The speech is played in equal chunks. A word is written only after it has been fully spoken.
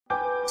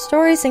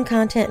Stories and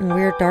content in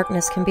Weird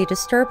Darkness can be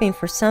disturbing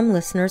for some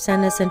listeners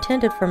and is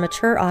intended for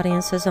mature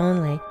audiences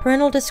only.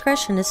 Parental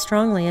discretion is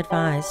strongly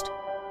advised.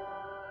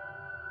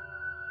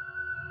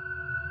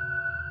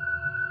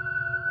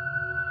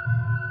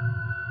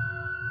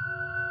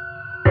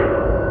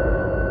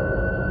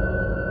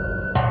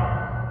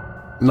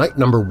 Night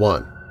number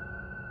 1.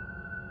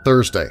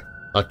 Thursday,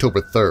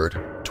 October 3rd,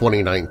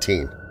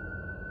 2019.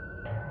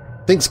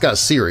 Things got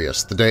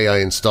serious the day I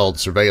installed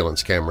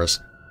surveillance cameras.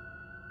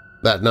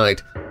 That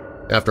night,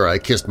 after I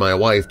kissed my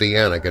wife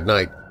Deanna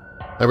goodnight,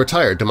 I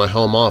retired to my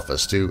home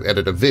office to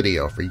edit a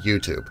video for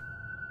YouTube.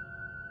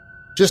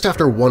 Just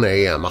after 1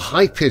 a.m., a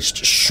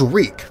high-pitched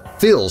shriek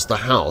fills the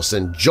house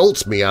and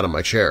jolts me out of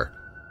my chair.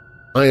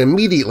 I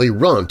immediately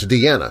run to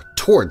Deanna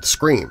toward the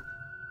scream.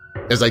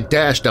 As I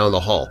dash down the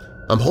hall,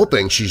 I'm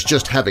hoping she's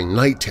just having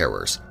night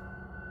terrors.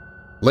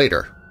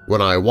 Later,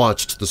 when I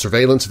watched the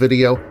surveillance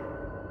video,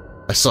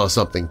 I saw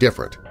something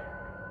different.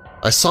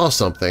 I saw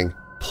something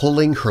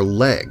pulling her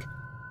leg.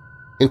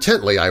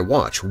 Intently I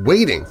watch,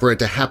 waiting for it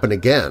to happen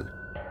again.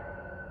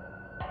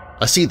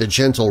 I see the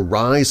gentle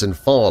rise and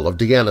fall of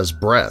Deanna's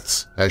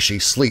breaths as she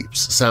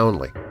sleeps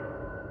soundly.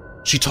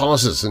 She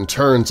tosses and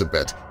turns a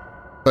bit,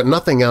 but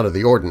nothing out of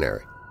the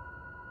ordinary.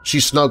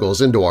 She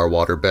snuggles into our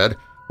waterbed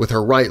with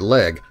her right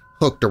leg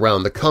hooked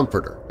around the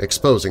comforter,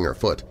 exposing her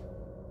foot.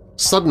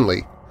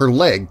 Suddenly, her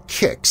leg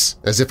kicks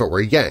as if it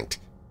were yanked.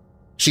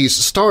 She's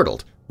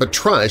startled, but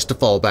tries to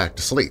fall back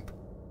to sleep.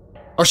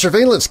 Our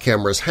surveillance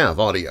cameras have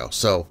audio,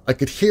 so I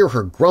could hear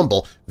her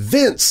grumble,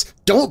 "Vince,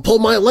 don't pull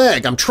my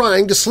leg, I'm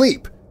trying to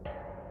sleep."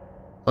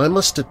 I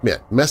must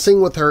admit,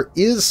 messing with her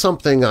is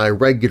something I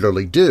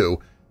regularly do,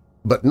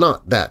 but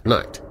not that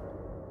night.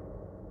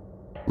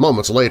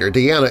 Moments later,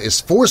 Deanna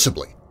is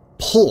forcibly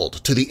pulled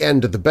to the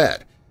end of the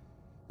bed.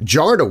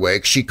 Jarred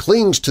awake, she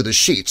clings to the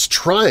sheets,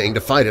 trying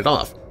to fight it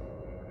off.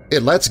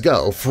 It lets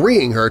go,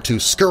 freeing her to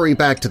scurry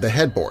back to the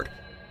headboard.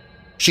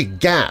 She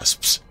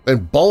gasps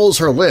and balls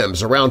her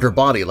limbs around her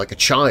body like a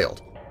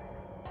child.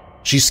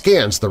 She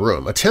scans the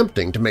room,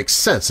 attempting to make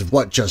sense of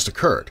what just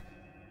occurred.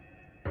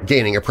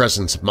 Gaining a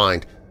presence of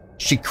mind,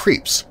 she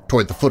creeps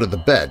toward the foot of the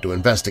bed to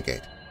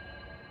investigate.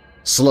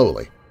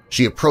 Slowly,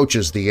 she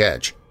approaches the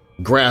edge,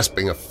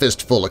 grasping a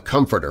fistful of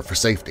comforter for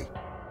safety.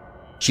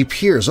 She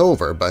peers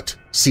over but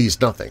sees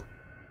nothing.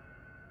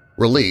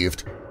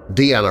 Relieved,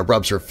 Deanna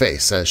rubs her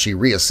face as she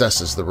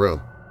reassesses the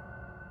room.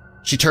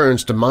 She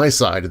turns to my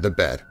side of the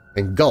bed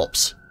and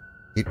gulps.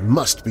 It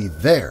must be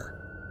there.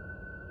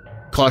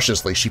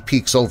 Cautiously, she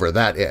peeks over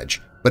that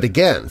edge, but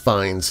again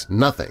finds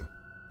nothing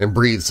and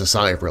breathes a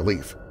sigh of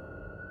relief.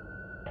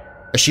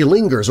 As she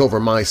lingers over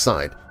my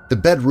side, the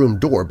bedroom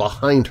door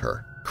behind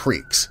her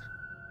creaks.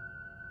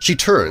 She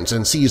turns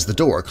and sees the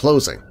door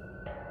closing.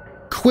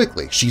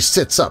 Quickly, she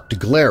sits up to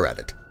glare at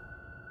it.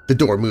 The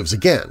door moves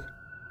again.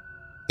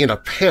 In a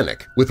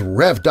panic, with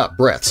revved-up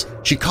breaths,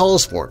 she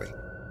calls for me.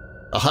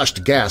 A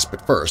hushed gasp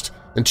at first,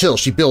 until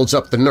she builds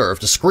up the nerve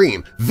to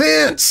scream,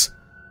 "Vince!"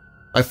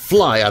 I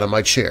fly out of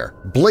my chair,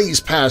 blaze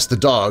past the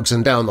dogs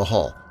and down the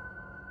hall.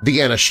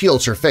 Deanna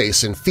shields her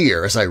face in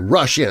fear as I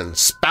rush in,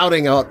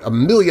 spouting out a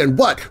million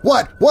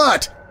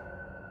what?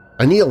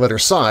 I kneel at her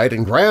side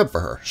and grab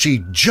for her.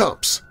 She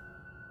jumps.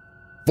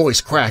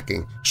 Voice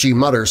cracking, she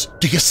mutters,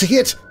 "Do you see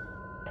it?"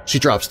 She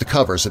drops the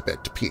covers a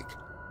bit to peek.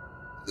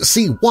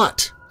 "See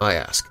what?" I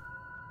ask.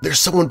 "There's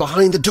someone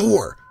behind the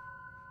door."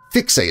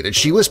 Fixated,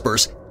 she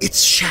whispers,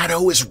 "Its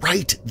shadow is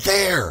right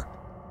there."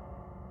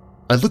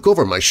 I look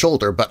over my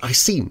shoulder, but I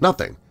see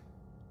nothing.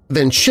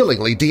 Then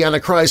chillingly, Deanna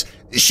cries,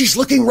 "She's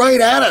looking right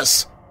at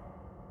us!"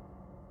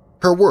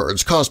 Her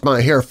words caused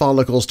my hair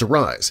follicles to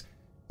rise,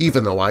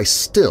 even though I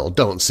still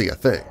don't see a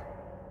thing.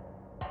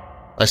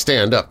 I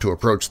stand up to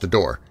approach the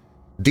door.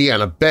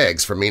 Deanna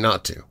begs for me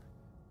not to.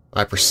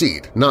 I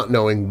proceed, not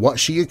knowing what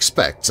she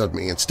expects of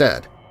me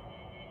instead.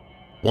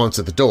 Once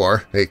at the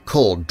door, a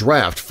cold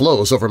draft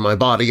flows over my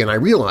body and I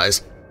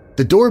realize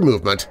the door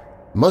movement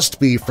must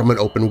be from an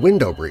open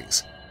window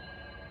breeze.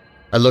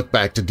 I look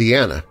back to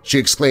Deanna. She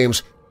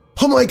exclaims,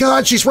 "Oh my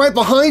God, she's right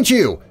behind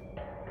you!"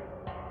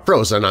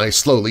 Frozen, I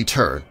slowly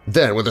turn.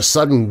 Then, with a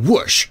sudden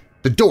whoosh,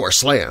 the door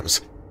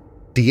slams.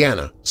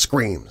 Deanna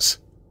screams.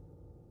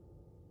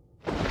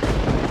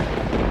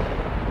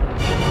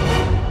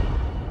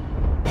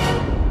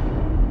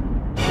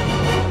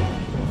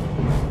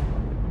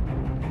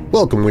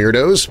 Welcome,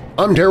 Weirdos!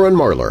 I'm Darren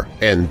Marlar,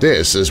 and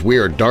this is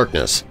Weird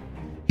Darkness.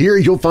 Here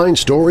you'll find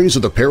stories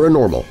of the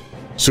paranormal,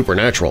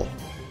 supernatural,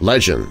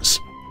 legends,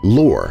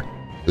 lore,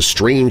 the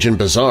strange and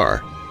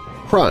bizarre,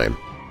 crime,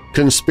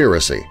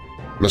 conspiracy,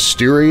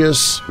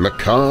 mysterious,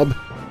 macabre,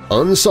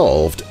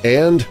 unsolved,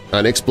 and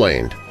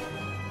unexplained.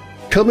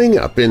 Coming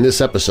up in this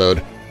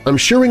episode, I'm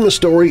sharing a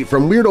story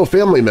from Weirdo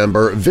Family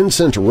member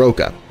Vincent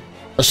Rocca,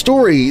 a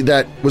story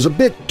that was a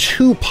bit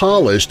too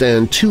polished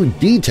and too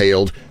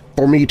detailed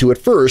for me to at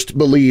first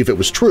believe it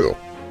was true.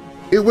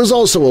 It was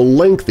also a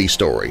lengthy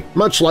story,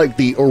 much like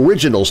the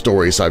original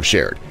stories I've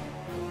shared.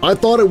 I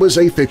thought it was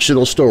a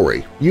fictional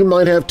story. You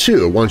might have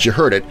too once you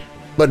heard it,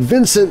 but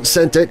Vincent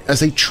sent it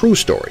as a true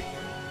story.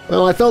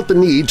 Well, I felt the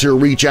need to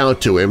reach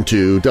out to him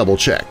to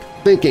double-check,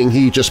 thinking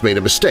he just made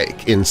a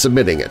mistake in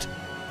submitting it.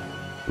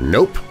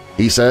 "Nope,"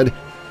 he said.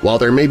 "While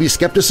there may be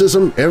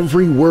skepticism,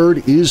 every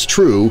word is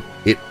true.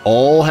 It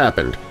all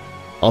happened.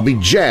 I'll be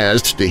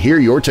jazzed to hear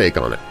your take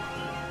on it."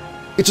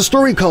 It's a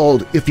story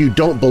called "If You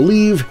Don't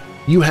Believe,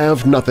 You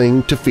Have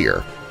Nothing to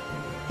Fear."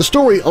 The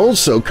story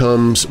also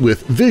comes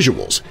with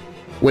visuals.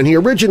 When he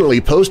originally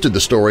posted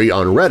the story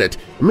on Reddit,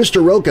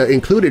 Mr. Rocca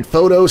included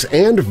photos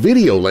and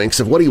video links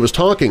of what he was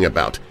talking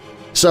about.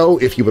 So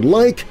if you would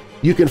like,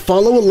 you can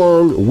follow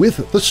along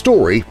with the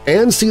story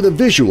and see the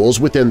visuals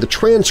within the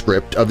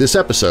transcript of this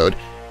episode,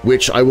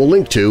 which I will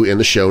link to in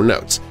the show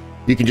notes.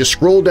 You can just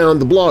scroll down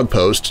the blog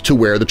post to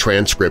where the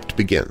transcript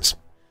begins.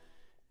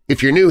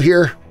 If you're new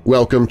here,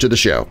 welcome to the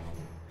show.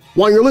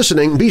 While you're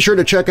listening, be sure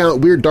to check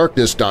out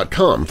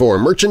WeirdDarkness.com for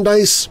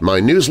merchandise, my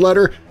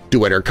newsletter,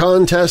 to enter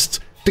contests,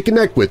 to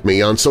connect with me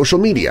on social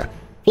media.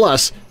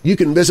 Plus, you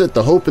can visit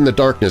the Hope in the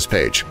Darkness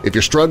page if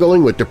you're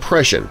struggling with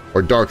depression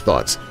or dark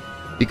thoughts.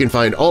 You can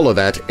find all of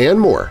that and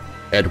more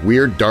at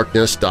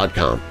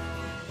WeirdDarkness.com.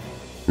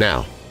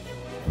 Now,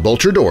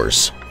 bolt your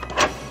doors,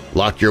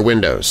 lock your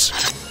windows,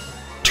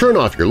 turn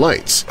off your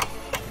lights,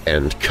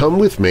 and come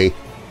with me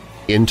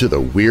into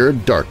the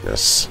Weird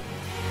Darkness.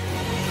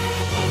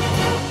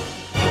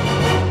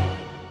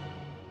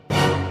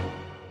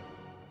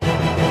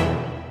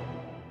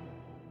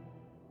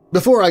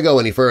 Before I go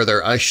any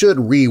further, I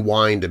should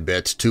rewind a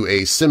bit to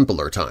a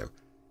simpler time,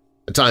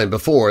 a time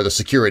before the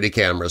security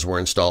cameras were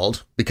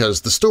installed,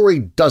 because the story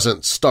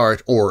doesn't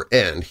start or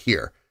end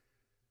here.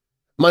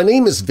 My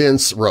name is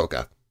Vince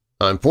Rocca.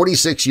 I'm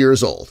 46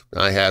 years old.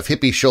 I have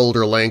hippie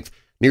shoulder-length,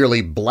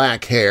 nearly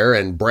black hair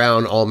and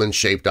brown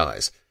almond-shaped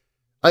eyes.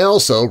 I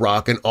also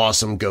rock an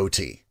awesome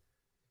goatee.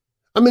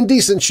 I'm in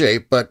decent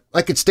shape, but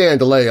I could stand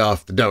to lay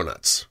off the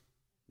donuts.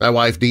 My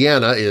wife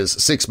Deanna is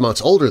 6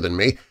 months older than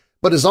me,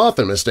 but is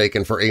often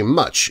mistaken for a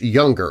much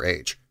younger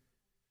age.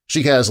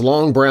 She has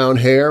long brown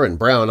hair and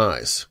brown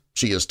eyes.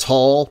 She is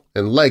tall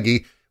and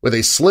leggy with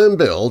a slim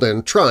build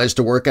and tries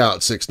to work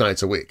out 6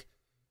 nights a week.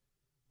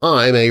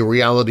 I'm a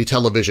reality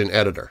television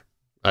editor.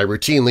 I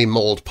routinely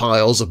mold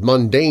piles of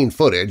mundane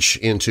footage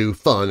into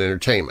fun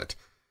entertainment.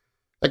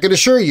 I can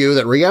assure you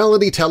that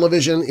reality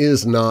television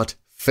is not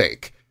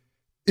fake.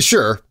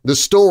 Sure, the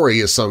story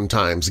is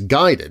sometimes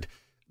guided,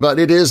 but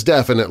it is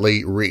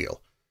definitely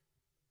real.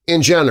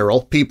 In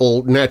general,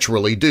 people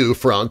naturally do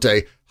front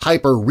a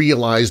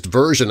hyper-realized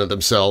version of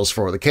themselves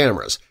for the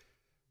cameras.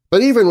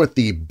 But even with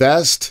the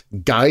best,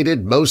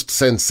 guided, most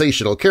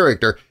sensational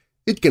character,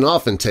 it can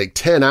often take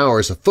 10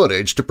 hours of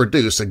footage to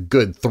produce a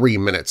good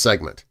 3-minute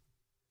segment.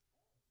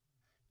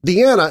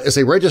 Deanna is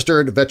a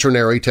registered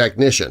veterinary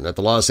technician at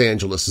the Los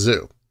Angeles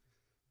Zoo.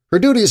 Her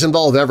duties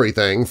involve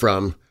everything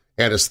from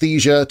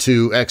anesthesia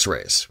to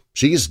x-rays.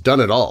 She's done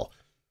it all,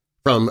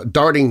 from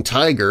darting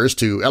tigers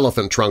to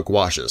elephant trunk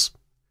washes.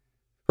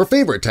 Her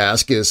favorite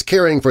task is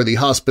caring for the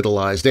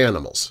hospitalized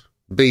animals.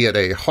 Be it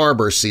a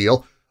harbor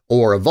seal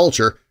or a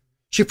vulture,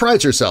 she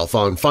prides herself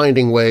on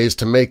finding ways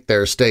to make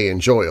their stay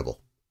enjoyable.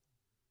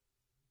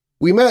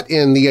 We met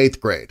in the 8th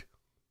grade.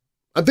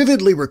 I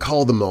vividly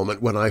recall the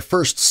moment when I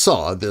first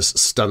saw this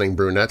stunning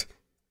brunette.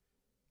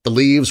 The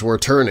leaves were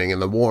turning in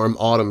the warm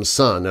autumn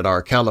sun at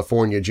our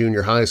California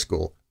junior high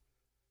school.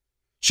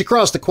 She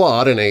crossed the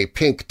quad in a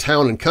pink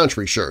town and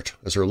country shirt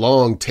as her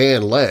long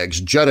tan legs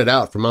jutted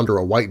out from under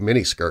a white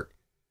miniskirt.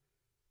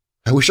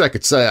 I wish I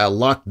could say I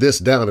locked this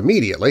down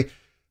immediately,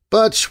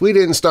 but we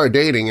didn't start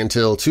dating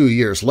until 2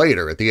 years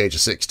later at the age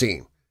of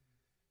 16.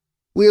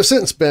 We have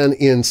since been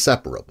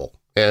inseparable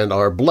and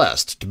are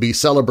blessed to be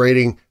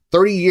celebrating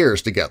 30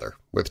 years together,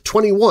 with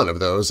 21 of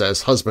those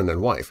as husband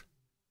and wife.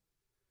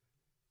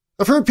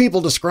 I've heard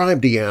people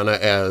describe Deanna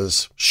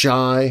as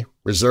shy,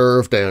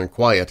 reserved, and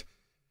quiet.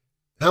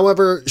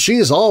 However, she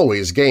is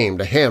always game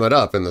to ham it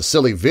up in the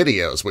silly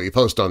videos we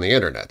post on the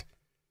internet.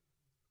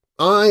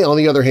 I, on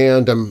the other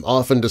hand, am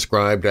often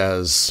described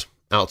as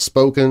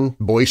outspoken,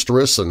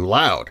 boisterous, and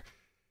loud.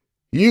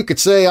 You could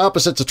say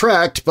opposites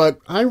attract, but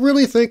I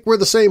really think we're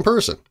the same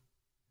person.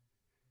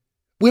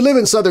 We live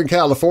in Southern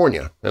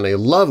California, in a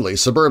lovely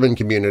suburban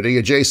community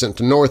adjacent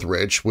to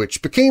Northridge,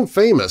 which became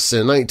famous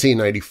in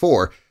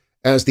 1994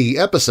 as the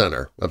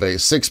epicenter of a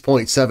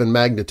 6.7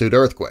 magnitude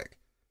earthquake.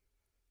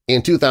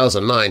 In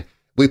 2009,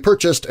 we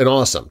purchased an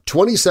awesome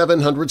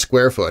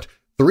 2,700-square-foot,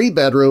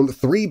 3-bedroom,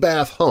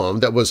 3-bath home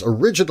that was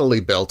originally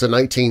built in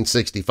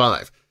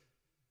 1965.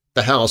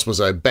 The house was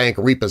a bank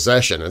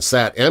repossession and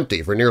sat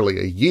empty for nearly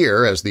a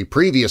year as the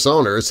previous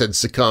owners had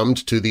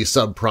succumbed to the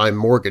subprime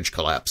mortgage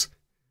collapse.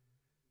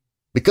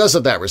 Because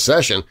of that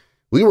recession,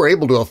 we were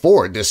able to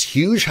afford this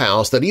huge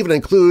house that even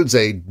includes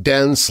a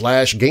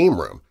den/game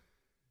room.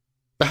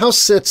 The house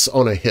sits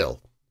on a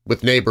hill,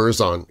 with neighbors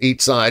on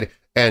each side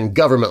and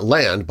government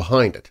land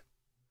behind it.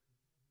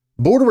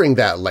 Bordering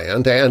that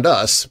land and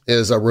us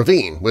is a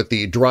ravine with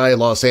the dry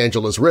Los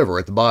Angeles River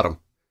at the bottom.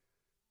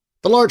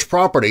 The large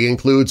property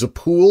includes a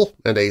pool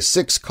and a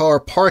 6-car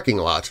parking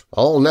lot,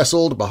 all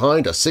nestled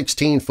behind a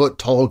 16-foot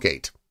tall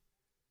gate.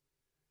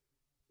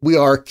 We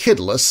are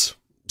kidless,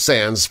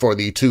 sans for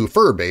the 2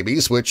 fur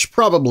babies, which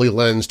probably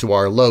lends to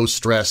our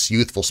low-stress,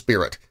 youthful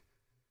spirit.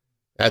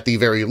 At the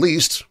very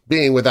least,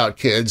 being without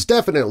kids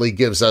definitely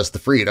gives us the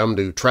freedom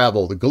to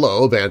travel the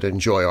globe and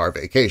enjoy our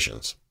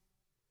vacations.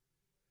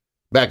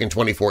 Back in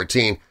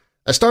 2014,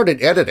 I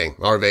started editing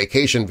our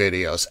vacation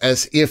videos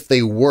as if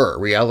they were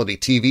reality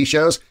TV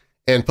shows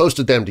and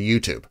posted them to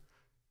YouTube.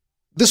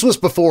 This was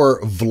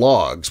before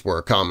vlogs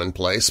were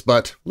commonplace,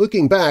 but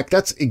looking back,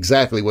 that's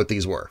exactly what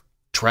these were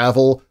 –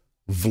 travel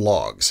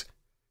vlogs.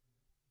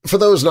 For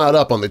those not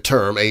up on the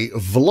term, a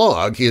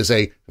vlog is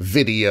a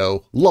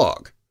video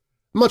log,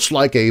 much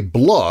like a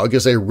blog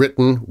is a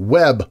written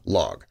web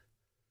log.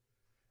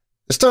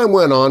 As time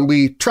went on,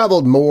 we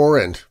traveled more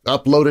and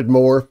uploaded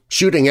more,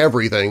 shooting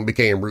everything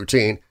became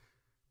routine.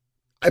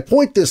 I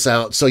point this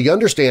out so you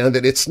understand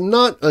that it's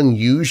not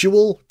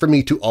unusual for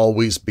me to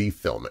always be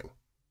filming.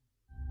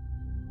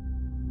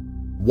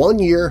 1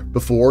 year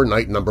before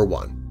night number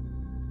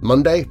 1,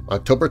 Monday,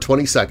 October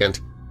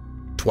 22nd,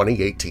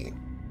 2018.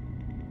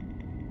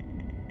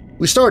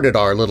 We started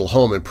our little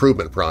home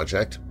improvement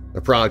project,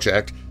 a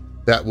project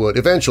that would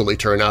eventually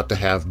turn out to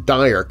have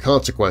dire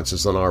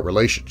consequences on our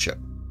relationship.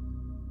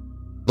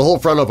 The whole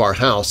front of our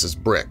house is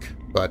brick,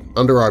 but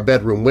under our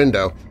bedroom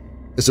window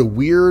is a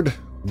weird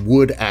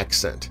wood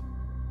accent.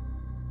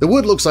 The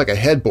wood looks like a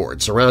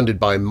headboard surrounded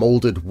by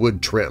molded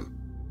wood trim.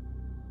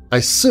 I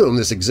assume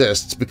this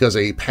exists because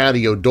a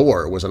patio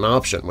door was an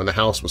option when the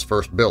house was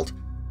first built.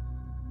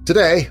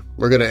 Today,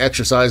 we're going to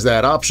exercise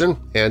that option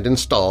and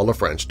install a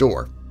French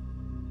door.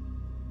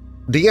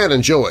 Deanna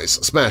enjoys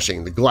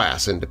smashing the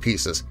glass into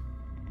pieces.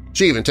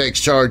 She even takes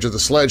charge of the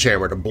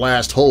sledgehammer to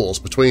blast holes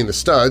between the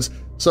studs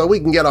so we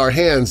can get our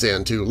hands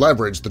in to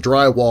leverage the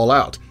drywall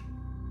out.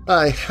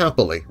 I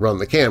happily run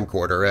the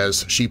camcorder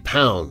as she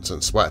pounds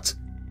and sweats.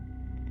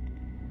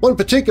 One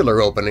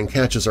particular opening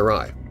catches her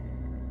eye.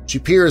 She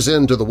peers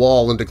into the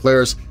wall and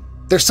declares,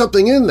 "There's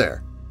something in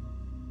there!"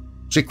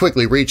 She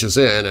quickly reaches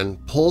in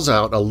and pulls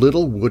out a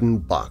little wooden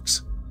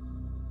box.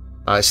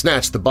 I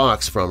snatch the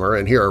box from her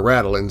and hear a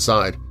rattle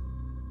inside.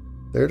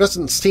 There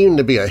doesn't seem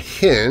to be a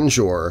hinge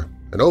or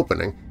an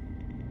opening.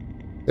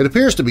 It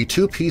appears to be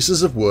 2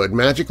 pieces of wood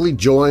magically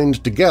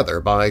joined together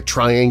by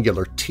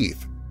triangular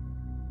teeth.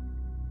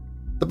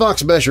 The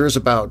box measures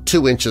about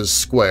 2 inches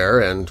square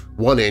and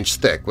 1 inch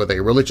thick with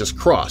a religious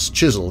cross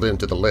chiseled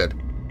into the lid.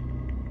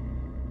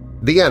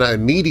 Deanna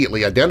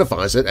immediately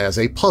identifies it as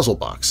a puzzle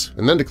box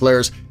and then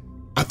declares,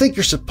 "I think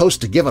you're supposed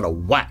to give it a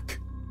whack."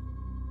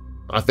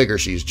 I figure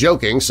she's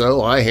joking,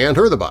 so I hand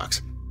her the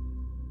box.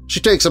 She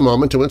takes a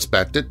moment to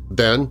inspect it,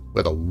 then,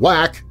 with a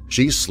whack,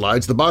 she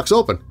slides the box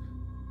open.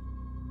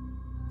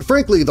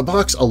 Frankly, the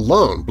box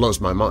alone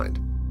blows my mind.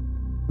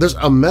 There's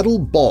a metal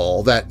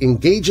ball that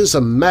engages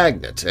a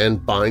magnet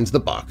and binds the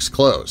box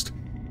closed.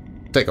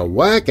 Take a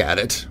whack at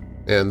it,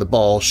 and the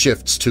ball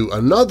shifts to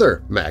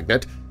another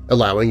magnet,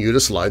 allowing you to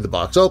slide the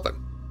box open.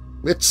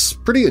 It's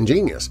pretty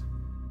ingenious.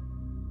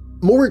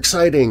 More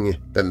exciting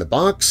than the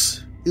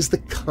box is the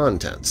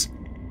contents.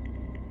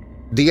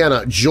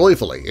 Deanna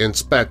joyfully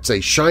inspects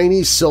a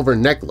shiny silver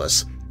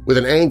necklace with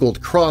an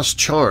angled cross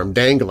charm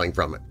dangling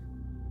from it.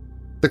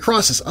 The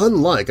cross is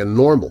unlike a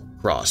normal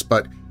cross,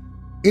 but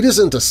it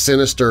isn't a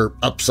sinister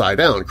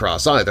upside-down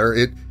cross either.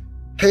 It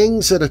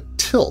hangs at a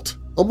tilt,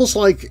 almost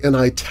like an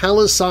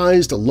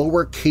italicized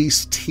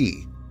lowercase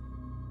t.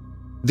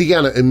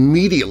 Deanna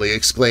immediately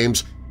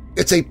exclaims,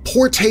 "It's a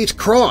portate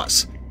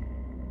cross!"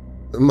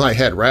 My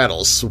head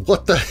rattles.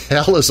 What the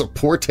hell is a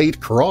portate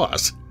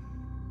cross?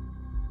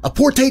 A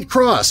portate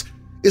cross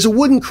is a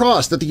wooden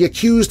cross that the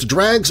accused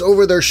drags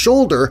over their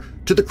shoulder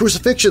to the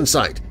crucifixion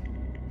site.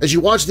 As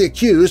you watch the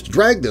accused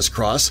drag this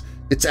cross,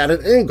 it's at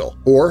an angle,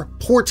 or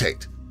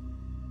portate.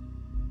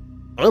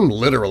 I'm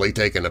literally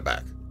taken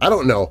aback. I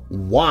don't know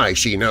why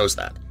she knows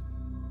that.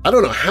 I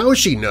don't know how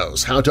she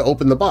knows how to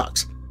open the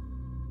box.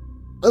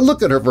 I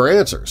look at her for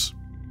answers.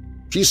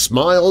 She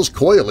smiles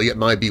coyly at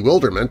my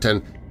bewilderment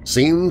and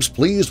seems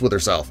pleased with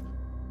herself.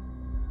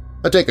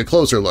 I take a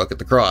closer look at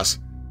the cross.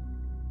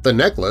 The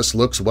necklace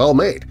looks well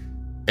made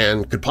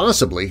and could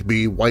possibly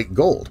be white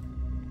gold.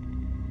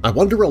 I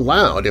wonder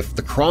aloud if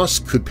the cross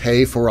could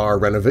pay for our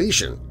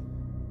renovation.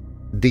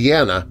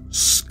 Deanna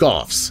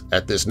scoffs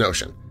at this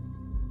notion.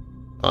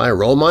 I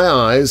roll my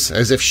eyes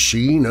as if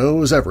she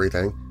knows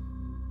everything.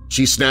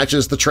 She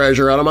snatches the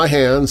treasure out of my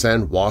hands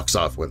and walks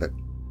off with it.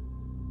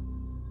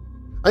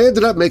 I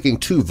ended up making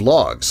 2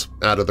 vlogs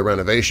out of the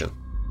renovation.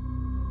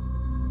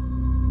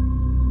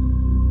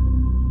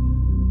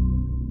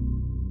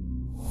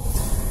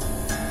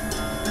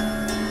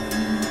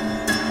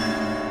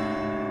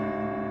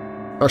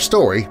 Our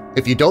story,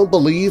 If You Don't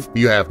Believe,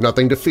 You Have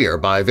Nothing to Fear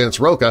by Vince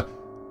Rocca,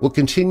 will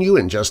continue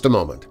in just a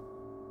moment.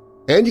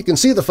 And you can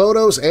see the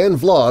photos and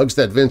vlogs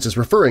that Vince is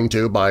referring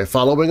to by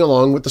following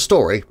along with the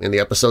story in the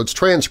episode's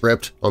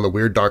transcript on the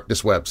Weird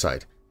Darkness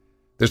website.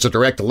 There's a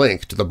direct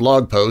link to the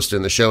blog post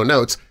in the show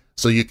notes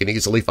so you can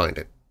easily find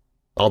it.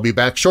 I'll be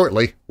back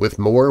shortly with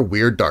more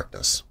Weird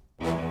Darkness.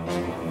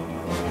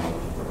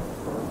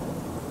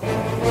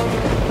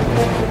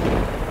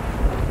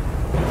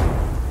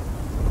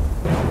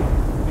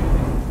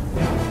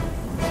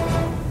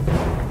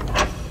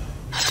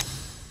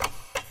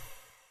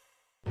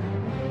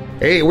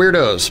 Hey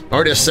Weirdos!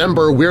 Our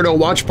December Weirdo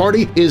Watch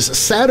Party is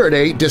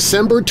Saturday,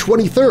 December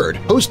 23rd,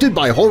 hosted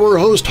by horror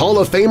host Hall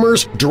of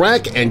Famers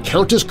Drac and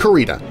Countess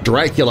Carita.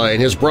 Dracula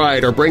and his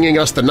bride are bringing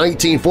us the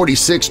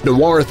 1946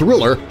 noir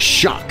thriller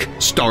Shock,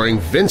 starring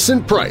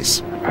Vincent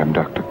Price. I'm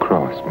Dr.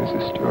 Cross,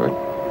 Mrs. Stewart.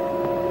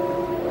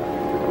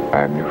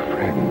 I'm your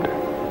friend.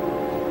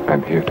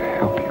 I'm here to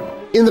help you.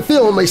 In the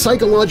film, a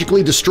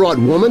psychologically distraught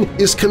woman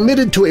is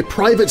committed to a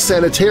private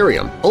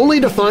sanitarium, only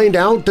to find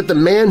out that the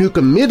man who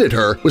committed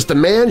her was the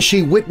man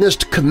she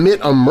witnessed commit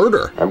a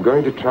murder. I'm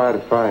going to try to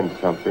find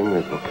something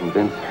that will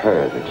convince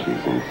her that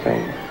she's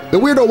insane. The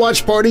Weirdo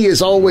Watch Party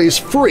is always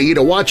free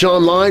to watch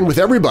online with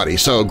everybody,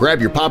 so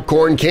grab your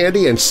popcorn,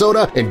 candy, and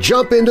soda and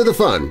jump into the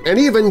fun, and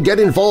even get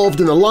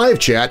involved in the live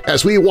chat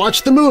as we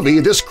watch the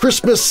movie this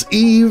Christmas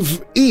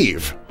Eve.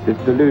 This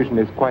delusion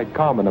is quite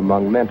common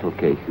among mental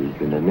cases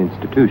in an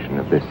institution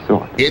of this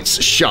sort.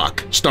 It's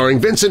Shock, starring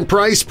Vincent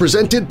Price,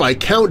 presented by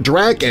Count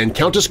Drac and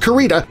Countess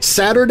Carita,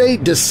 Saturday,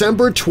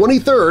 December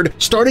 23rd,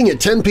 starting at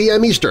 10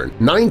 p.m. Eastern,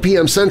 9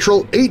 p.m.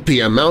 Central, 8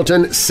 p.m.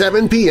 Mountain,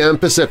 7 p.m.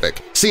 Pacific.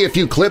 See a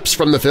few clips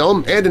from the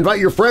film and invite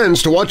your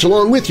friends to watch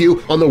along with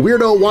you on the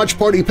Weirdo Watch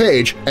Party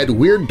page at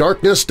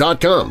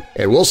WeirdDarkness.com.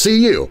 And we'll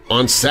see you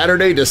on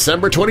Saturday,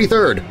 December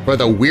 23rd for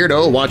the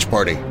Weirdo Watch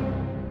Party.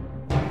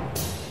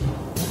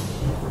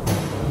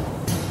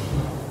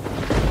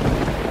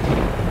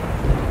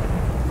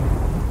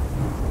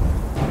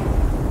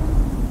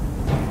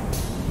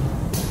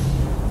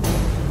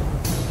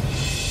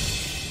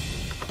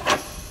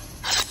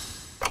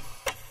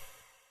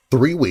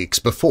 Three weeks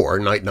before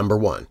night number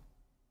 1.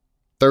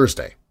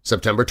 Thursday,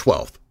 September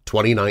 12th,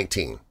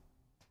 2019.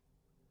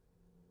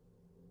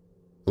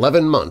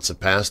 11 months have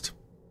passed.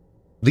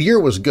 The year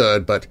was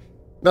good, but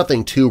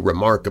nothing too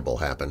remarkable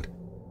happened.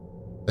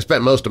 I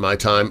spent most of my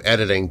time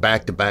editing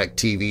back-to-back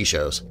TV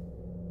shows.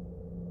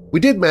 We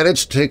did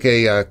manage to take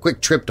a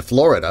quick trip to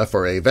Florida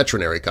for a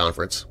veterinary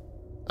conference.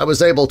 I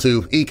was able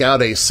to eke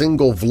out a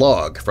single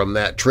vlog from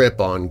that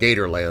trip on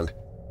Gatorland.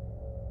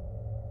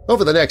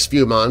 Over the next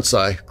few months,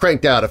 I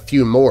cranked out a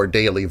few more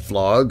daily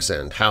vlogs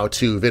and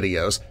how-to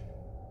videos,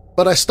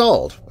 but I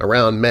stalled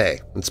around May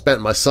and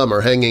spent my summer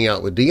hanging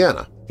out with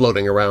Deanna,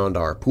 floating around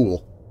our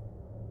pool.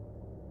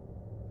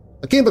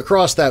 I came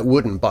across that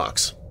wooden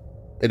box.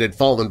 It had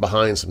fallen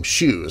behind some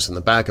shoes in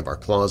the back of our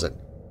closet.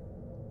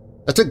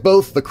 I took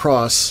both the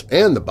cross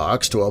and the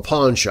box to a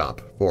pawn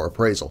shop for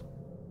appraisal.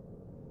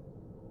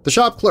 The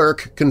shop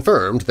clerk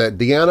confirmed that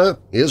Deanna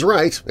is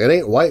right, it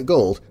ain't white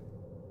gold.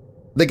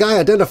 The guy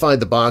identified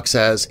the box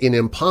as an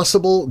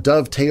impossible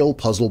dovetail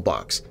puzzle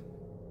box.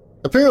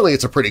 Apparently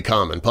it's a pretty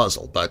common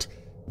puzzle, but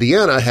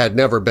Deanna had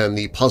never been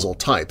the puzzle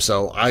type,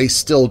 so I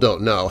still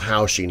don't know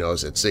how she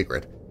knows its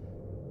secret.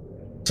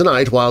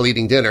 Tonight, while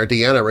eating dinner,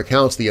 Deanna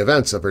recounts the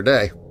events of her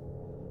day.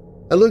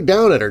 I look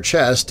down at her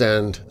chest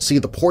and see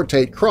the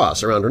portate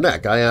cross around her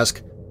neck. I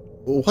ask,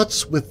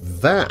 "What's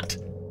with that?"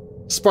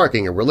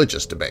 sparking a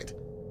religious debate.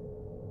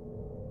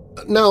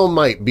 Now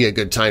might be a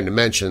good time to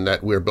mention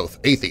that we're both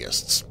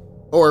atheists.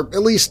 Or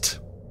at least,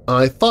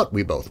 I thought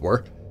we both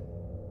were.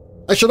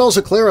 I should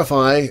also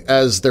clarify,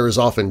 as there is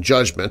often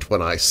judgment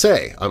when I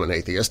say I'm an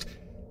atheist,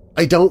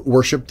 I don't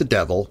worship the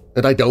devil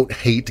and I don't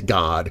hate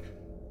God.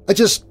 I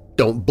just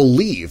don't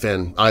believe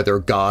in either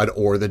God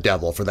or the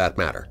devil for that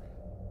matter.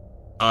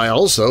 I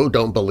also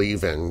don't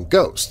believe in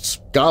ghosts,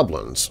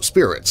 goblins,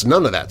 spirits,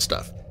 none of that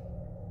stuff.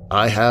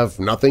 I have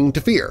nothing to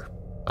fear.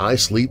 I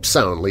sleep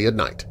soundly at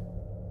night.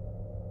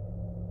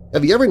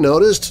 Have you ever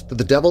noticed that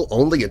the devil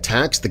only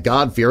attacks the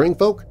God-fearing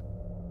folk?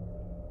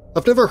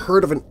 I've never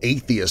heard of an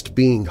atheist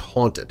being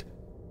haunted.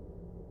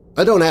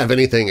 I don't have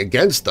anything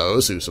against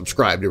those who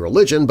subscribe to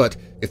religion, but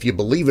if you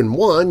believe in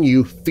one,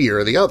 you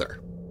fear the other,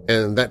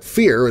 and that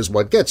fear is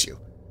what gets you.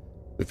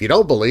 If you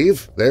don't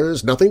believe,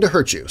 there's nothing to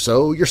hurt you,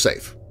 so you're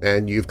safe,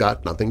 and you've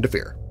got nothing to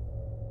fear.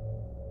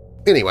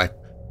 Anyway,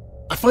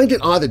 I find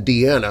it odd that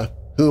Deanna,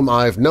 whom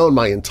I've known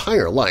my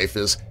entire life,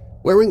 is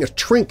wearing a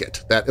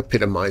trinket that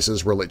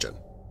epitomizes religion.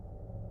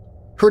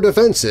 Her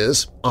defense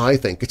is, I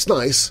think it's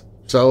nice,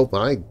 so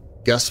I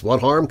guess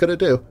what harm could it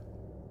do?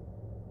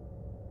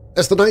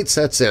 As the night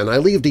sets in, I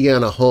leave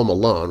Deanna home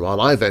alone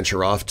while I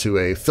venture off to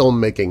a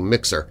filmmaking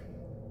mixer.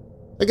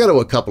 I go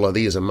to a couple of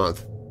these a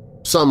month.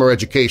 Some are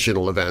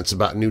educational events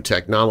about new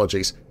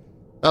technologies.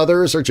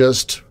 Others are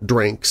just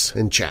drinks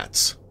and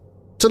chats.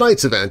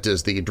 Tonight's event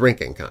is the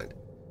drinking kind.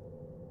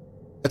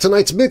 At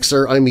tonight's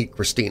mixer, I meet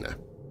Christina.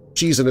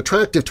 She's an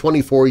attractive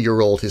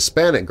 24-year-old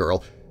Hispanic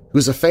girl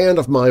who's a fan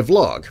of my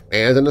vlog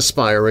and an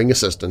aspiring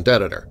assistant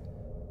editor.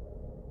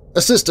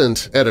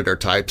 Assistant editor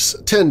types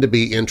tend to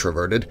be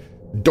introverted,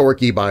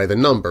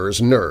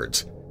 dorky-by-the-numbers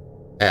nerds.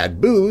 Add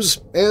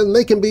booze, and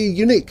they can be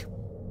unique.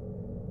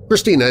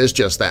 Christina is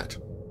just that,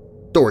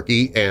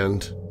 dorky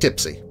and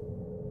tipsy.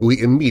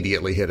 We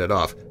immediately hit it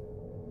off.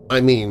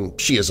 I mean,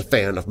 she is a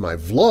fan of my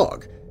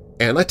vlog,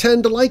 and I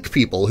tend to like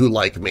people who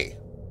like me,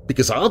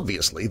 because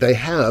obviously they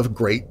have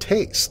great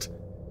taste.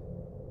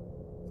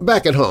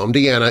 Back at home,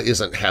 Deanna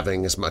isn't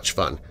having as much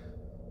fun.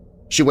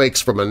 She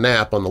wakes from a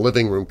nap on the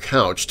living room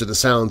couch to the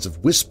sounds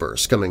of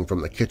whispers coming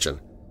from the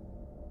kitchen.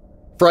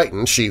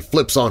 Frightened, she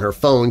flips on her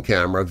phone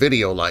camera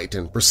video light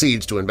and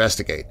proceeds to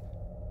investigate.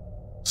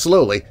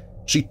 Slowly,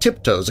 she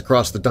tiptoes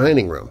across the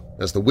dining room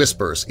as the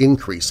whispers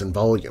increase in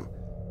volume.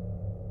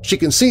 She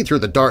can see through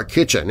the dark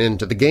kitchen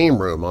into the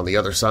game room on the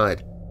other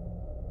side.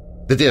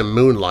 The dim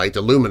moonlight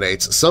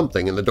illuminates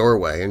something in the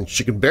doorway, and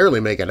she can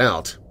barely make it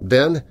out.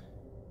 Then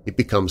it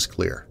becomes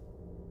clear.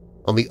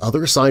 On the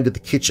other side of the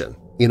kitchen,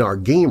 in our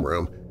game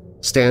room,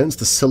 stands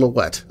the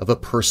silhouette of a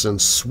person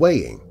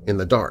swaying in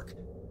the dark.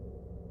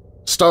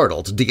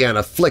 Startled,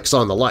 Deanna flicks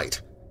on the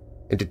light,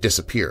 and it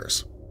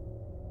disappears.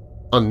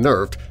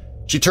 Unnerved,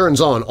 she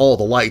turns on all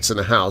the lights in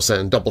the house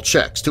and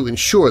double-checks to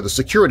ensure the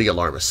security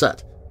alarm is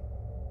set.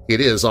 It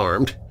is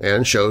armed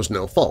and shows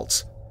no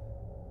faults.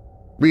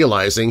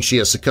 Realizing she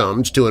has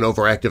succumbed to an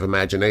overactive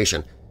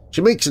imagination,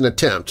 she makes an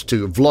attempt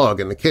to vlog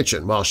in the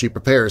kitchen while she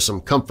prepares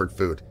some comfort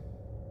food.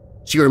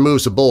 She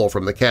removes a bowl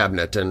from the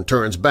cabinet and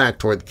turns back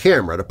toward the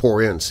camera to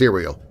pour in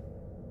cereal.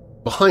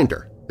 Behind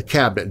her, the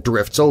cabinet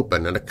drifts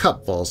open and a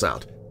cup falls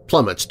out,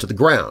 plummets to the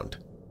ground,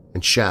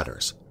 and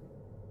shatters.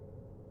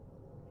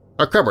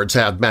 Our cupboards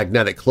have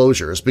magnetic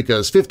closures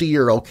because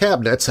 50-year-old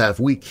cabinets have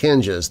weak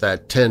hinges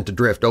that tend to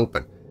drift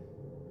open.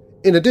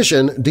 In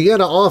addition,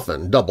 Deanna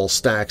often double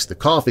stacks the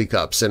coffee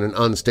cups in an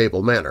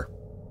unstable manner.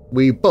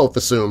 We both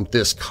assumed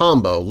this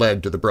combo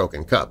led to the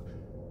broken cup.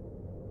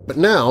 But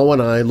now,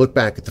 when I look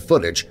back at the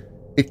footage,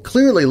 it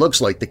clearly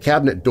looks like the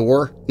cabinet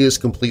door is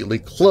completely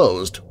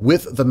closed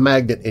with the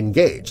magnet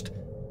engaged.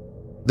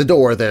 The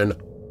door then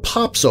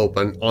pops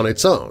open on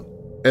its own,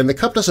 and the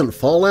cup doesn't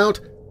fall out,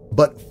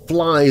 but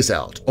flies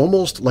out,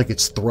 almost like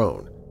it's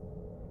thrown.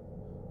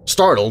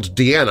 Startled,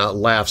 Deanna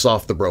laughs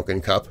off the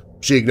broken cup.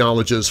 She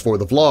acknowledges for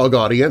the vlog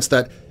audience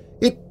that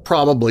it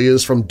probably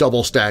is from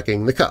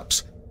double-stacking the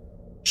cups.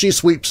 She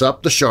sweeps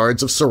up the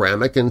shards of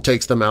ceramic and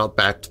takes them out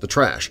back to the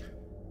trash.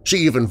 She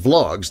even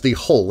vlogs the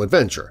whole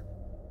adventure.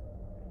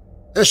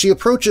 As she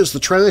approaches the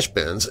trash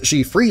bins,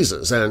 she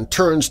freezes and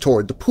turns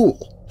toward the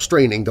pool,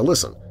 straining to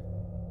listen.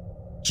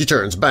 She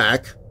turns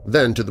back,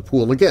 then to the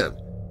pool again.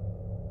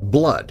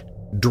 Blood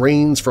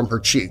drains from her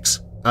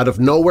cheeks. Out of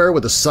nowhere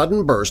with a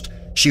sudden burst,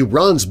 she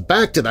runs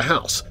back to the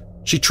house.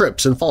 She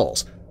trips and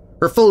falls.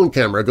 Her phone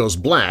camera goes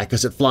black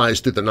as it flies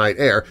through the night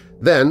air,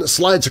 then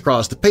slides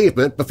across the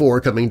pavement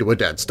before coming to a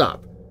dead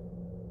stop.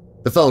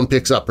 The phone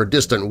picks up her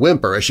distant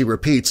whimper as she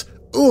repeats,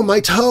 "Oh, my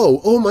toe!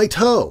 Oh, my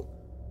toe!"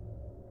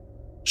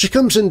 She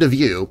comes into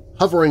view,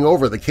 hovering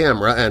over the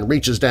camera, and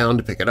reaches down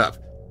to pick it up.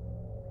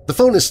 The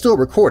phone is still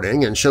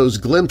recording and shows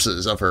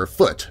glimpses of her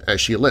foot as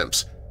she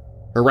limps.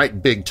 Her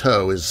right big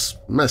toe is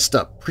messed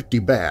up pretty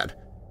bad.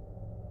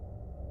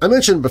 I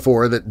mentioned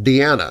before that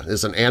Deanna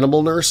is an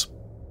animal nurse.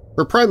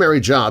 Her primary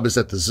job is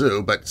at the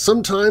zoo, but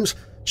sometimes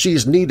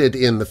she's needed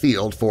in the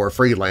field for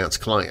freelance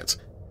clients.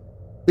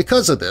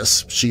 Because of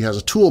this, she has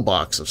a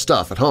toolbox of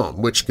stuff at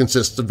home, which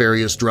consists of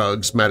various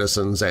drugs,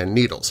 medicines, and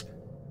needles.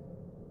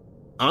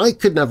 I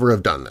could never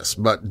have done this,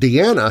 but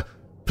Deanna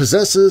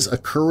possesses a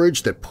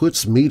courage that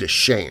puts me to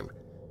shame.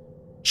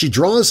 She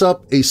draws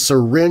up a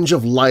syringe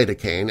of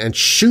lidocaine and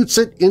shoots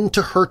it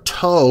into her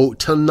toe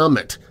to numb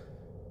it.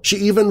 She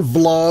even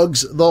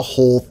vlogs the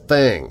whole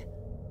thing.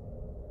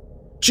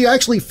 She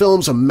actually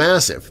films a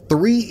massive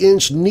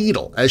 3-inch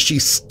needle as she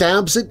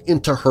stabs it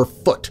into her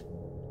foot.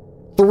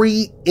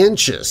 3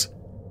 inches!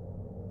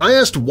 I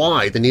asked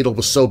why the needle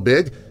was so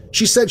big.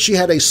 She said she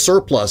had a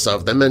surplus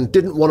of them and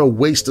didn't want to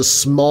waste a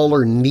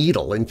smaller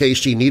needle in case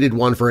she needed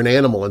one for an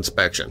animal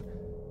inspection.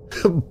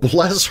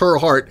 Bless her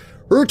heart,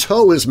 her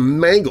toe is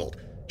mangled.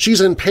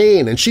 She's in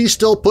pain and she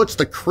still puts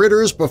the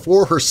critters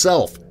before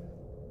herself.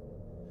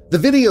 The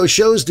video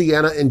shows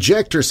Deanna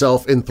inject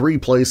herself in 3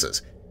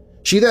 places.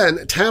 She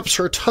then taps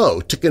her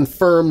toe to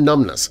confirm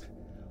numbness.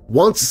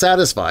 Once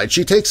satisfied,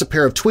 she takes a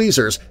pair of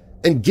tweezers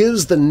and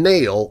gives the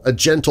nail a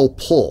gentle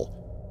pull.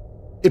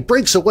 It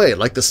breaks away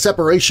like the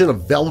separation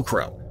of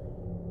Velcro.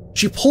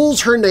 She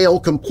pulls her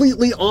nail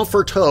completely off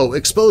her toe,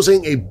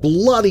 exposing a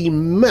bloody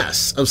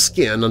mess of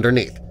skin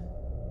underneath.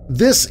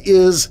 This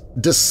is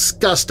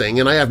disgusting,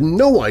 and I have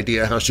no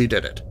idea how she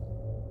did it.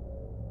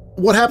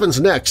 What happens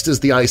next is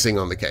the icing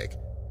on the cake.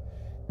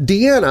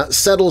 Deanna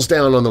settles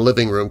down on the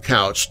living room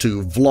couch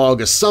to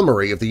vlog a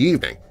summary of the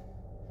evening.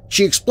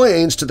 She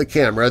explains to the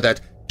camera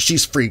that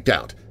she's freaked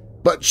out,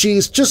 but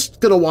she's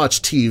just going to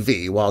watch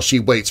TV while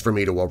she waits for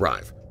me to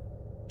arrive.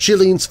 She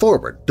leans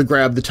forward to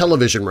grab the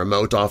television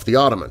remote off the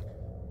ottoman.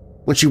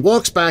 When she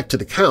walks back to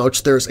the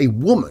couch, there's a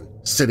woman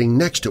sitting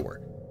next to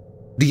her.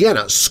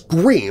 Deanna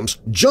screams,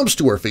 jumps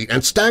to her feet,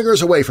 and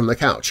staggers away from the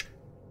couch.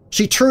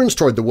 She turns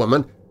toward the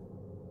woman.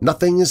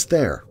 Nothing is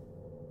there.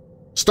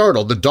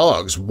 Startled, the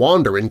dogs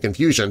wander in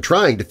confusion,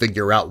 trying to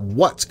figure out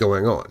what's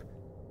going on.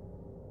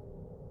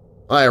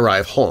 I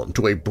arrive home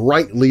to a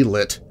brightly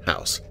lit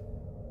house.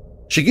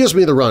 She gives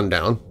me the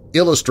rundown,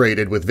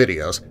 illustrated with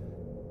videos.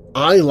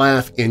 I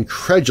laugh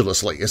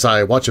incredulously as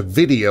I watch a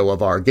video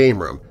of our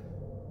game room.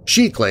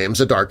 She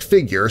claims a dark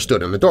figure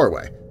stood in the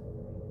doorway.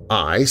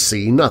 I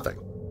see nothing.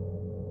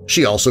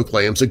 She also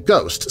claims a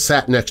ghost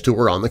sat next to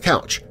her on the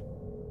couch.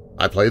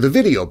 I play the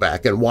video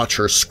back and watch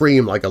her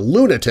scream like a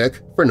lunatic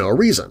for no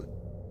reason.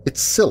 It's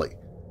silly.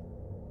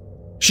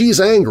 She's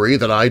angry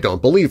that I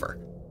don't believe her.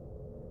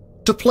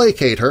 To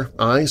placate her,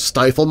 I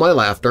stifle my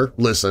laughter,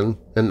 listen,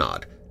 and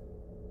nod.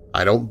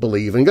 I don't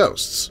believe in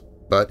ghosts,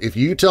 but if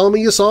you tell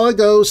me you saw a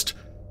ghost,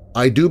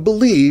 I do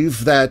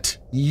believe that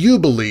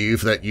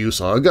you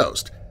saw a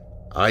ghost.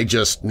 I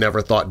just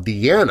never thought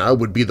Deanna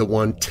would be the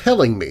one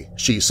telling me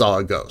she saw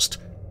a ghost.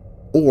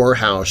 Or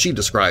how she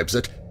describes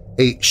it,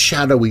 a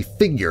shadowy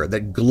figure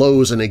that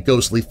glows in a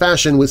ghostly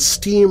fashion with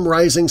steam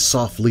rising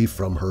softly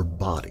from her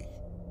body.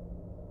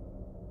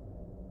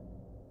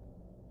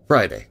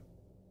 Friday,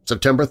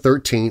 September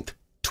 13th,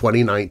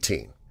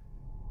 2019.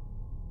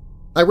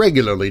 I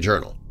regularly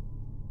journal.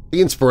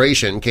 The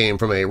inspiration came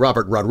from a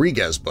Robert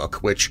Rodriguez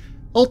book, which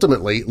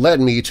ultimately led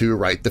me to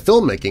write the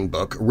filmmaking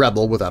book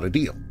Rebel Without a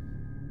Deal.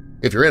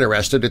 If you're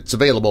interested, it's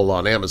available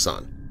on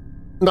Amazon.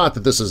 Not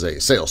that this is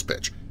a sales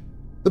pitch.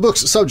 The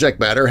book's subject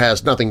matter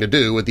has nothing to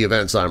do with the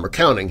events I'm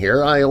recounting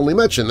here. I only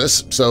mention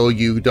this so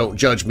you don't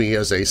judge me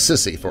as a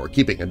sissy for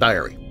keeping a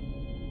diary.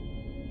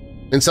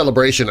 In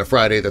celebration of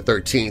Friday the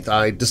 13th,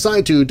 I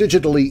decide to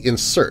digitally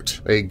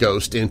insert a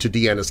ghost into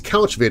Deanna's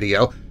couch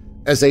video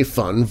as a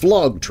fun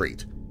vlog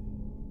treat.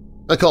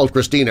 I called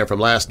Christina from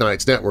last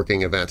night's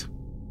networking event.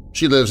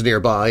 She lives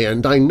nearby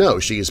and I know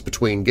she's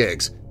between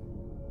gigs.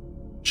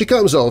 She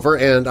comes over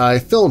and I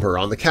film her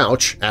on the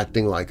couch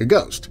acting like a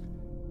ghost.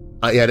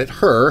 I edit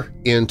her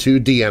into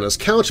Deanna's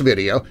couch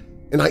video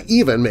and I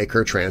even make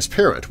her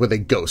transparent with a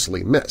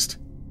ghostly mist.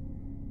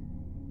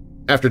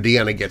 After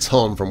Deanna gets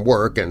home from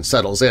work and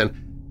settles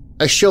in,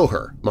 I show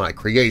her my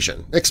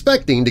creation,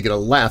 expecting to get a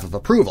laugh of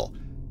approval.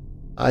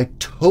 I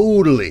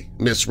totally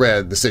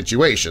misread the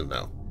situation,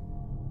 though.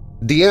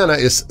 Deanna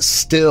is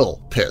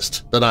still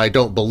pissed that I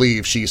don't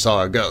believe she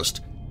saw a ghost.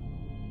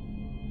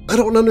 I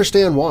don't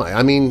understand why.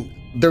 I mean,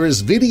 there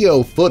is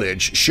video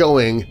footage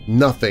showing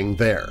nothing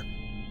there.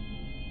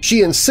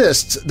 She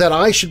insists that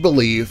I should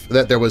believe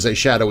that there was a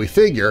shadowy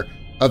figure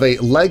of a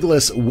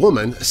legless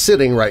woman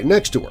sitting right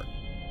next to her.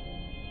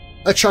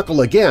 I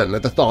chuckle again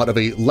at the thought of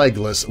a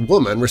legless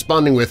woman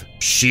responding with,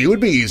 "She would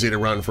be easy to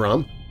run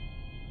from."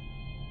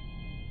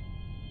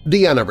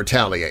 Deanna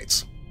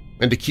retaliates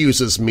and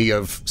accuses me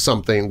of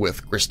something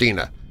with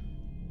Christina.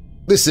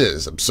 This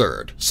is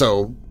absurd,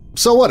 so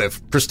what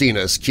if Christina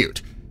is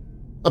cute?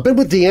 I've been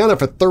with Deanna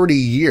for 30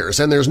 years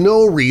and there's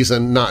no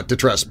reason not to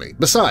trust me.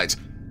 Besides,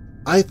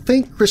 I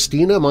think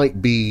Christina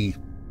might be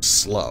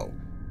slow.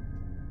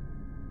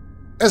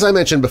 As I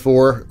mentioned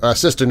before,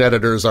 assistant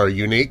editors are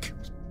unique.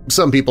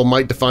 Some people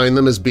might define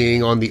them as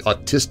being on the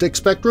autistic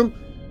spectrum.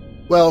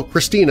 Well,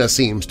 Christina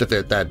seems to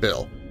fit that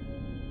bill.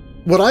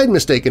 What I'd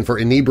mistaken for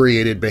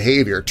inebriated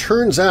behavior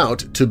turns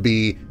out to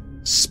be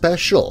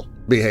special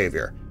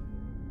behavior.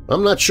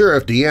 I'm not sure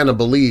if Deanna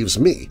believes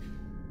me,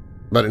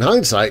 but in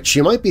hindsight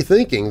she might be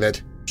thinking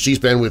that she's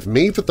been with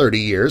me for 30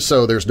 years,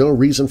 so there's no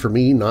reason for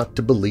me not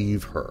to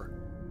believe her.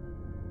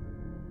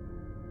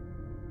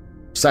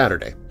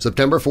 Saturday,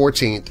 September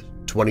 14th,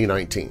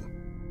 2019.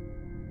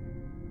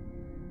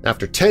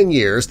 After 10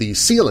 years, the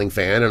ceiling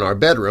fan in our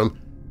bedroom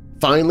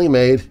finally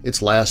made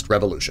its last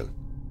revolution.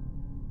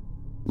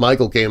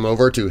 Michael came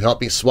over to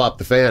help me swap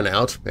the fan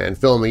out and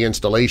film the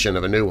installation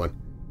of a new one.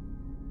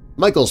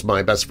 Michael's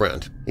my best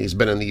friend. He's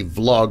been in the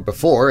vlog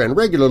before and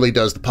regularly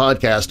does the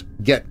podcast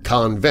Get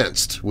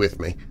Convinced with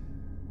me.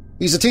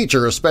 He's a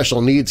teacher of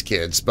special needs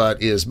kids,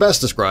 but is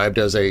best described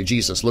as a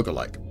Jesus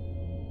lookalike.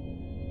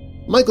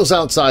 Michael's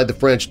outside the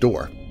French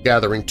door,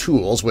 gathering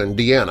tools when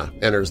Deanna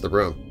enters the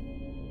room.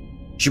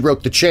 She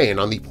broke the chain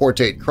on the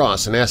portate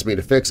cross and asked me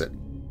to fix it.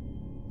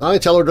 I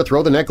tell her to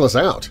throw the necklace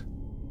out.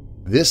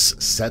 This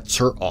sets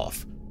her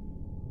off.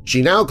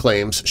 She now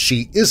claims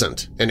she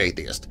isn't an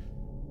atheist.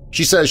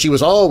 She says she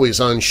was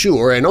always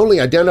unsure and only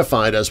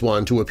identified as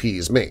one to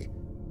appease me.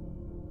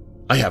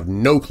 I have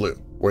no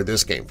clue where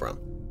this came from.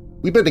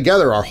 We've been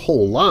together our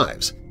whole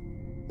lives.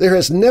 There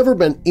has never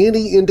been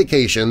any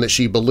indication that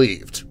she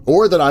believed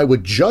or that I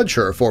would judge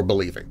her for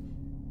believing.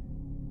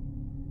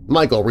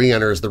 Michael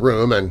re-enters the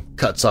room and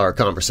cuts our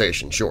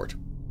conversation short.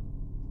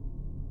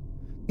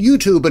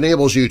 YouTube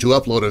enables you to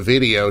upload a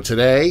video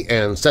today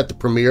and set the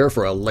premiere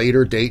for a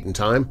later date and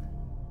time.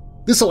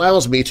 This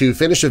allows me to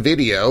finish a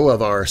video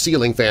of our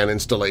ceiling fan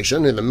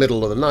installation in the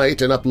middle of the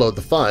night and upload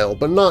the file,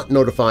 but not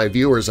notify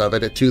viewers of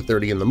it at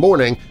 2:30 in the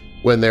morning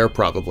when they're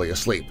probably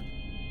asleep.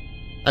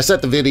 I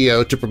set the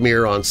video to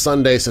premiere on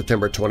Sunday,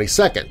 September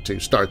 22nd to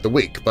start the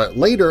week, but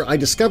later I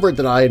discovered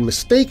that I had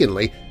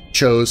mistakenly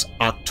chose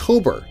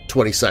October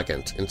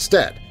 22nd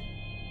instead.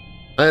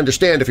 I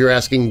understand if you're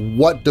asking,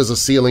 what does a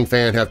ceiling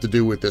fan have to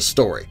do with this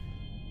story?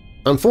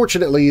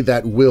 Unfortunately,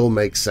 that will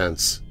make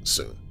sense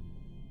soon.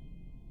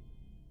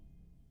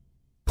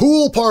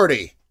 Pool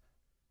Party!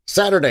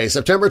 Saturday,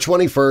 September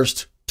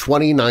 21st,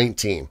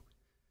 2019.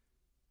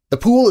 The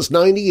pool is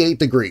 98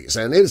 degrees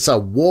and it's a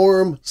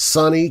warm,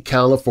 sunny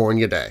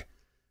California day.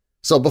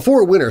 So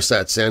before winter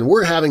sets in,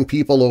 we're having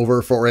people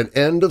over for an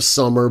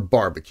end-of-summer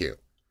barbecue.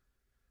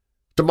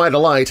 To my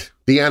delight,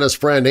 Deanna's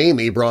friend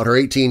Amy brought her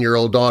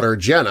 18-year-old daughter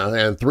Jenna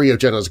and 3 of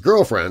Jenna's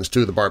girlfriends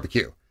to the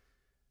barbecue.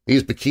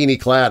 These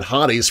bikini-clad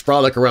hotties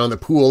frolic around the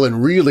pool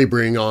and really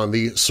bring on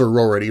the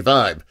sorority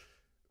vibe.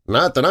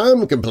 Not that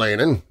I'm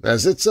complaining,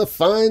 as it's a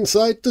fine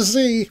sight to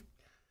see.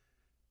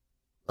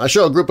 I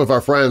show a group of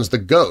our friends the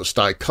ghost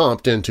I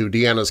comped into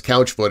Deanna's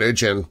couch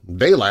footage, and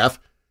they laugh.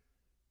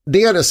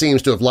 Deanna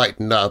seems to have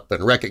lightened up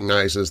and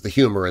recognizes the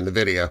humor in the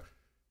video.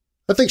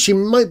 I think she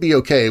might be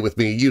okay with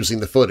me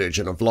using the footage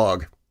in a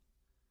vlog.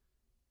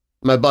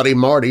 My buddy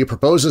Marty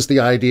proposes the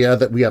idea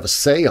that we have a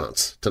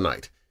seance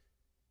tonight.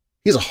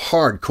 He's a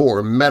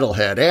hardcore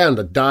metalhead and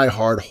a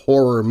die-hard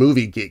horror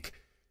movie geek.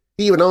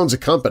 He even owns a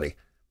company,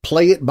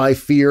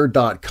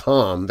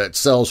 PlayItByFear.com, that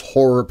sells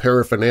horror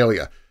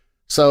paraphernalia,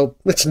 so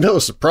it's no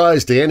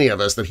surprise to any of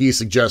us that he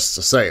suggests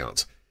a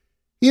seance.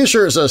 He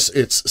assures us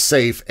it's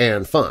safe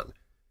and fun.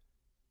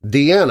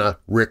 Deanna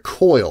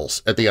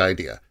recoils at the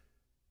idea,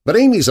 but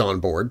Amy's on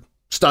board,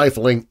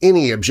 stifling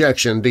any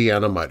objection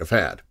Deanna might have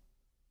had.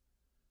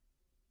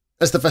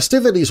 As the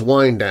festivities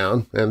wind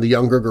down and the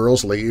younger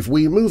girls leave,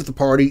 we move the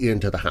party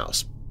into the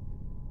house.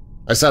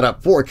 I set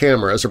up 4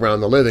 cameras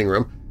around the living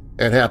room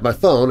and have my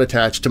phone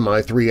attached to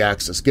my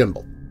 3-axis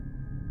gimbal.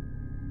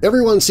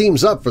 Everyone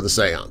seems up for the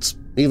seance,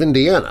 even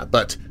Deanna,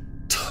 but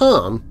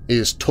Tom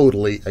is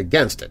totally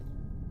against it.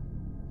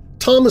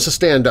 Tom is a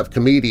stand-up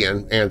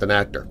comedian and an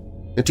actor.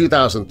 In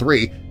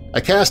 2003, I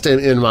cast him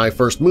in my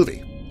first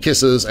movie,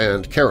 Kisses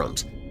and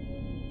Caroms.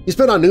 He's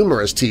been on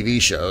numerous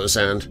TV shows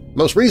and,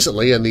 most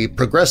recently, in the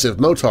Progressive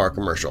Motar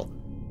commercial.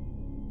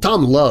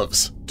 Tom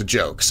loves to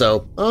joke,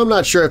 so I'm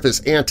not sure if his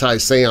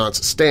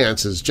anti-seance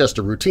stance is just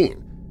a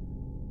routine.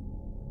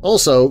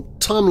 Also,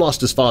 Tom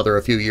lost his father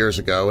a few years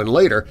ago, and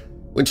later,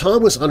 when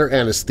Tom was under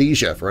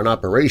anesthesia for an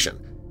operation,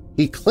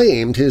 he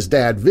claimed his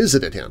dad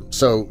visited him,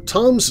 so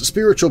Tom's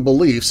spiritual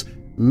beliefs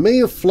may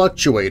have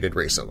fluctuated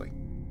recently.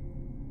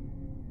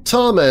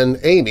 Tom and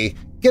Amy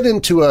get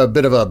into a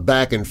bit of a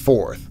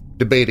back-and-forth,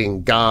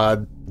 debating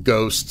God,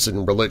 ghosts,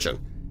 and religion.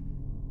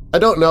 I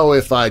don't know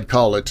if I'd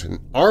call it an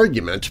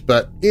argument,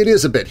 but it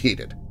is a bit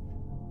heated.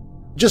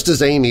 Just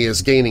as Amy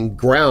is gaining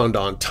ground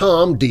on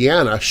Tom,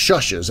 Deanna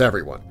shushes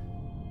everyone.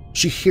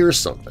 She hears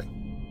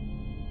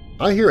something.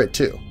 I hear it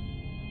too.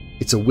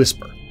 It's a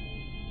whisper.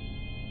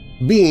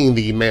 Being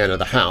the man of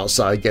the house,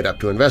 I get up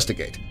to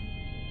investigate.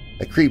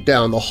 I creep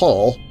down the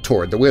hall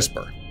toward the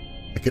whisper.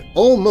 I could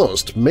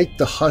almost make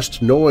the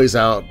hushed noise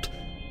out,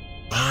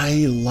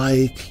 "I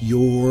like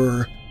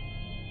your…"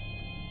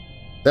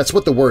 That's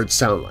what the words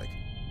sound like.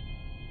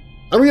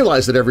 I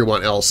realize that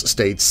everyone else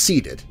stayed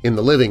seated in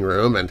the living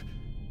room and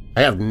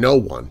I have no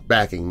one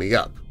backing me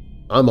up.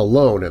 I'm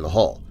alone in the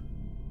hall.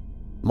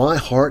 My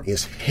heart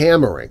is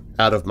hammering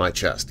out of my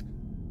chest.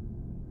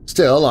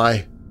 Still,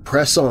 I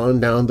press on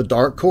down the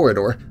dark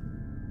corridor.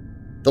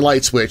 The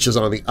light switch is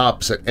on the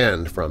opposite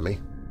end from me.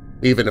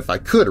 Even if I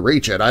could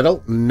reach it, I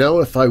don't know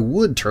if I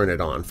would turn it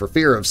on for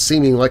fear of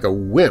seeming like a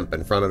wimp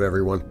in front of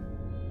everyone.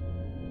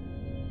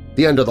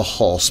 The end of the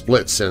hall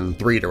splits in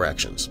 3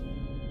 directions.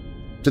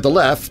 To the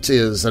left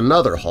is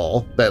another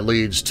hall that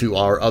leads to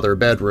our other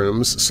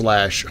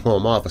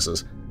bedrooms/home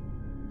offices.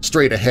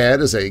 Straight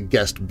ahead is a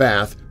guest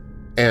bath,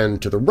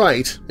 and to the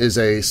right is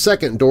a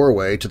second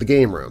doorway to the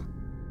game room.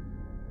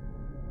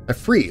 I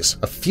freeze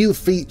a few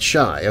feet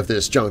shy of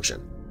this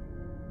junction.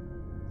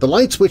 The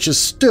light switch is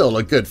still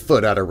a good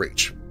foot out of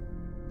reach.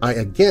 I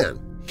again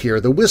hear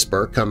the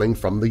whisper coming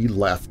from the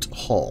left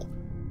hall.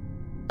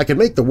 I can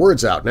make the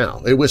words out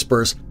now. It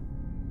whispers,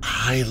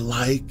 "I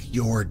like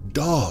your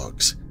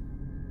dogs."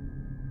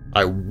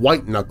 I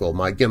white-knuckle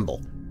my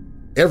gimbal.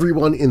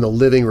 Everyone in the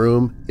living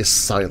room is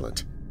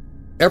silent.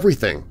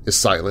 Everything is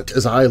silent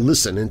as I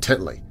listen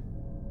intently.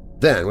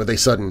 Then, with a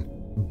sudden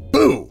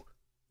boo,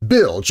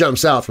 Bill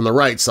jumps out from the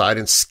right side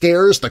and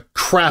scares the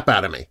crap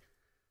out of me.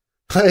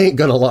 I ain't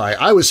gonna lie,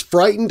 I was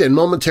frightened and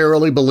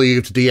momentarily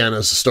believed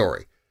Deanna's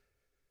story.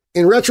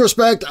 In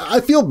retrospect,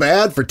 I feel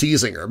bad for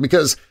teasing her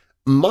because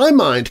my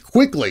mind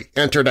quickly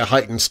entered a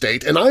heightened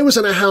state and I was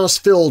in a house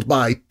filled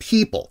by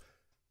people.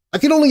 I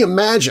can only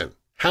imagine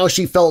how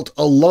she felt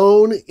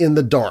alone in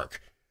the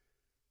dark.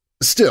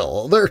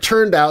 Still, there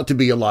turned out to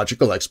be a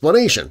logical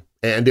explanation,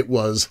 and it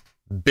was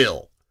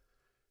Bill.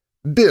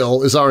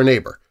 Bill is our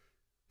neighbor.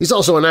 He's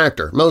also an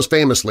actor, most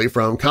famously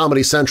from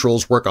Comedy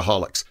Central's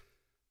Workaholics.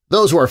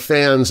 Those who are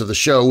fans of the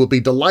show will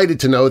be delighted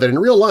to know that in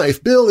real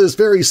life, Bill is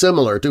very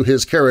similar to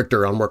his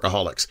character on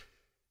Workaholics.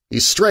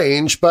 He's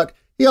strange, but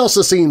he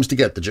also seems to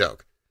get the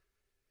joke.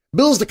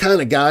 Bill's the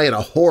kind of guy in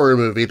a horror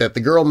movie that the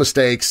girl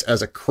mistakes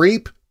as a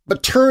creep,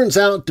 but turns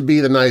out to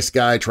be the nice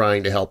guy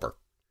trying to help her.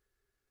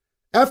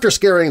 After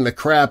scaring the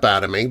crap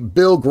out of me,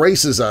 Bill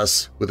graces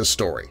us with a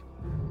story.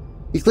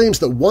 He claims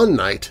that one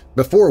night,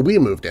 before we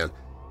moved in,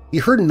 he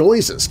heard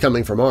noises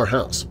coming from our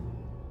house.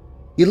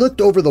 He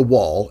looked over the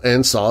wall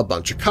and saw a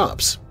bunch of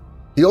cops.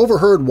 He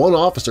overheard one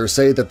officer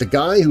say that the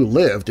guy who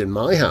lived in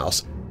my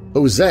house,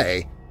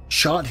 Jose,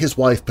 shot his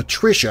wife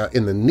Patricia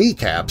in the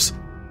kneecaps,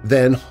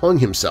 then hung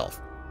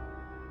himself.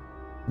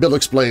 Bill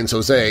explains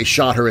Jose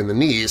shot her in the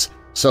knees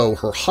so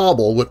her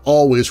hobble would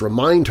always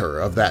remind her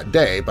of that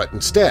day, but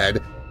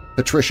instead,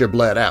 Patricia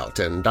bled out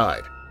and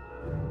died.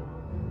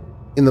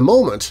 In the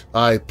moment,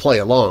 I play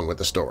along with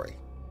the story.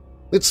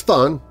 It's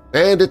fun,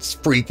 and it's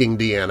freaking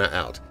Deanna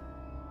out.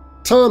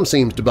 Tom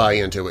seems to buy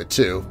into it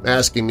too,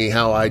 asking me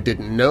how I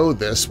didn't know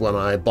this when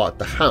I bought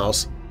the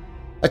house.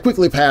 I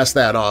quickly pass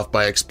that off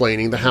by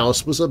explaining the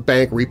house was a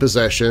bank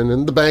repossession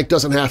and the bank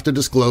doesn't have to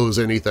disclose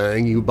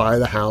anything, you buy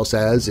the house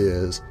as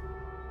is.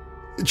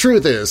 The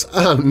truth is,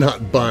 I'm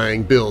not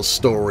buying Bill's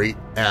story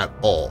at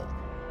all.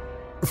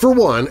 For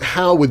one,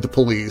 how would the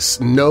police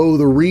know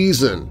the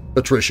reason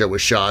Patricia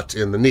was shot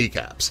in the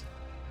kneecaps?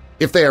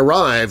 If they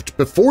arrived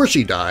before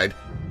she died,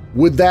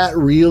 would that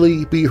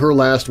really be her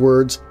last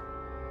words?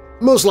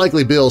 Most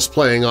likely Bill's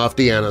playing off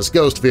Deanna's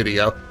ghost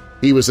video.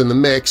 He was in the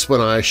mix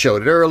when I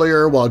showed it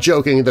earlier while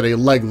joking that a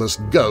legless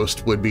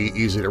ghost would be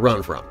easy to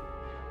run from.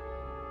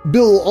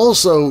 Bill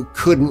also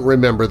couldn't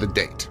remember the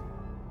date.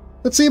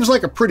 It seems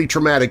like a pretty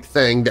traumatic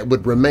thing that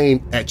would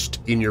remain etched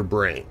in your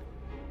brain.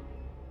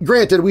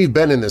 Granted, we've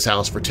been in this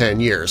house for 10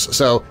 years,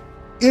 so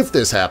if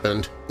this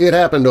happened, it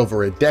happened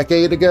over a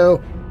decade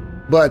ago,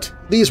 but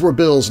these were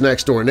Bill's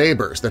next-door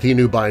neighbors that he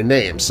knew by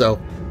name, so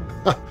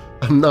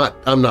I'm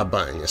not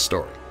buying his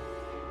story.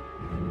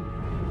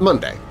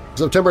 Monday,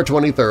 September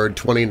 23,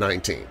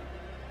 2019.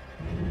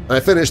 I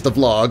finished the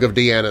vlog of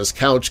Deanna's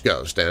couch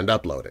ghost and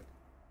uploaded it.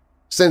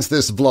 Since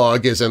this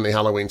vlog is in the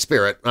Halloween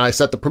spirit, I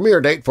set the premiere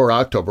date for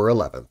October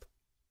 11th.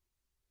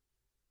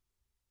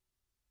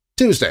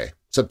 Tuesday,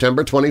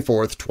 September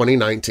 24,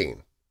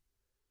 2019.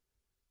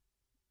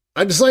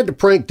 I decided to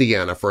prank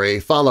Deanna for a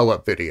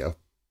follow-up video.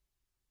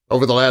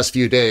 Over the last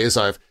few days,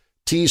 I've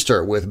teased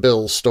her with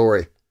Bill's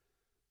story.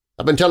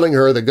 I've been telling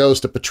her the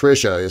ghost of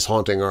Patricia is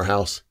haunting our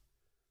house.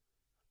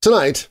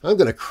 Tonight, I'm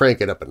going to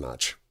crank it up a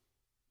notch.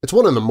 It's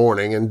 1 in the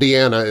morning and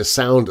Deanna is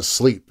sound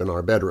asleep in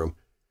our bedroom.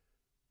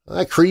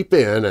 I creep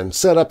in and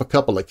set up a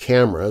couple of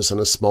cameras and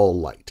a small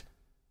light.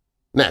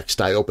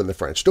 Next, I open the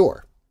French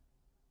door.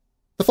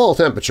 The fall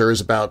temperature is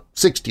about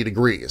 60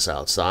 degrees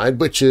outside,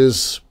 which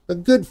is a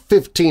good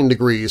 15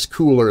 degrees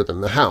cooler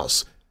than the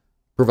house,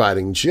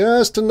 providing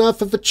just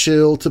enough of a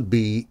chill to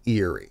be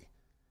eerie.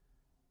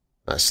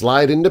 I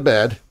slide into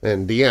bed,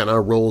 and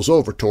Deanna rolls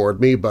over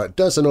toward me but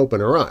doesn't open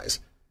her eyes.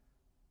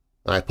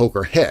 I poke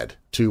her head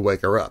to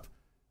wake her up.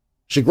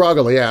 She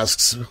groggily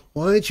asks,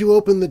 "Why'd you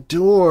open the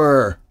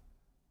door?"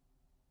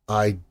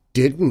 "I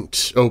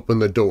didn't open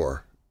the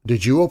door.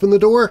 Did you open the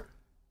door?"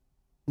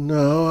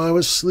 "No, I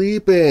was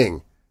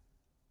sleeping."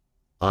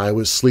 "I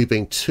was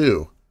sleeping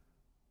too.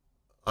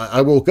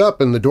 I woke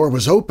up and the door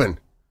was open."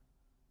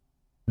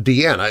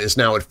 Deanna is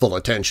now at full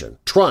attention,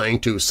 trying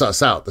to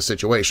suss out the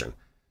situation.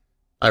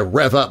 I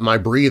rev up my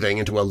breathing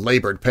into a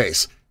labored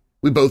pace.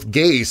 We both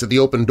gaze at the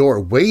open door,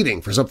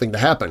 waiting for something to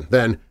happen.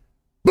 Then,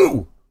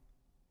 boo!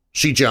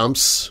 She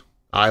jumps.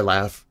 I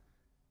laugh.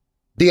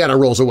 Deanna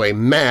rolls away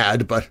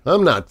mad, but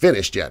I'm not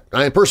finished yet.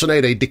 I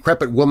impersonate a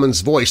decrepit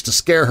woman's voice to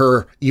scare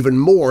her even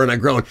more, and I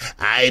groan,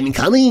 "I'm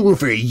coming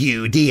for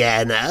you,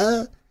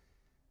 Deanna."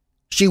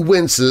 She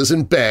winces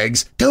and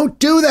begs, "Don't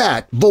do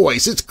that,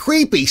 voice! It's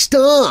creepy!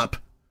 Stop!"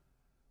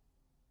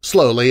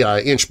 Slowly, I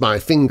inch my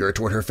finger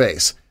toward her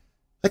face.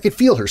 I could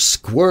feel her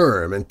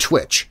squirm and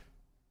twitch.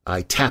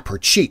 I tap her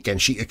cheek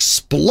and she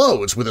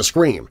explodes with a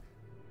scream.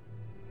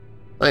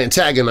 I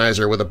antagonize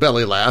her with a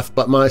belly laugh,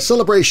 but my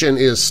celebration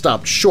is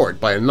stopped short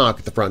by a knock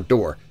at the front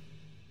door.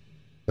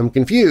 I'm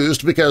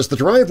confused because the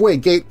driveway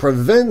gate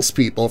prevents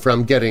people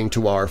from getting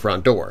to our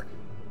front door.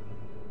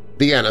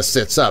 Deanna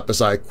sits up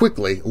as I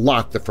quickly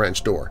lock the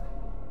French door.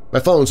 My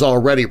phone's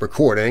already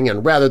recording,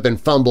 and rather than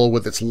fumble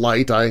with its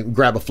light, I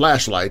grab a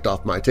flashlight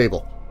off my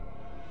table.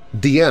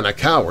 Deanna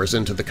cowers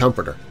into the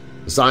comforter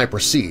as I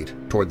proceed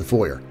toward the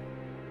foyer.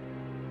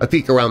 I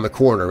peek around the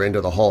corner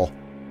into the hall.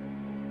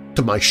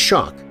 To my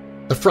shock,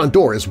 the front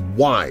door is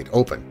wide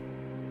open.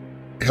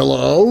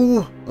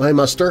 "Hello?" I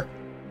muster.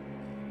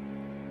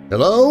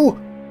 "Hello?"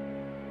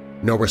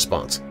 No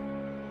response.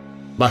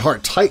 My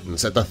heart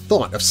tightens at the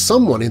thought of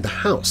someone in the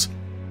house.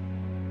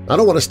 I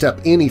don't want to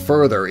step any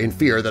further in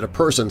fear that a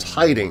person's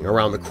hiding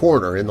around the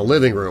corner in the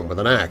living room with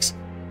an axe.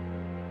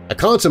 I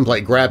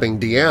contemplate grabbing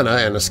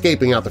Deanna and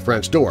escaping out the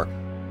French door.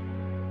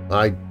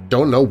 I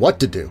don't know what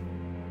to do.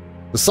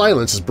 The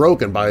silence is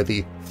broken by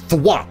the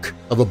thwack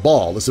of a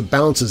ball as it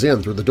bounces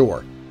in through the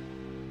door.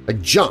 I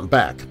jump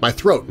back, my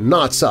throat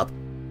knots up.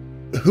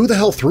 Who the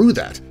hell threw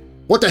that?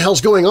 What the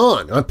hell's going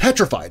on? I'm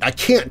petrified. I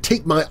can't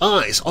take my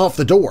eyes off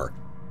the door.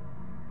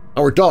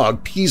 Our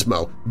dog,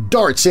 Pismo,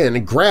 darts in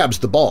and grabs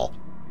the ball.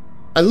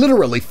 I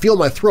literally feel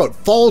my throat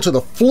fall to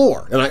the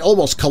floor and I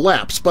almost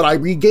collapse, but I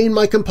regain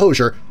my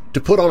composure to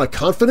put on a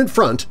confident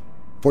front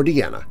for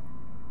Deanna.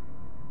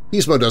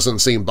 Pismo doesn't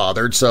seem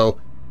bothered, so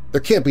there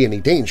can't be any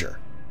danger,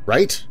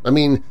 right? I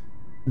mean,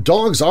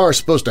 dogs are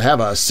supposed to have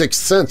a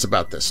sixth sense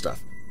about this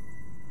stuff.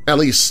 At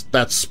least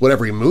that's what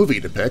every movie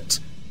depicts.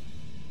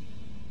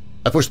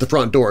 I push the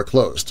front door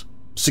closed,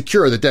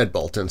 secure the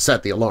deadbolt, and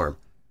set the alarm.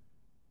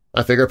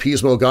 I figure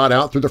Pismo got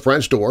out through the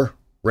French door,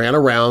 ran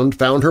around,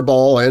 found her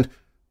ball, and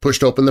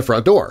pushed open the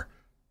front door.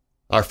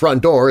 Our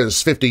front door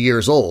is 50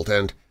 years old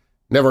and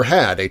never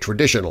had a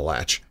traditional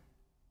latch.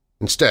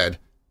 Instead,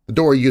 the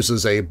door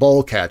uses a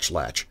ball catch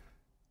latch,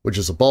 which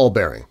is a ball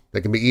bearing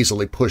that can be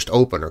easily pushed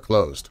open or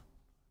closed.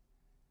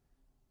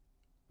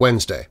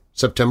 Wednesday,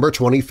 September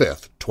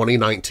 25th,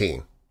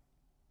 2019.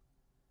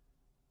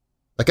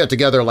 I cut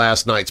together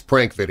last night's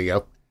prank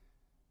video.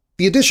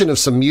 The addition of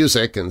some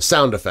music and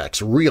sound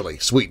effects really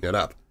sweeten it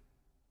up.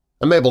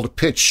 I'm able to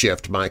pitch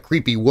shift my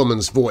creepy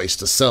woman's voice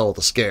to sell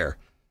the scare.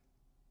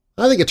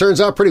 I think it turns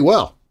out pretty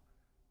well.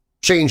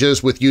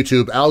 Changes with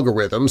YouTube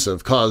algorithms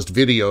have caused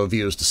video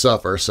views to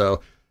suffer,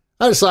 so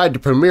I decided to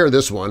premiere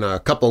this one a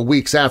couple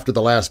weeks after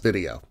the last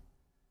video.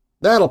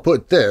 That'll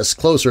put this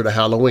closer to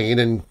Halloween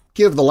and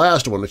give the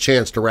last one a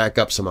chance to rack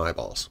up some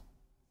eyeballs.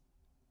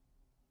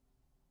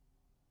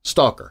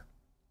 Stalker.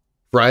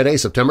 Friday,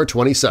 September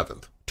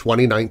 27th,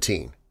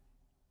 2019.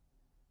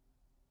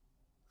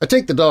 I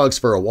take the dogs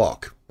for a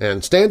walk,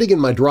 and standing in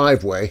my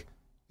driveway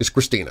is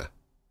Christina.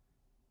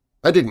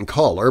 I didn't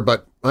call her,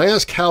 but I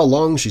ask how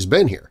long she's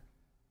been here.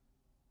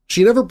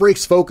 She never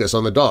breaks focus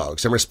on the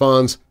dogs and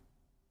responds,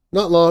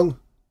 "Not long."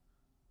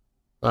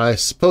 I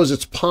suppose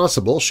it's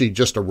possible she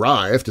just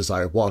arrived as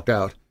I walked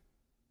out.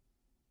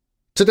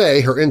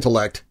 Today her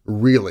intellect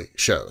really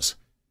shows.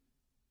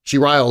 She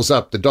riles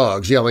up the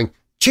dogs, yelling,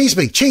 "Chase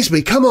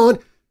me, come on!"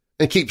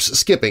 and keeps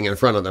skipping in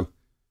front of them.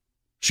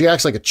 She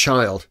acts like a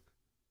child.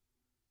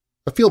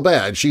 I feel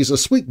bad. She's a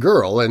sweet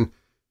girl and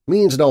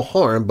means no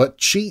harm,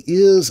 but she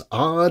is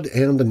odd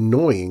and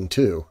annoying,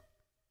 too.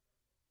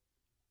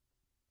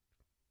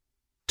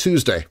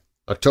 Tuesday,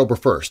 October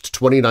 1st,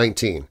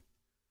 2019.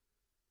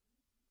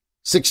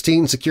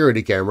 16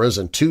 security cameras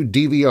and 2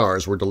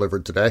 DVRs were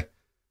delivered today.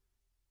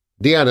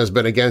 Deanna's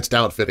been against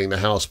outfitting the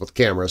house with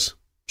cameras.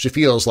 She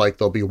feels like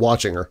they'll be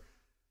watching her.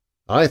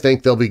 I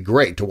think they'll be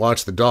great to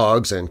watch the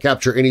dogs and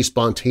capture any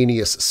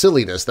spontaneous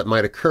silliness that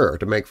might occur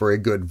to make for a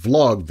good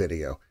vlog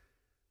video.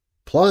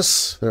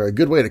 Plus, they're a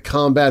good way to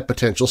combat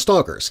potential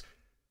stalkers,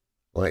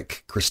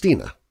 like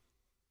Christina.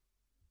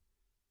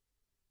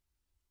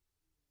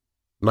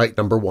 Night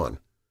number 1,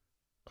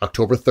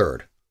 October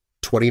 3rd,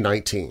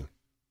 2019.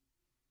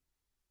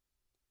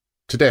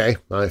 Today,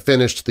 I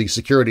finished the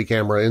security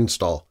camera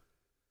install.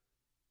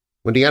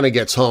 When Deanna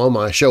gets home,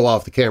 I show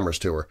off the cameras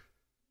to her.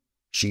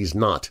 She's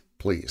not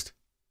pleased.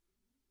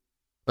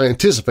 I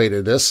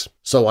anticipated this,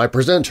 so I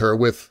present her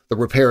with the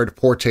repaired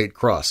portate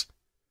cross.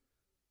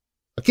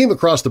 I came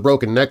across the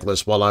broken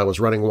necklace while I was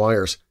running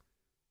wires.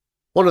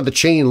 One of the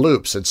chain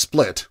loops had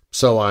split,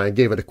 so I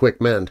gave it a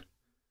quick mend.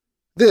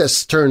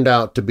 This turned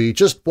out to be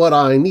just what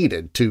I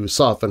needed to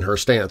soften her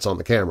stance on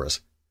the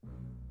cameras.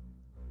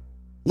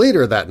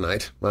 Later that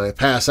night, I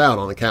pass out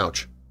on the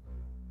couch.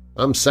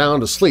 I'm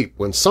sound asleep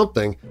when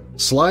something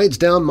slides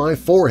down my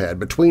forehead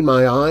between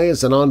my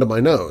eyes and onto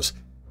my nose.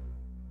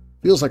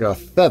 Feels like a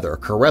feather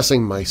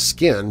caressing my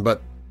skin,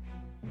 but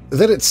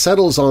then it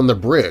settles on the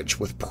bridge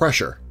with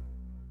pressure.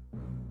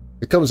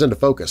 It comes into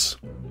focus.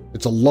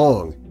 It's a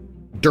long,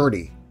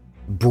 dirty,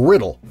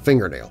 brittle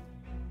fingernail.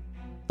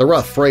 The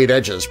rough, frayed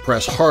edges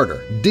press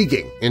harder,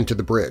 digging into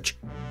the bridge.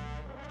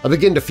 I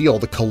begin to feel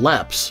the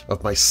collapse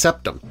of my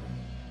septum.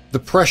 The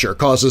pressure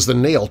causes the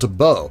nail to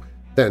bow,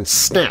 then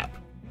snap.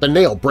 The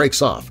nail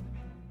breaks off.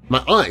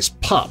 My eyes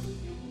pop.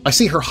 I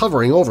see her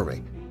hovering over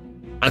me.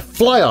 I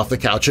fly off the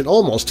couch and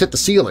almost hit the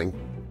ceiling.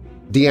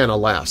 Deanna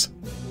laughs.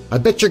 "I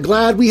bet you're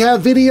glad we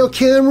have video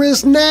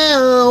cameras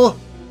now!"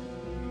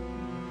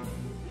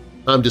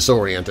 I'm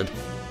disoriented.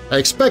 I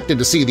expected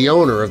to see the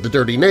owner of the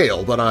dirty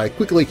nail, but I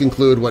quickly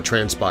conclude what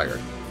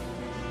transpired.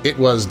 It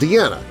was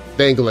Deanna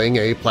dangling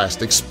a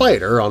plastic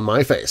spider on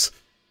my face.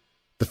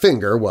 The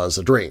finger was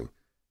a dream.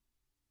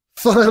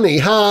 "Funny,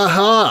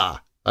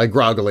 ha-ha!" I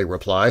groggily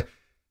reply.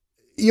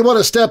 "You want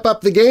to step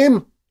up the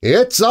game?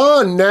 It's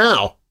on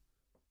now!"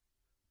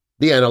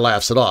 Deanna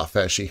laughs it off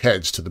as she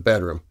heads to the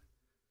bedroom.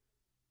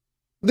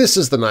 This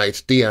is the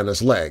night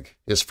Deanna's leg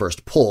is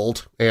first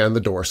pulled and the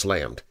door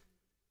slammed.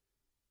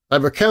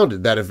 I've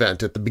recounted that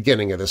event at the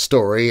beginning of this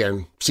story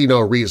and see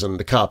no reason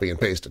to copy and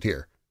paste it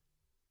here.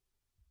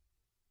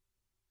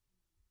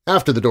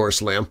 After the door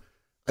slam,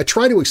 I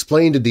try to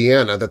explain to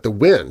Deanna that the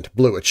wind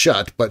blew it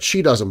shut, but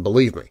she doesn't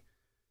believe me.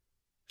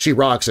 She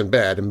rocks in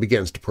bed and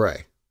begins to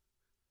pray.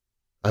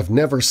 I've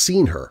never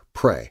seen her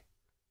pray.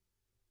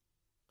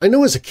 I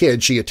know as a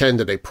kid she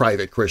attended a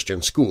private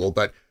Christian school,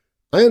 but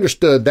I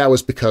understood that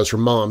was because her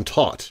mom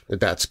taught at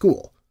that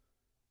school.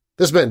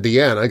 This meant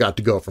Deanna got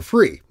to go for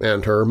free,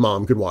 and her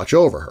mom could watch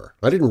over her.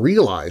 I didn't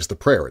realize the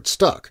prayer had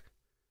stuck.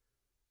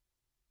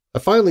 I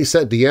finally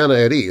set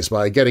Deanna at ease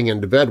by getting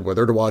into bed with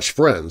her to watch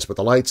Friends with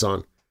the lights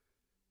on.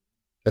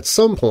 At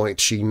some point,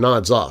 she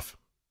nods off.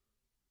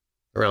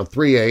 Around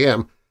 3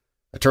 a.m.,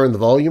 I turn the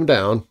volume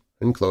down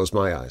and close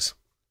my eyes.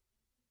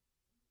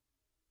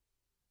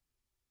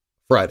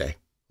 Friday,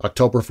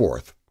 October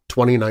 4th,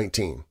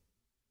 2019.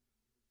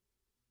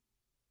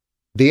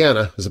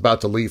 Deanna is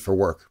about to leave for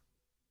work.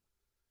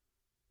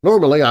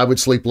 Normally, I would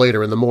sleep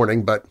later in the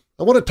morning, but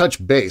I want to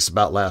touch base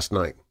about last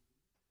night.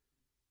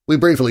 We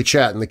briefly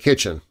chat in the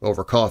kitchen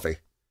over coffee.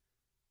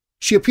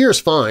 She appears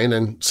fine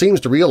and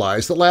seems to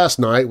realize that last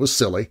night was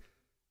silly,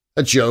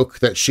 a joke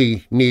that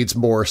she needs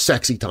more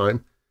sexy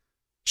time.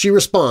 She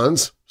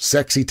responds,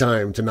 "Sexy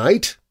time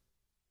tonight?"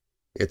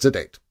 It's a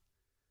date.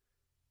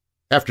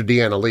 After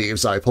Deanna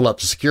leaves, I pull up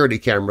the security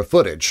camera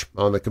footage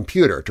on the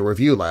computer to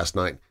review last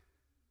night.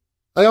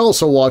 I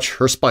also watch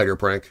her spider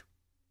prank.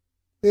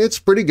 It's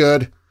pretty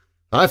good.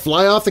 I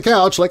fly off the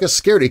couch like a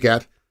scaredy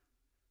cat.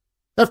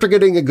 After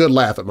getting a good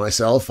laugh at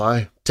myself,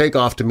 I take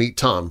off to meet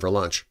Tom for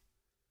lunch.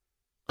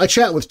 I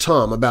chat with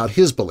Tom about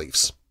his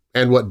beliefs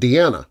and what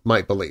Deanna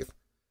might believe.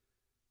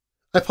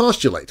 I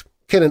postulate,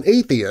 can an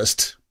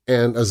atheist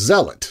and a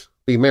zealot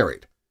be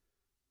married?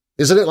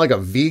 Isn't it like a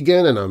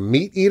vegan and a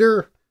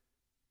meat-eater?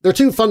 They're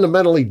too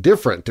fundamentally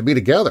different to be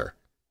together.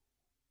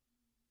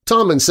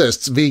 Tom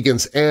insists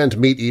vegans and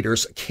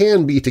meat-eaters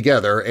can be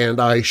together and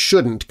I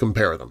shouldn't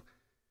compare them.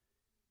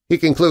 He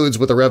concludes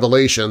with a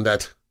revelation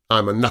that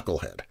I'm a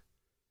knucklehead.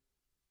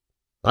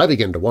 I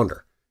begin to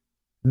wonder.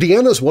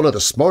 Deanna's one of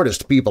the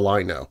smartest people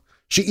I know.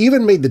 She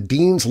even made the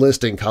dean's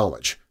list in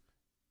college.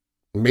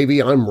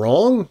 Maybe I'm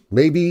wrong?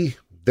 Maybe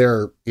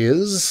there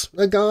is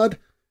a God?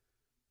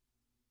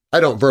 I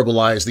don't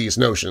verbalize these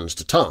notions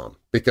to Tom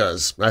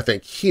because I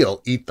think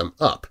he'll eat them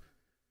up.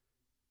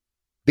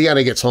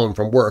 Deanna gets home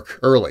from work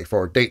early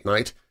for date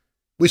night.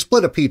 We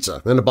split a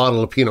pizza and a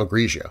bottle of Pinot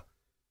Grigio.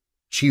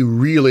 She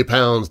really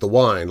pounds the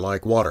wine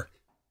like water.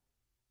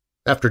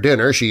 After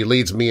dinner, she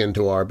leads me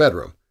into our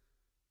bedroom.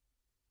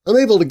 I'm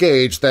able to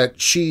gauge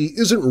that she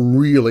isn't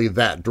really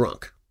that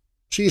drunk.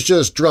 She's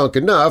just drunk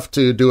enough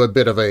to do a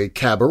bit of a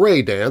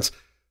cabaret dance,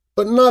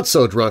 but not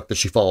so drunk that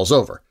she falls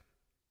over.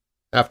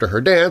 After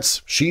her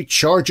dance, she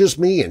charges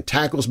me and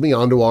tackles me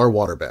onto our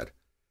waterbed.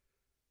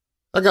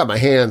 I got my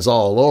hands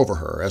all over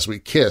her as we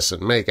kiss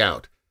and make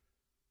out.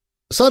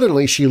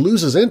 Suddenly, she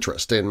loses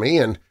interest in me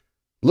and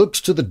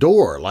looks to the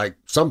door like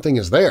something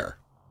is there.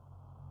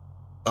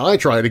 I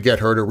try to get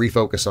her to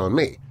refocus on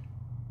me.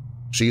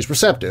 She's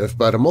receptive,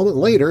 but a moment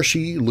later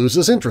she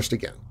loses interest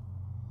again.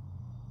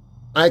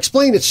 I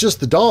explain it's just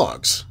the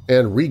dogs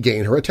and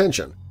regain her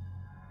attention.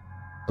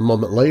 A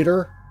moment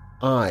later,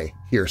 I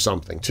hear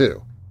something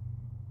too.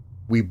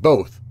 We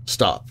both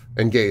stop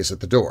and gaze at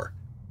the door.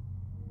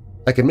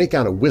 I can make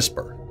out a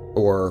whisper,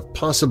 or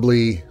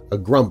possibly a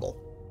grumble,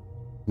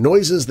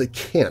 noises that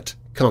can't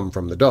come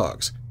from the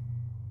dogs.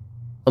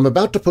 I'm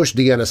about to push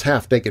Deanna's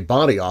half-naked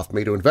body off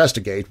me to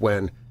investigate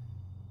when…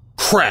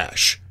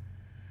 crash!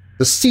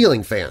 The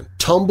ceiling fan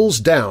tumbles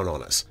down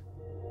on us.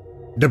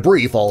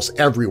 Debris falls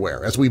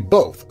everywhere as we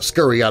both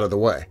scurry out of the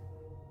way.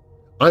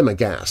 I'm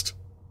aghast.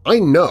 I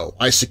know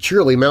I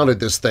securely mounted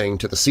this thing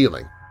to the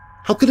ceiling.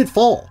 How could it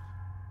fall?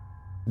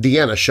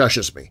 Deanna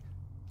shushes me.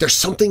 "There's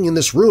something in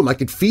this room, I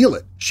could feel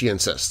it," she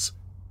insists.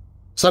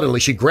 Suddenly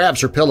she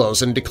grabs her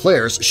pillows and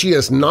declares she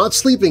is not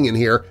sleeping in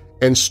here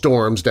and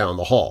storms down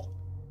the hall.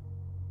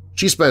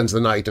 She spends the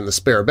night in the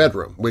spare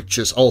bedroom, which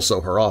is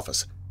also her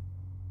office.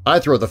 I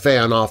throw the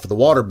fan off the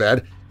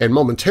waterbed and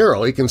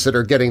momentarily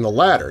consider getting the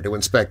ladder to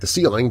inspect the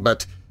ceiling,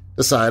 but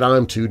decide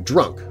I'm too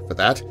drunk for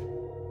that.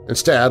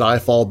 Instead, I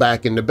fall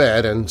back into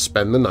bed and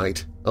spend the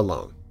night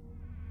alone.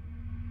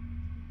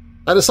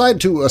 I decide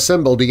to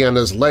assemble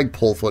Deanna's leg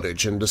pull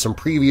footage into some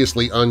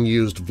previously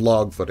unused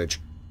vlog footage.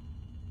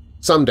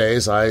 Some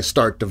days I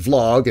start to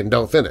vlog and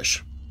don't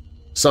finish.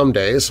 Some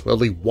days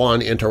only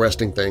one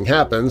interesting thing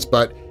happens,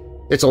 but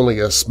it's only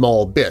a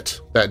small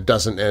bit that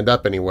doesn't end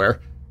up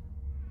anywhere.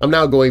 I'm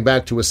now going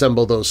back to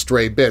assemble those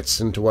stray bits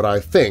into what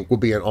I think will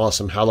be an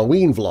awesome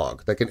Halloween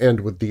vlog that can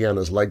end with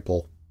Deanna's leg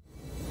pull.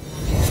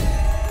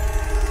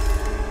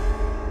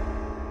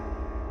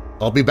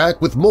 I'll be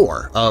back with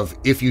more of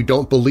If You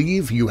Don't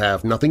Believe, You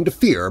Have Nothing to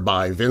Fear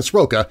by Vince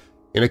Rocca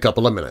in a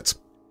couple of minutes.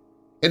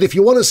 And if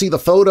you want to see the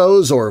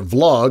photos or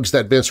vlogs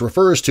that Vince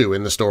refers to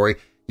in the story,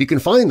 you can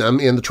find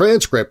them in the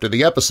transcript of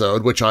the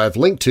episode, which I've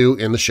linked to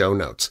in the show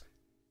notes.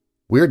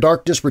 Weird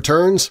Darkness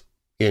returns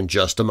in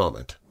just a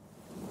moment.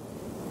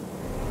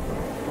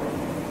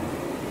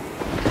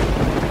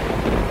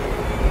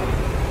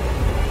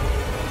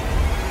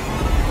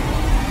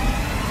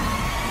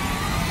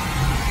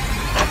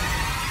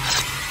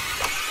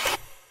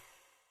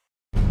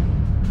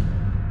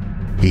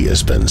 He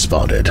has been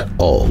spotted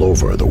all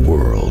over the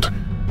world,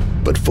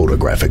 but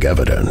photographic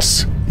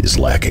evidence is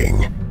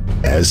lacking,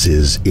 as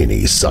is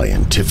any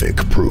scientific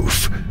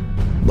proof.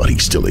 But he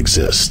still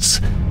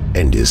exists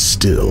and is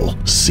still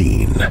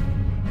seen.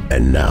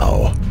 And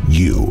now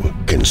you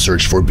can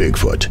search for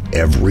Bigfoot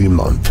every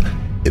month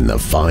in the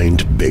Find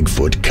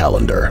Bigfoot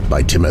calendar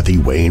by Timothy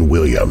Wayne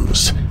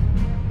Williams.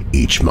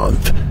 Each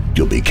month,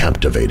 you'll be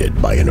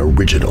captivated by an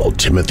original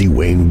Timothy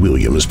Wayne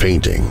Williams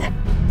painting.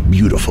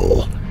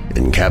 Beautiful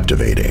and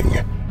captivating,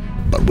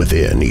 but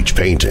within each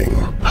painting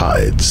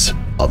hides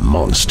a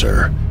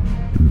monster.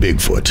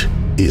 Bigfoot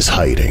is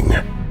hiding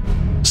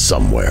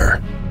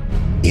somewhere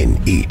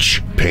in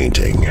each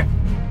painting.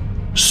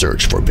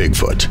 Search for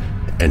Bigfoot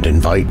and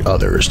invite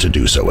others to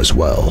do so as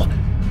well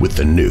with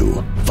the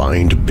new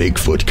Find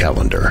Bigfoot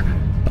calendar,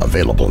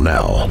 available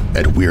now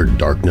at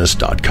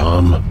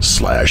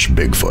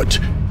WeirdDarkness.com/Bigfoot.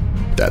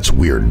 That's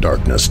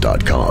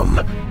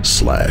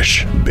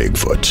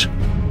WeirdDarkness.com/Bigfoot.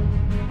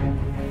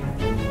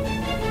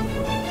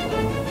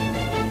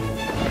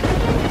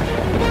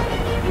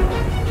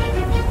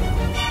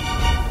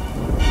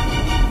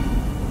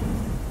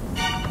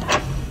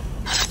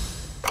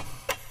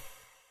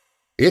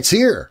 It's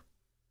here!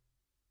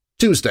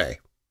 Tuesday,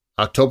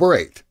 October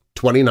 8th,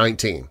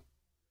 2019.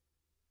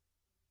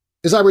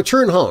 As I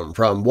return home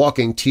from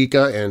walking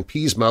Tika and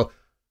Pismo,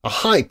 a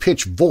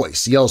high-pitched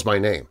voice yells my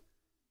name.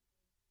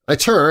 I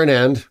turn,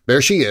 and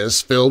there she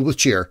is, filled with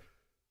cheer.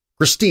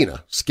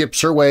 Christina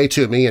skips her way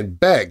to me and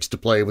begs to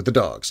play with the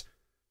dogs.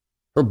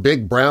 Her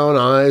big brown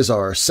eyes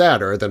are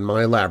sadder than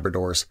my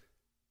Labrador's.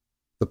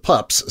 The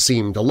pups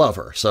seem to love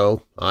her,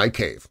 so I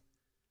cave.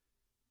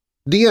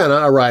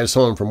 Deanna arrives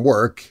home from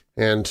work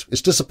and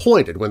is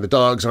disappointed when the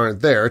dogs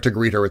aren't there to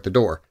greet her at the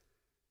door.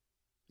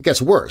 It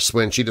gets worse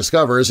when she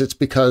discovers it's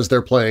because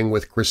they're playing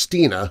with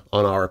Christina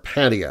on our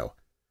patio.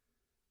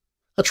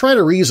 I try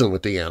to reason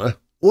with Deanna.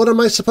 What am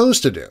I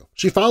supposed to do?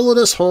 She followed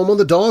us home on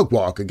the dog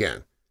walk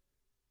again.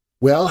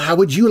 Well, how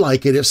would you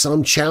like it if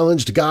some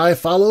challenged guy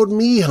followed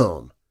me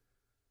home?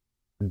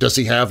 Does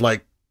he have,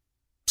 like,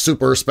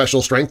 super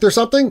special strength or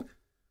something?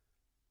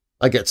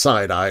 I get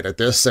side-eyed at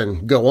this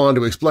and go on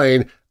to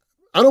explain,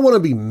 I don't want to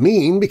be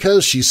mean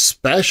because she's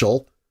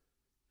special.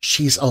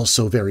 She's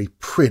also very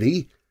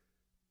pretty.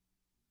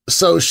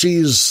 So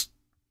she's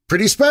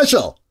pretty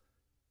special,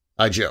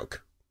 I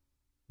joke.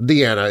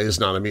 Deanna is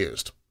not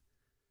amused.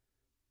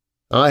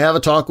 I have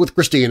a talk with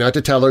Christina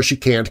to tell her she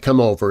can't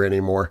come over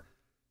anymore.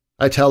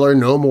 I tell her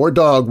no more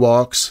dog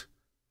walks.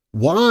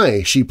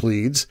 Why, she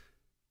pleads.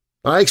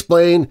 I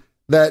explain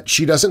that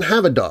she doesn't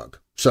have a dog,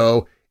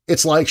 so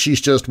it's like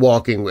she's just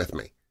walking with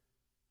me.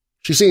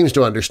 She seems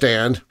to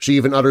understand. She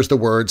even utters the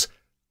words,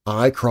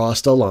 I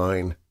crossed a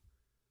line.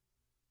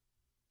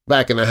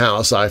 Back in the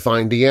house, I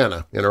find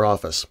Deanna in her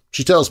office.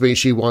 She tells me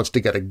she wants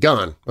to get a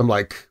gun. I'm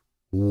like,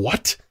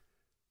 what?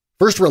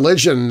 First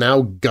religion,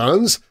 now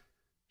guns?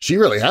 She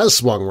really has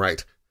swung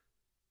right.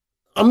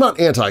 I'm not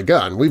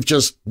anti-gun. We've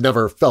just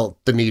never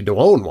felt the need to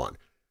own one.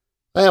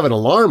 I have an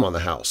alarm on the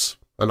house,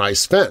 a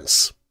nice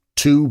fence,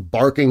 2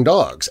 barking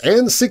dogs,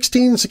 and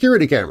 16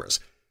 security cameras.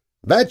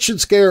 That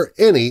should scare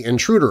any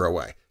intruder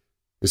away.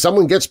 If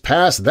someone gets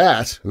past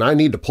that and I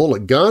need to pull a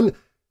gun,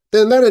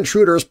 then that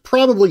intruder is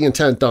probably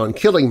intent on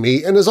killing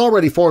me and has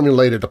already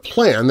formulated a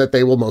plan that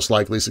they will most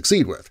likely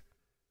succeed with.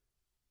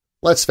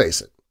 Let's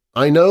face it,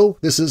 I know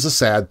this is a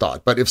sad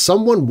thought, but if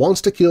someone wants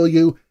to kill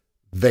you,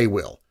 they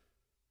will.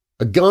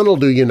 A gun will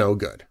do you no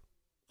good.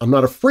 I'm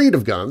not afraid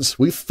of guns.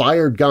 We've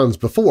fired guns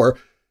before,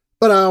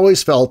 but I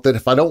always felt that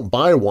if I don't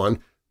buy one,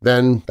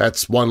 then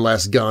that's one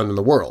less gun in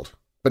the world.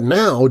 But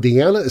now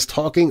Deanna is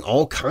talking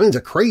all kinds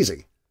of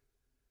crazy.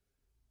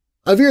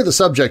 I veer the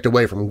subject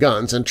away from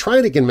guns and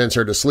try to convince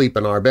her to sleep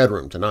in our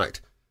bedroom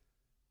tonight.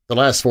 The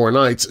last 4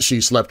 nights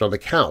she slept on the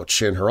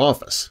couch in her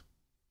office.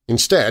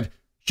 Instead,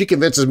 she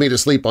convinces me to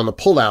sleep on the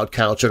pull-out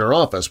couch in her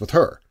office with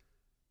her.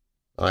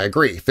 I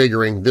agree,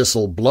 figuring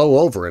this'll blow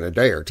over in a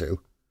day or two.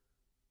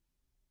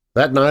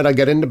 That night I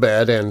get into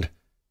bed and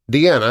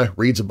Deanna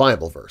reads a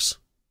Bible verse.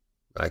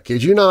 I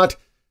kid you not,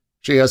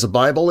 she has a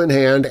Bible in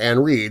hand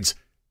and reads,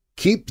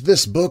 "Keep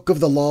this book of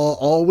the law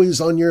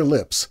always on your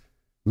lips.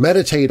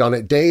 Meditate on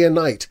it day and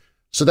night,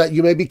 so that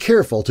you may be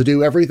careful to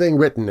do everything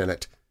written in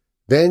it.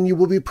 Then you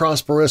will be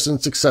prosperous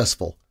and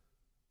successful."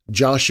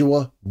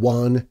 Joshua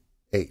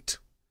 1:8.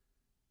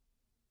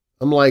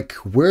 I'm like,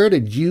 where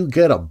did you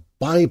get a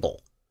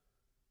Bible?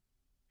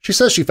 She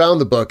says she found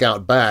the book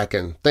out back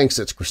and thinks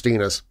it's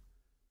Christina's.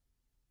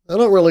 I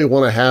don't really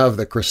want to have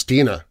the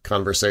Christina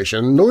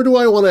conversation, nor do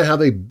I want to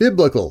have a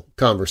biblical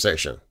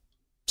conversation,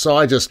 so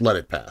I just let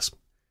it pass.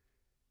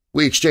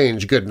 We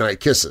exchange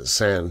goodnight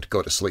kisses and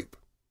go to sleep.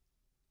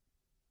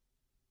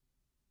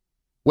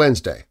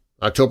 Wednesday,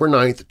 October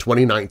 9th,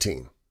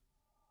 2019.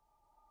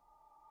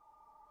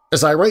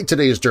 As I write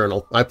today's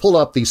journal, I pull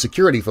up the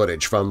security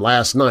footage from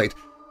last night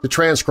to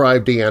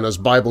transcribe Deanna's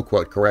Bible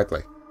quote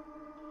correctly.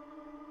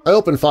 I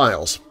open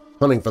files,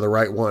 hunting for the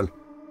right one.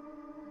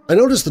 I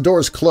notice the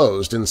doors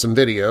closed in some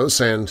videos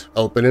and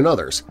open in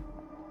others.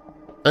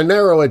 I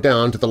narrow it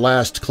down to the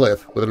last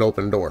clip with an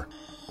open door.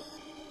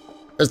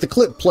 As the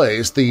clip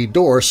plays, the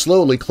door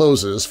slowly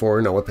closes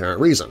for no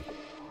apparent reason.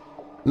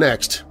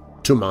 Next,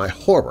 to my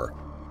horror,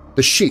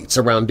 the sheets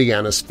around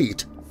Deanna's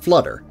feet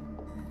flutter.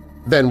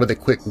 Then with a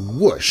quick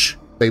whoosh,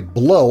 they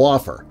blow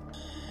off her.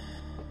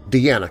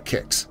 Deanna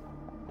kicks.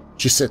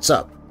 She sits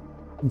up,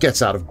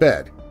 gets out of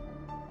bed,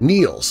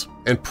 kneels,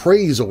 and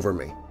prays over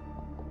me.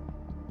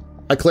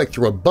 I click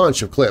through a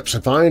bunch of clips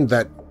and find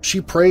that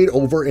she prayed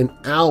over an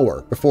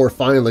hour before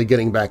finally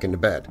getting back into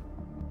bed.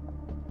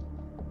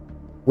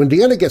 When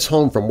Deanna gets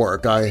home from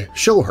work, I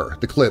show her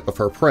the clip of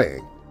her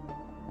praying.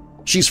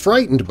 She's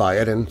frightened by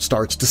it and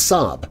starts to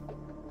sob.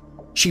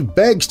 She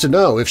begs to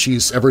know if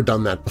she's ever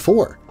done that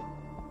before.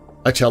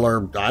 I tell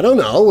her I don't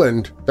know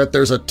and that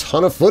there's a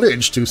ton of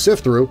footage to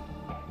sift through.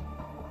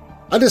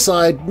 I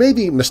decide,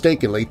 maybe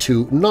mistakenly,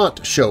 to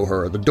not show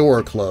her the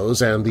door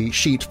close and the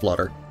sheet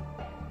flutter.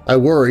 I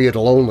worry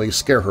it'll only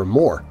scare her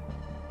more.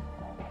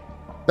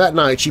 That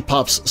night she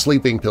pops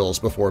sleeping pills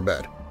before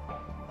bed.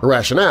 Her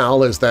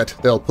rationale is that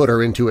they'll put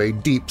her into a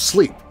deep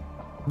sleep.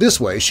 This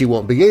way she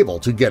won't be able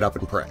to get up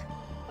and pray.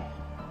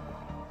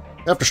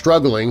 After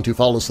struggling to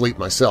fall asleep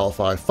myself,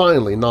 I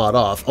finally nod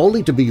off,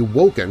 only to be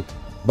woken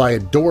by a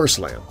door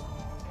slam.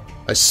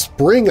 I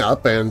spring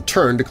up and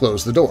turn to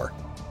close the door.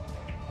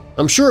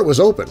 I'm sure it was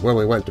open when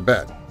we went to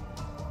bed.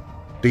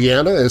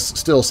 Deanna is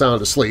still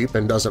sound asleep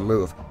and doesn't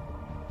move.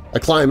 I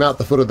climb out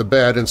the foot of the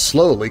bed and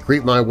slowly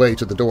creep my way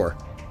to the door.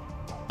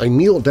 I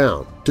kneel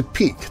down to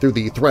peek through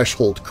the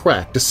threshold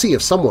crack to see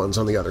if someone's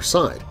on the other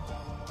side.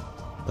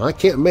 I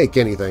can't make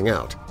anything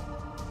out.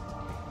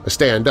 I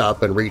stand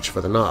up and reach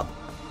for the knob.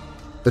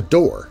 The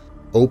door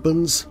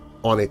opens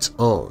on its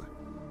own.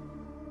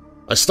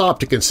 I stop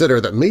to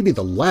consider that maybe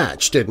the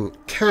latch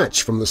didn't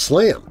catch from the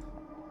slam.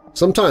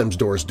 Sometimes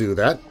doors do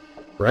that,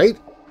 right?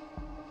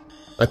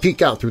 I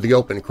peek out through the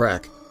open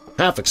crack,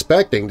 half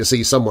expecting to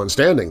see someone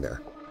standing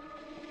there.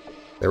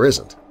 There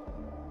isn't.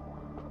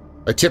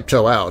 I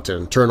tiptoe out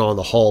and turn on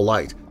the hall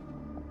light.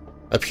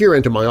 I peer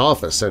into my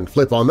office and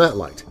flip on that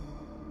light.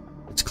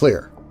 It's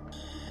clear.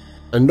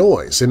 A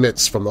noise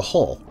emits from the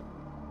hall.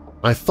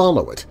 I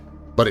follow it,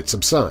 but it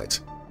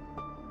subsides.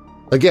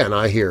 Again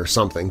I hear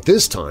something,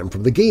 this time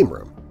from the game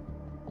room.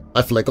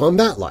 I flick on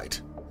that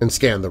light and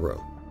scan the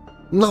room.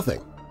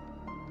 Nothing.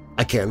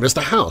 I canvass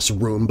the house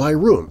room by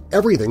room.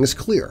 Everything is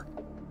clear.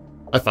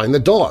 I find the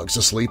dogs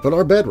asleep in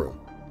our bedroom.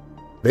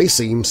 They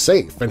seem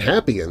safe and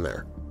happy in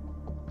there.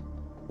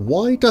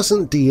 Why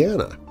doesn't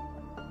Deanna?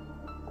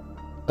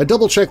 I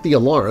double-check the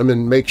alarm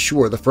and make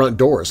sure the front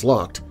door is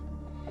locked.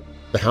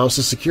 The house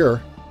is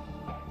secure.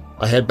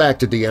 I head back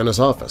to Deanna's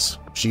office.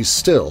 She's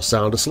still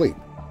sound asleep.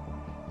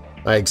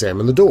 I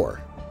examine the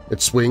door.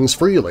 It swings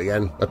freely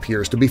and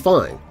appears to be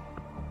fine.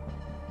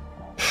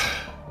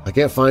 I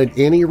can't find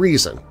any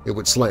reason it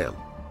would slam.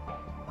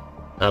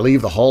 I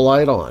leave the hall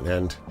light on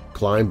and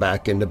climb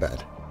back into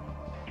bed.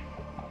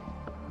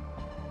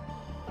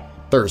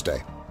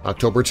 Thursday,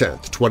 October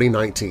 10th,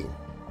 2019.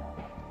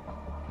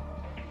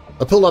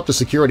 I pull up the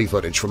security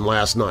footage from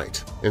last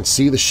night and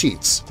see the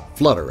sheets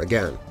flutter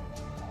again.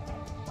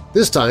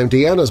 This time,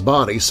 Deanna's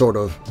body sort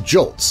of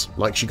jolts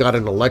like she got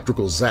an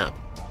electrical zap.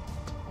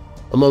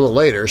 A moment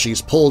later,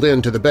 she's pulled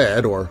into the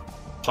bed or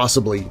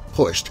possibly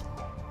pushed.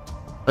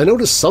 I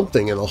notice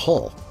something in the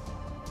hall.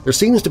 There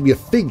seems to be a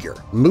figure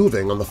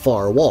moving on the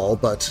far wall,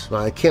 but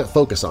I can't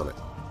focus on it.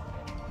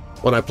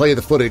 When I play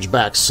the footage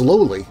back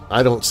slowly,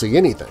 I don't see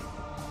anything.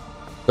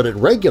 But at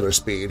regular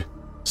speed,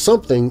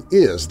 something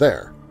is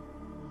there.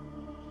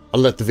 I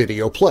let the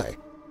video play,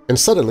 and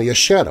suddenly a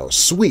shadow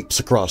sweeps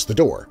across the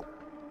door.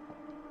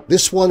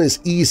 This one is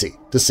easy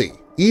to see,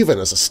 even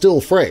as a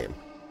still frame.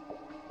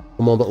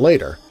 A moment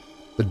later,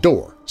 the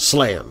door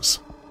slams.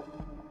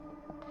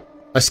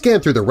 I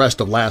scan through the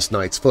rest of last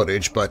night's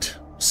footage, but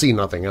see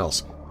nothing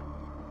else.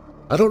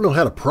 I don't know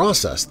how to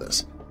process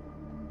this.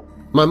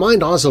 My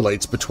mind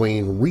oscillates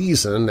between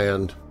reason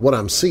and what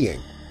I'm seeing.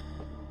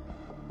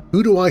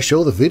 Who do I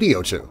show the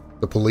video to?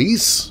 The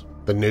police?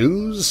 The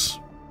news?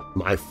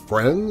 My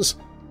friends?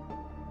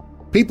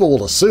 People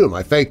will assume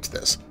I faked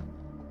this.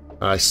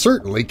 I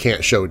certainly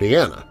can't show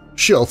Deanna.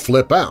 She'll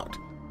flip out.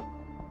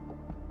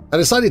 I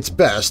decide it's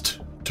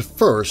best to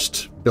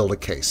first build a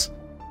case.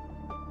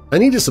 I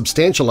need a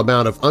substantial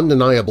amount of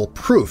undeniable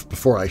proof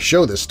before I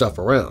show this stuff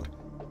around.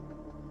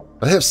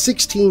 I have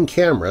 16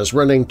 cameras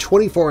running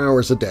 24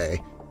 hours a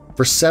day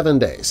for 7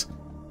 days,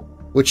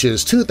 which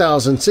is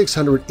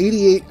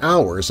 2,688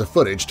 hours of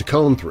footage to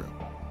comb through.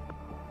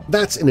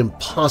 That's an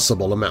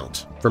impossible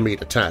amount for me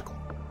to tackle.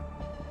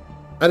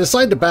 I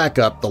decide to back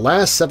up the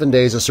last 7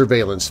 days of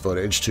surveillance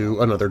footage to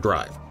another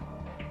drive.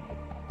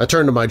 I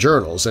turn to my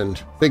journals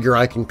and figure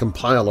I can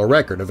compile a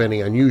record of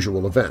any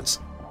unusual events.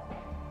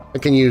 I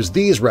can use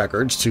these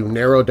records to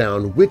narrow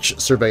down which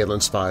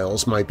surveillance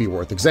files might be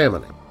worth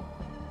examining.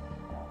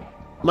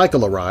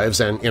 Michael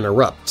arrives and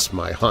interrupts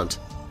my hunt.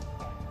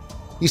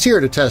 He's here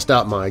to test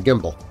out my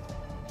gimbal.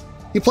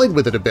 He played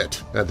with it a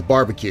bit at the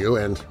barbecue,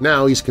 and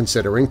now he's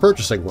considering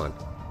purchasing one.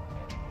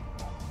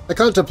 I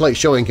contemplate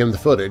showing him the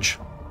footage.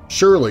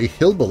 Surely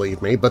he'll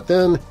believe me, but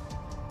then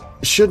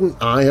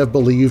shouldn't I have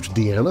believed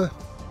Deanna?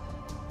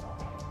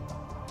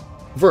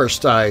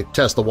 First, I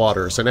test the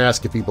waters and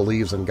ask if he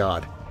believes in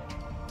God.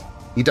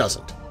 He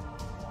doesn't.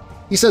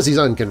 He says he's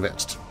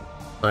unconvinced.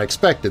 I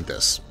expected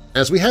this,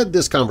 as we had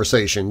this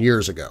conversation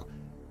years ago,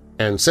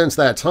 and since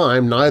that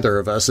time neither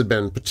of us had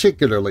been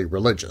particularly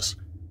religious.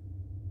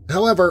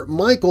 However,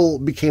 Michael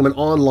became an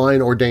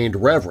online ordained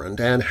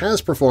reverend and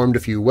has performed a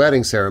few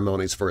wedding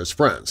ceremonies for his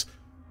friends.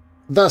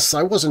 Thus,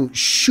 I wasn't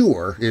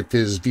sure if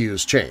his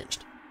views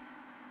changed.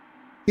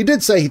 He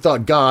did say he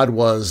thought God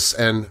was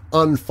an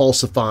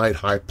unfalsified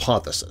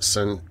hypothesis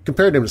and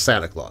compared him to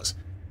Santa Claus.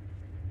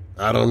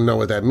 I don't know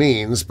what that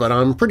means, but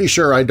I'm pretty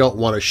sure I don't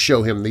want to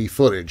show him the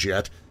footage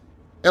yet,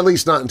 at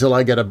least not until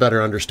I get a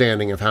better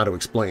understanding of how to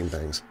explain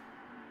things.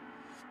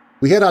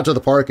 We head out to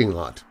the parking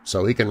lot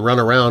so he can run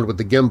around with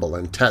the gimbal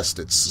and test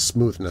its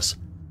smoothness.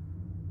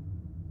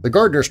 The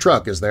gardener's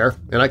truck is there,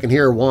 and I can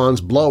hear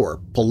Juan's blower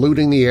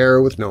polluting the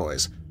air with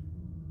noise.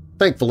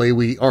 Thankfully,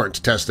 we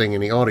aren't testing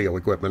any audio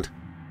equipment.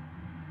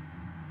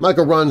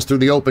 Michael runs through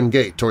the open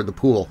gate toward the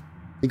pool.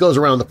 He goes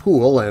around the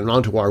pool and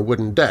onto our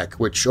wooden deck,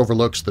 which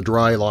overlooks the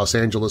dry Los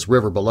Angeles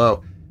River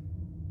below.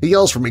 He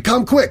yells for me,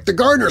 "Come quick! The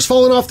gardener's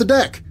fallen off the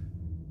deck!"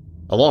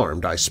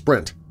 Alarmed, I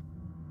sprint.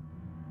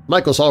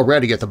 Michael's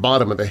already at the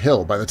bottom of the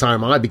hill by the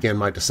time I begin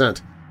my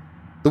descent.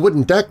 The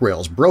wooden deck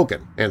rail's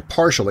broken and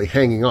partially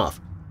hanging off.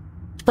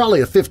 It's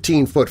probably a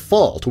 15-foot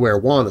fall to where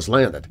Juan has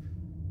landed.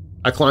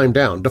 I climb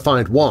down to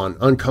find Juan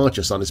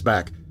unconscious on his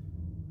back.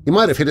 He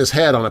might have hit his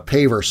head on a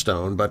paver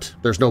stone, but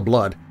there's no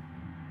blood.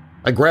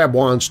 I grab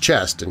Juan's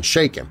chest and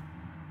shake him.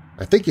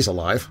 I think he's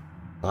alive.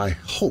 I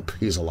hope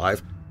he's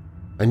alive.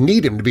 I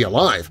need him to be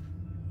alive.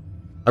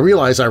 I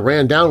realize I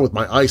ran down with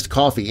my iced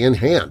coffee in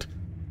hand.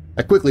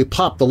 I quickly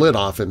pop the lid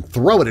off and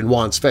throw it in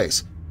Juan's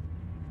face.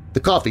 The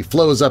coffee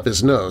flows up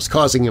his nose,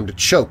 causing him to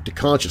choke to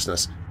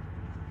consciousness.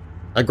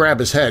 I grab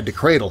his head to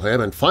cradle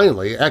him and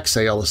finally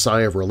exhale a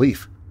sigh of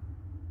relief.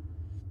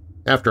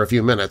 After a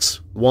few minutes,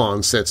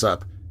 Juan sits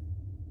up.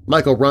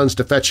 Michael runs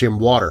to fetch him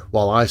water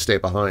while I stay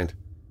behind.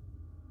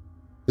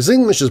 His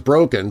English is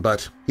broken,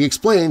 but he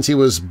explains he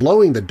was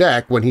blowing the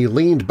deck when he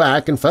leaned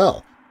back and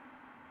fell.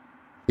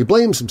 He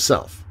blames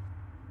himself.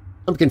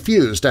 I'm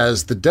confused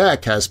as the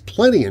deck has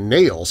plenty of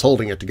nails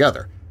holding it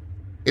together.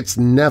 It's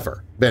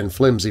never been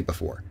flimsy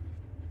before.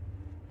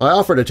 I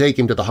offer to take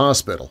him to the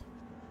hospital.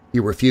 He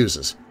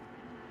refuses.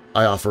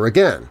 I offer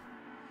again.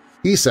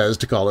 He says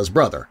to call his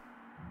brother.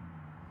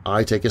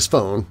 I take his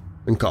phone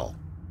and call.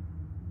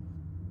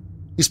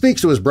 He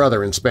speaks to his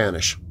brother in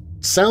Spanish.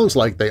 Sounds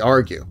like they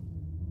argue.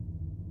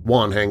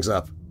 Juan hangs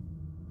up.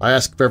 I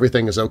ask if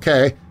everything is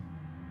okay.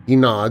 He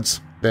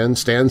nods, then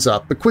stands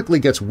up but quickly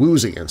gets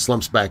woozy and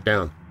slumps back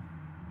down.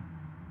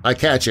 I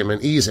catch him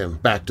and ease him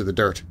back to the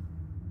dirt.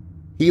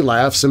 He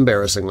laughs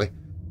embarrassingly.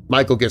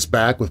 Michael gets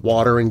back with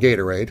water and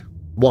Gatorade.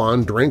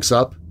 Juan drinks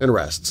up and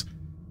rests.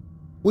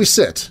 We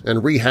sit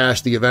and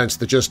rehash the events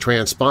that just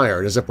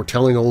transpired as if we're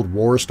telling old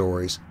war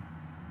stories.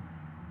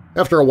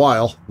 After a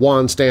while,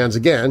 Juan stands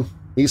again.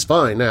 He's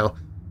fine now.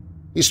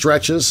 He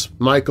stretches.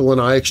 Michael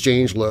and I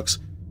exchange looks.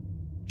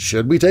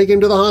 Should we take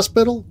him to the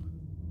hospital?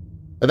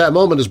 At that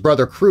moment, his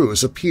brother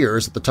Cruz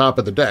appears at the top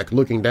of the deck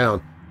looking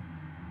down.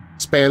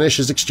 Spanish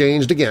is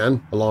exchanged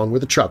again, along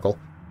with a chuckle.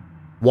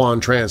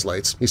 Juan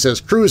translates. He says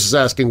Cruz is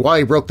asking why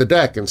he broke the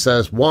deck and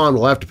says Juan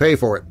will have to pay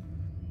for it.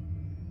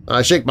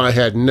 I shake my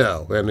head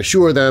no and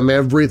assure them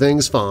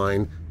everything's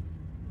fine.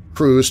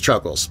 Cruz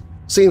chuckles.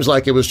 Seems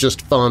like it was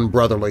just fun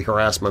brotherly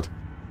harassment.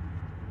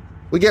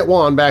 We get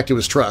Juan back to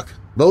his truck.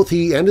 Both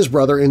he and his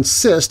brother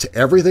insist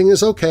everything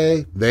is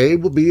okay, they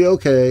will be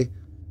okay.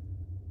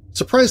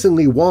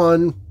 Surprisingly,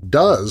 Juan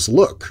does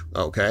look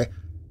okay.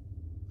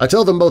 I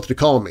tell them both to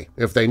call me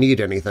if they need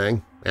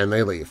anything, and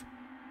they leave.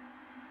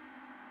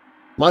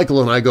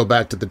 Michael and I go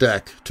back to the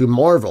deck to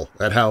marvel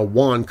at how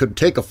Juan could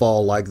take a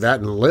fall like that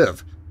and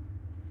live.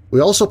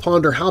 We also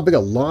ponder how big a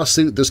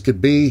lawsuit this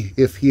could be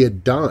if he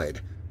had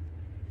died.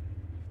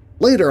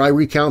 Later, I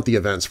recount the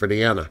events for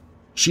Deanna.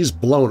 She's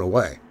blown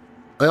away.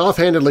 I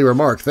offhandedly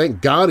remark,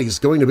 "Thank God he's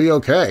going to be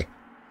okay."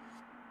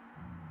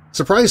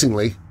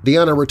 Surprisingly,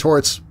 Deanna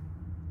retorts,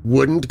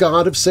 "Wouldn't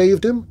God have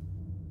saved him?"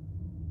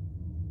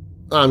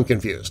 I'm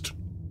confused.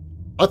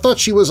 I thought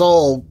she was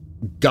all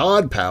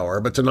God power,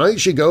 but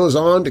tonight she goes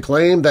on to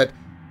claim that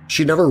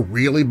she never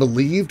really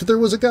believed there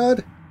was a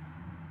God?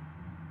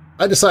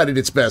 I decided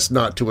it's best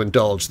not to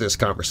indulge this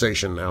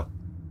conversation now.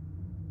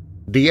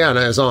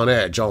 Deanna is on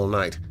edge all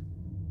night.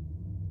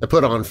 I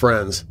put on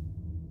Friends.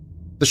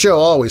 The show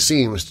always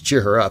seems to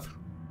cheer her up.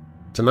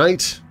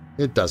 Tonight,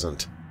 it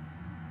doesn't.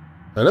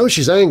 I know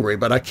she's angry,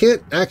 but I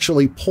can't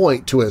actually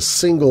point to a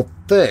single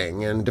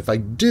thing, and if I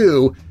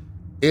do,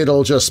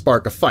 it'll just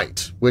spark a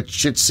fight,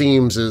 which it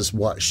seems is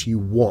what she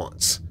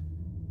wants.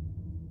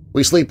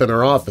 We sleep in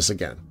her office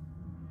again.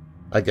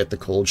 I get the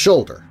cold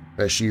shoulder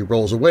as she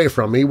rolls away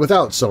from me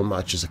without so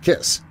much as a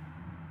kiss.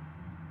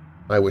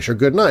 I wish her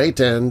good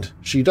night, and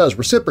she does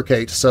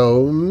reciprocate,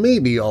 so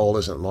maybe all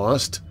isn't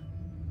lost.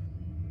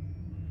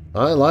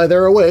 I lie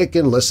there awake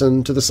and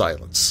listen to the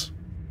silence.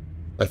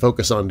 I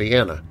focus on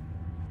Deanna.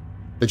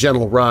 The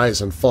gentle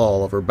rise and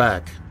fall of her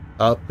back,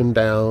 up and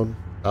down,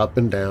 up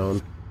and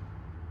down.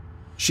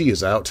 She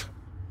is out.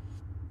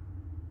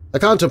 I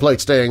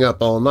contemplate staying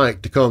up all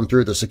night to comb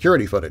through the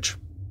security footage.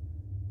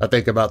 I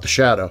think about the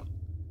shadow.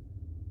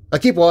 I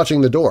keep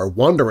watching the door,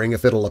 wondering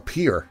if it'll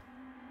appear.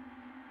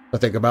 I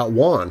think about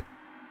Juan.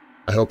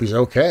 I hope he's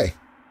okay.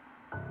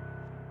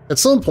 At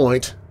some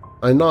point,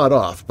 I nod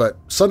off, but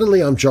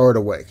suddenly I'm jarred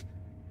awake.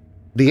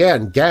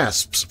 Deanne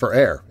gasps for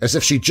air, as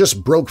if she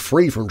just broke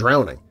free from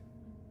drowning.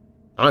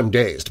 I'm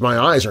dazed. My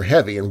eyes are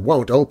heavy and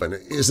won't open.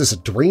 Is this a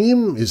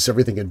dream? Is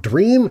everything a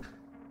dream?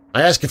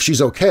 I ask if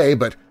she's okay,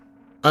 but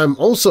I'm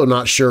also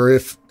not sure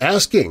if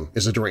asking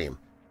is a dream.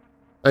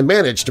 I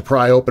manage to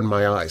pry open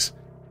my eyes.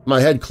 My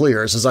head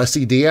clears as I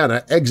see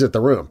Deanna exit the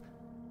room.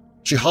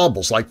 She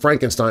hobbles like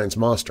Frankenstein's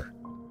monster.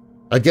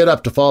 I get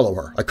up to follow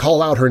her. I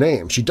call out her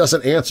name. She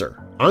doesn't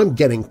answer. I'm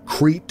getting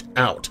creeped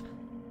out.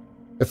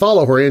 I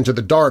follow her into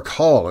the dark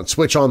hall and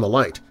switch on the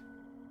light.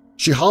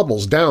 She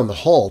hobbles down the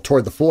hall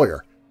toward the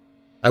foyer.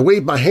 I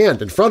wave my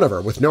hand in front of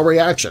her with no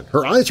reaction.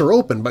 Her eyes are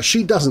open, but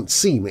she doesn't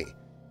see me.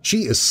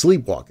 She is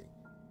sleepwalking.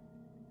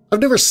 I've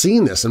never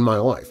seen this in my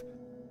life.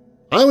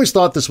 I always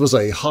thought this was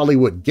a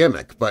Hollywood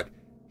gimmick, but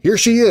here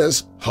she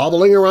is,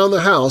 hobbling around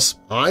the house,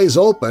 eyes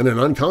open and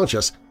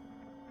unconscious.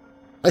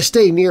 I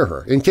stay near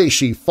her in case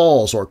she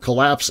falls or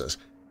collapses.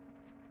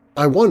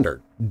 I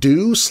wonder,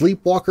 do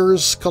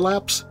sleepwalkers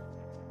collapse?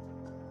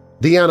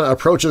 Deanna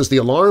approaches the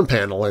alarm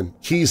panel and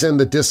keys in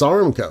the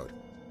disarm code.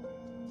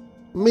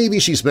 Maybe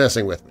she's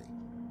messing with me.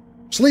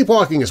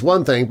 Sleepwalking is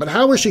one thing, but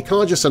how is she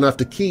conscious enough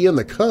to key in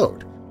the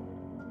code?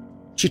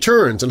 She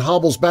turns and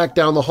hobbles back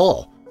down the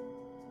hall.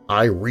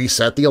 I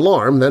reset the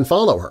alarm, then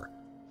follow her.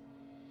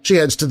 She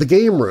heads to the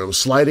game room's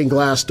sliding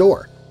glass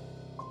door.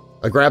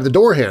 I grab the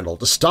door handle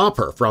to stop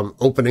her from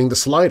opening the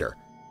slider.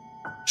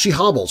 She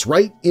hobbles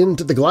right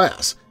into the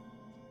glass.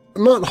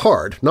 Not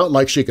hard, not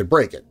like she could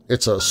break it.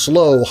 It's a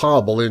slow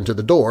hobble into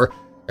the door,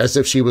 as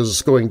if she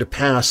was going to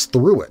pass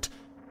through it,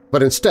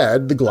 but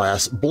instead the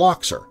glass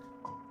blocks her.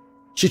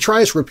 She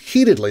tries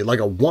repeatedly like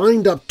a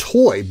wind-up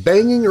toy,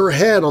 banging her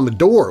head on the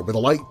door with a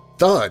light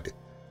thud.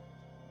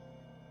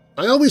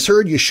 I always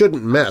heard you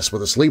shouldn't mess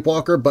with a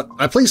sleepwalker, but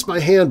I placed my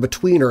hand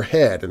between her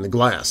head and the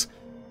glass.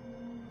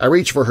 I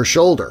reach for her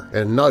shoulder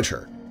and nudge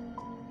her.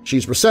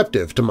 She's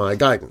receptive to my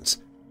guidance.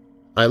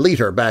 I lead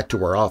her back to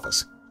her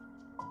office.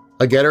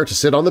 I get her to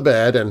sit on the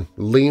bed and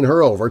lean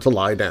her over to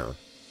lie down.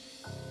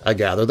 I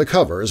gather the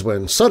covers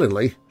when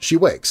suddenly she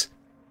wakes.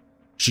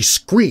 She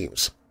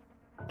screams.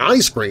 I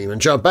scream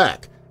and jump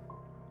back.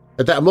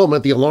 At that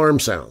moment, the alarm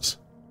sounds.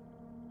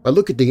 I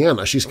look at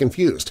Deanna. She's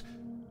confused.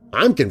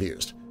 I'm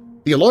confused.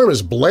 The alarm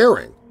is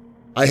blaring.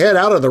 I head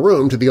out of the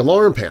room to the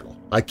alarm panel.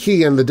 I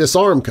key in the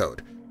disarm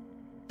code.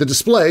 The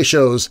display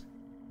shows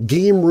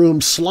Game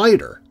Room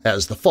Slider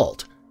as the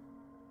fault.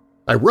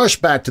 I rush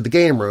back to the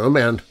game room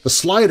and the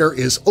slider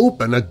is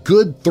open a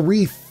good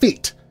 3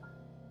 feet.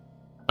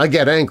 I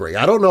get angry.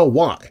 I don't know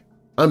why.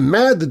 I'm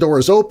mad the door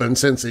is open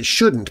since it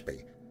shouldn't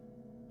be.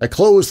 I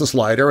close the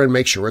slider and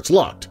make sure it's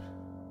locked.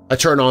 I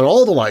turn on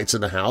all the lights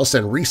in the house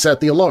and reset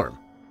the alarm.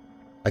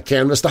 I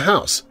canvass the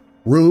house,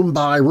 room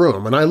by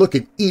room, and I look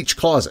at each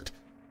closet.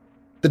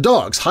 The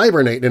dogs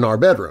hibernate in our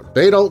bedroom.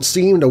 They don't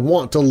seem to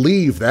want to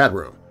leave that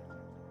room.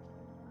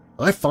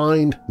 I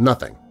find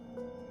nothing.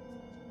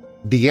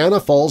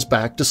 Deanna falls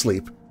back to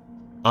sleep.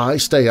 I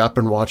stay up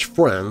and watch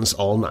Friends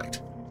all night.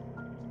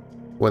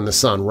 When the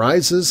sun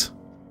rises,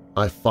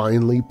 I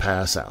finally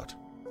pass out.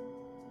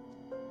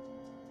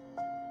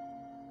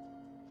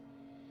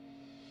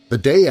 The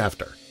day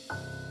after,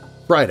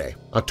 Friday,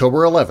 October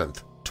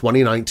 11th,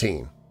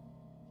 2019.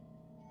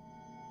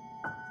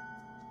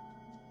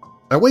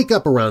 I wake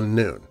up around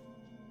noon.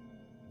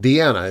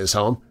 Deanna is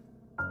home.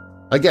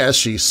 I guess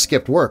she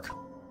skipped work.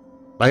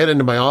 I head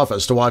into my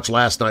office to watch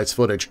last night's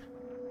footage.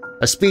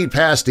 I speed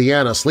past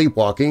Deanna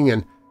sleepwalking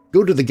and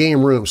go to the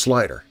game room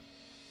slider.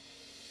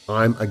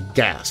 I'm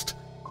aghast.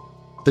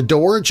 The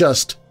door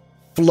just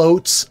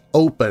floats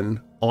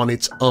open on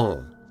its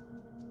own.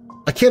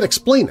 I can't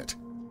explain it.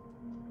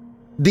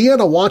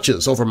 Deanna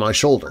watches over my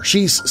shoulder.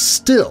 She's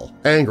still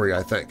angry,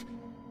 I think.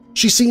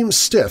 She seems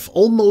stiff,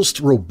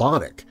 almost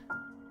robotic.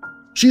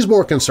 She's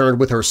more concerned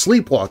with her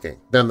sleepwalking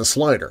than the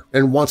slider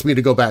and wants me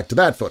to go back to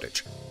that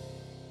footage.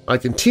 I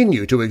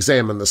continue to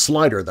examine the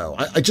slider, though.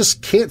 I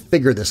just can't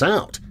figure this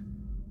out.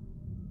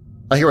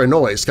 I hear a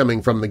noise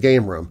coming from the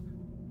game room.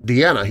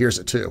 Deanna hears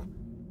it too.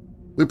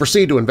 We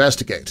proceed to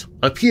investigate.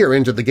 I peer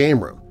into the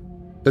game room.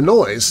 The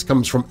noise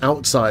comes from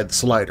outside the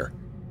slider.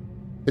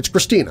 It's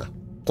Christina,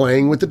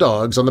 playing with the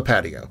dogs on the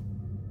patio.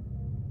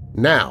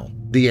 Now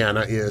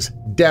Deanna is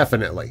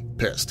definitely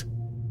pissed.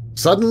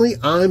 Suddenly,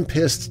 I'm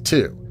pissed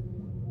too.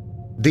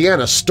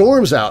 Deanna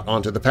storms out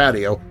onto the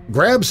patio,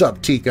 grabs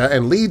up Tika,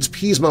 and leads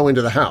Pismo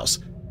into the house.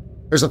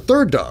 There's a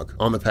third dog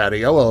on the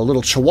patio, a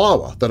little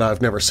chihuahua that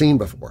I've never seen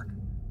before.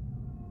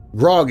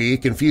 Groggy,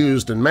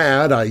 confused, and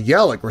mad, I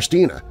yell at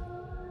Christina.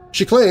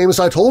 She claims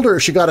I told her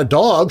if she got a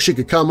dog she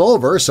could come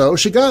over, so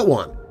she got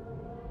one.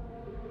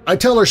 I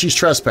tell her she's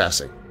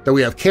trespassing, that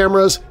we have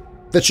cameras,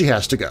 that she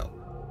has to go.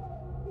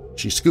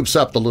 She scoops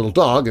up the little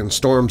dog and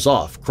storms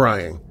off,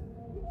 crying.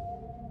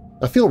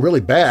 I feel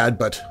really bad,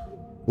 but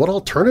what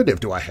alternative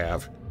do I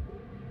have?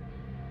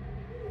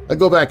 I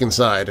go back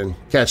inside and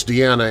catch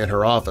Deanna in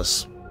her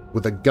office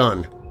with a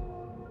gun.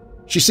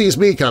 She sees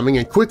me coming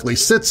and quickly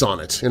sits on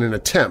it in an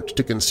attempt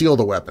to conceal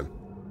the weapon.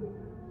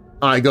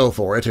 I go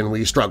for it and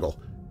we struggle.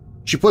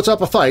 She puts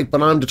up a fight,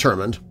 but I'm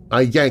determined.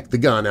 I yank the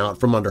gun out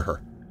from under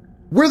her.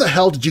 Where the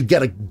hell did you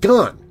get a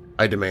gun?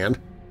 I demand.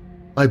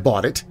 I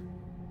bought it.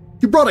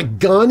 You brought a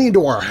gun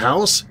into our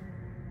house?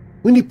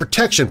 We need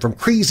protection from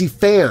crazy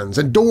fans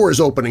and doors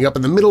opening up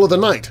in the middle of the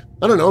night.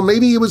 I don't know,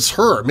 maybe it was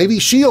her. Maybe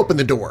she opened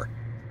the door.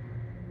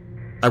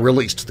 I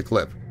released the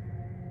clip.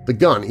 The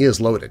gun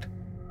is loaded.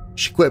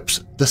 She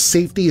quips, "The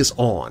safety is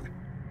on."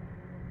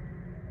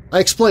 I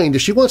explained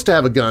if she wants to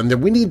have a gun,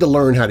 then we need to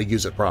learn how to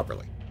use it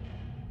properly.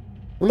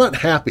 I'm not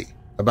happy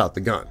about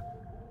the gun.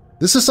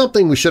 This is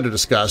something we should have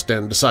discussed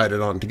and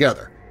decided on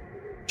together.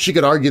 She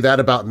could argue that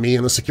about me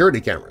and the security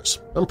cameras.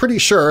 I'm pretty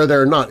sure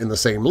they're not in the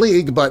same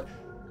league, but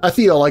I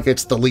feel like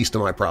it's the least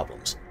of my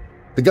problems.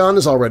 The gun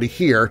is already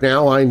here,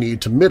 now I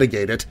need to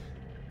mitigate it,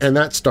 and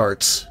that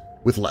starts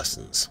with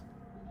lessons.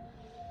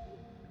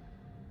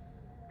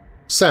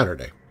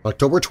 Saturday,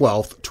 October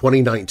 12,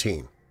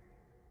 2019.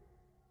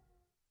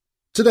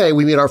 Today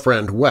we meet our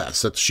friend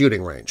Wes at the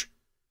shooting range.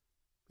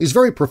 He's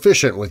very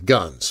proficient with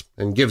guns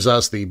and gives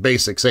us the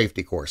basic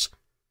safety course.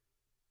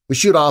 We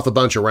shoot off a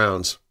bunch of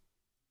rounds.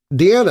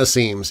 Deanna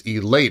seems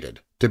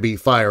elated to be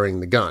firing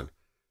the gun.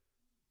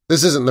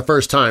 This isn't the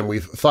first time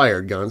we've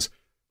fired guns.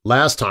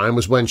 Last time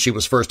was when she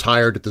was first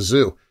hired at the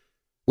zoo.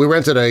 We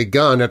rented a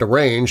gun at a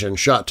range and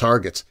shot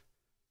targets.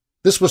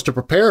 This was to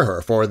prepare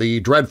her for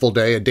the dreadful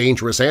day a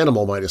dangerous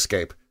animal might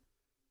escape.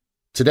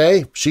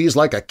 Today, she's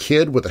like a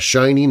kid with a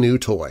shiny new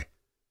toy.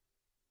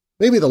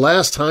 Maybe the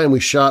last time we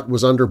shot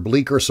was under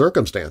bleaker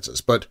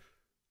circumstances, but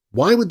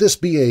why would this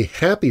be a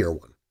happier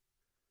one?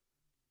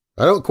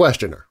 I don't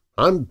question her.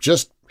 I'm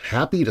just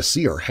happy to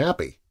see her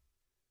happy.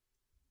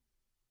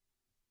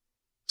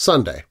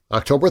 Sunday,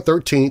 October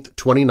 13th,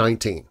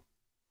 2019.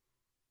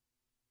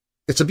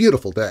 It's a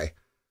beautiful day.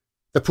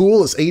 The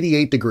pool is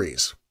 88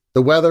 degrees.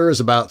 The weather is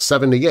about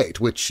 78,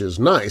 which is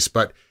nice,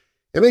 but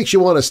it makes you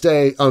want to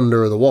stay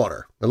under the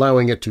water,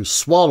 allowing it to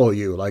swallow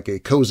you like a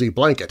cozy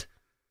blanket.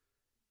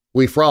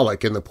 We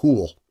frolic in the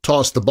pool,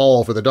 toss the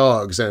ball for the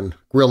dogs, and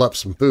grill up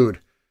some food.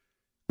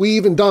 We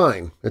even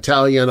dine,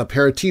 Italian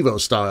aperitivo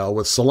style,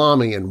 with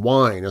salami and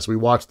wine as we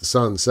watch the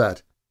sun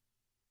set.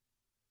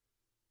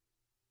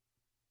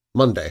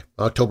 Monday,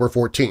 October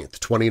 14th,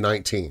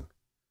 2019.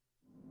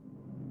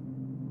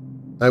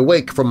 I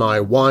wake from my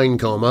wine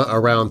coma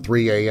around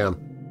 3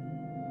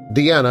 a.m.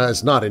 Deanna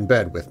is not in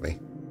bed with me.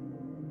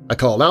 I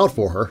call out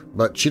for her,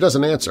 but she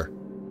doesn't answer.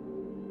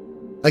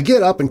 I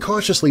get up and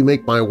cautiously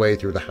make my way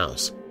through the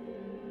house.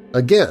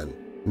 Again,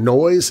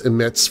 noise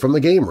emits from the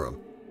game room.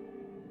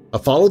 I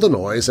follow the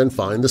noise and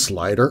find the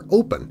slider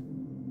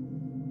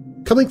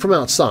open. Coming from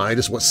outside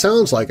is what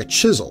sounds like a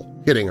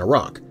chisel hitting a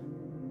rock.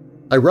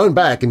 I run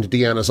back into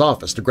Deanna's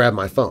office to grab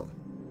my phone.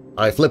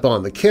 I flip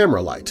on the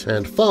camera light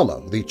and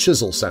follow the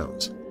chisel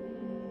sounds.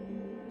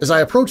 As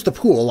I approach the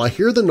pool, I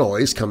hear the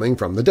noise coming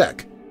from the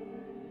deck.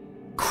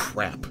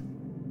 Crap!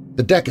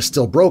 The deck is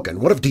still broken.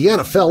 What if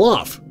Deanna fell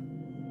off?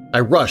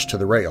 I rush to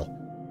the rail.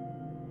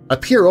 I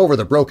peer over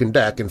the broken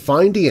deck and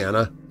find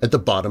Deanna at the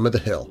bottom of the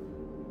hill.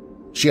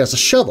 She has a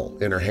shovel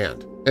in her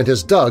hand and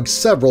has dug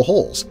several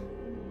holes.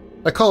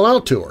 I call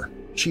out to her.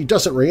 She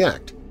doesn't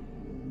react.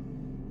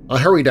 I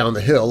hurry down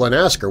the hill and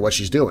ask her what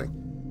she's doing.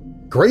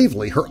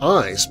 Gravely, her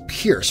eyes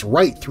pierce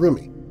right through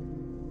me.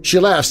 She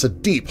laughs a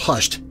deep,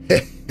 hushed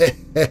heh heh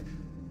heh.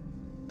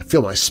 I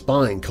feel my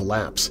spine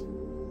collapse.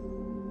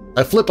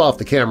 I flip off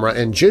the camera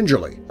and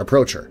gingerly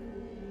approach her.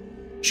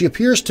 She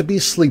appears to be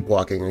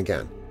sleepwalking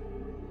again.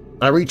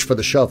 I reach for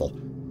the shovel,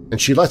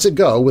 and she lets it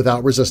go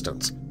without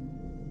resistance.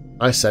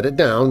 I set it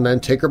down, then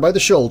take her by the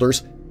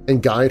shoulders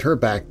and guide her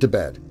back to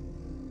bed.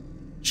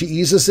 She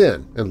eases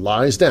in and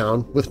lies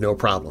down with no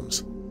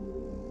problems.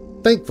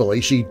 Thankfully,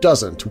 she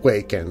doesn't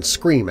wake and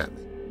scream at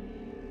me.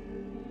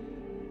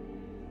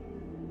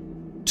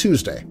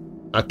 Tuesday,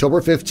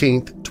 October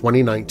 15th,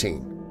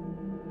 2019.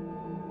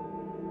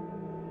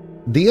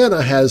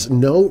 Deanna has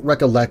no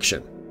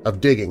recollection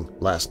of digging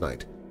last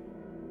night.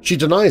 She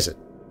denies it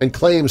and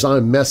claims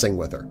I'm messing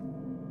with her.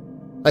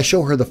 I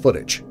show her the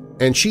footage,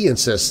 and she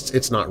insists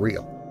it's not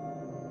real.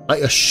 I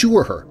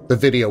assure her the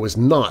video is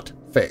not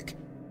fake.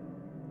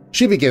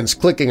 She begins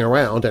clicking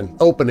around and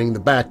opening the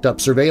backed-up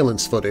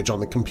surveillance footage on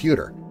the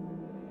computer.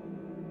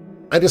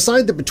 I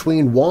decide that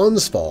between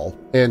Juan's fall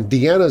and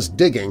Deanna's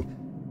digging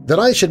that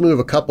I should move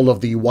a couple of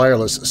the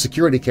wireless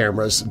security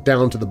cameras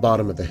down to the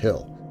bottom of the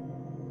hill.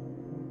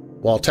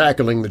 While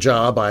tackling the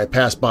job, I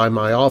pass by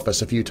my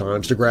office a few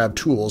times to grab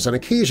tools, and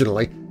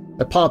occasionally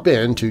I pop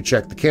in to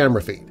check the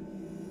camera feed.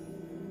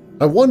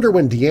 I wonder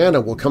when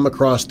Deanna will come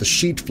across the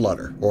sheet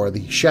flutter or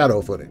the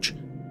shadow footage.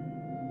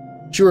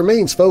 She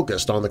remains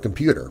focused on the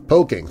computer,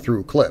 poking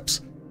through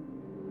clips.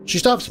 She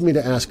stops me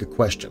to ask a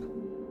question.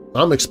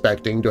 I'm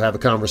expecting to have a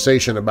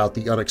conversation about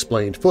the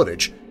unexplained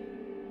footage,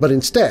 but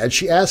instead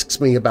she asks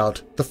me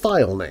about the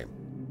file name.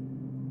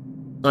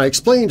 I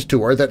explained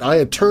to her that I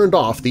had turned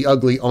off the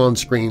ugly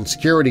on-screen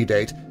security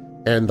date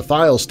and the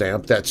file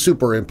stamp that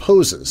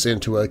superimposes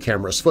into a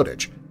camera's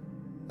footage.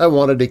 I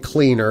wanted a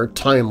cleaner,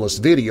 timeless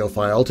video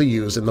file to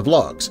use in the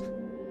vlogs.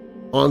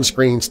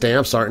 On-screen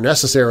stamps aren't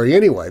necessary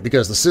anyway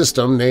because the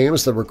system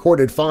names the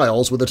recorded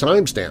files with a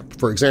timestamp,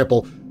 for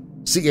example,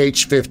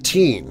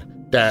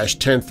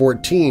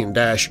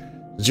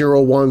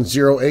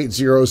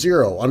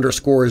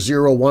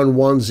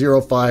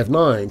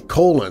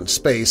 CH15-1014-010800_011059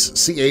 space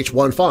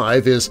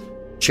CH15 is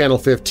Channel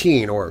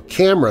 15 or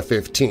Camera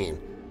 15.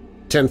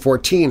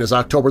 1014 is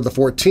October the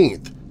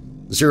 14th.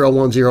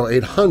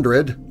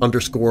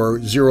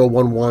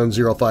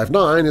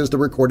 010800_011059 is the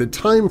recorded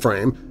time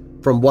frame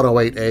from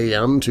 1:08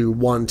 a.m. to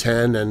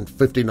 1:10 and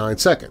 59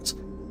 seconds.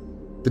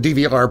 The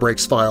DVR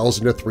breaks files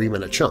into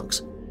 3-minute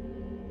chunks.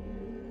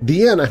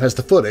 Deanna has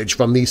the footage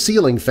from the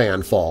ceiling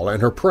fan fall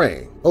and her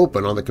praying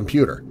open on the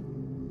computer.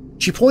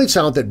 She points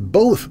out that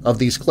both of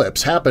these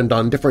clips happened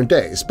on different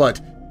days,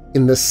 but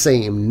in the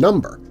same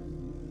number,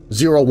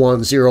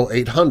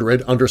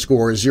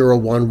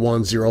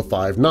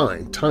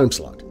 010800_011059 time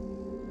slot.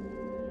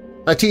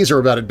 I tease her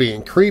about it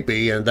being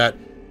creepy and that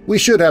we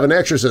should have an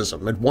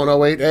exorcism at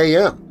 1:08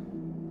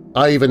 a.m.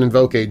 I even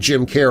invoke a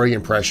Jim Carrey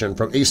impression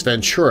from Ace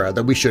Ventura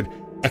that we should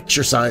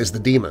exorcise the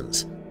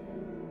demons.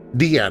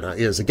 Deanna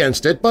is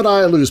against it, but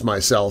I lose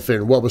myself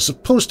in what was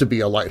supposed to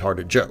be a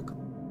lighthearted joke.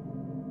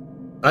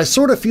 I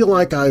sort of feel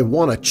like I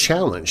want to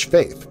challenge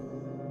faith.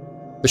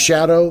 The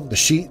shadow, the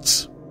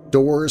sheets,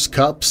 doors,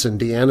 cups, and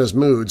Deanna's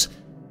moods.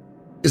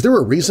 Is there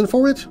a reason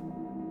for it?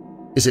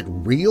 Is it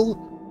real?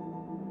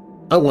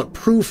 I want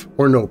proof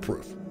or no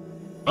proof.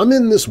 I'm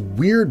in this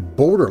weird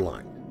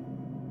borderline.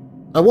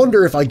 I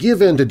wonder if I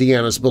give in to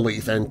Deanna's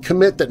belief and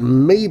commit that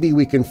maybe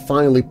we can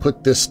finally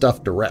put this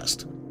stuff to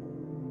rest.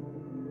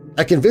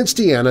 I convinced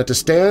Deanna to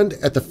stand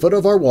at the foot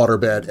of our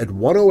waterbed at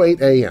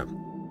 1:08 a.m.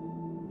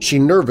 She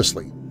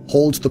nervously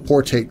holds the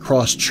portate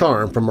cross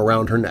charm from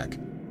around her neck.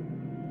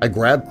 I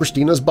grab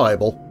Christina's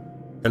Bible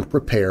and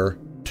prepare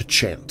to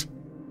chant.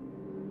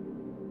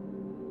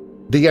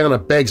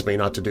 Deanna begs me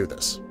not to do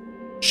this.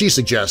 She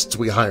suggests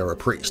we hire a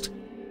priest.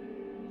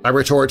 I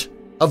retort,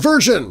 "A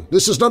virgin!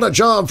 This is not a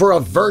job for a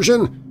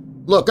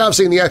virgin! Look, I've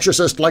seen The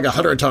Exorcist like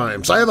 100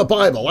 times. I have a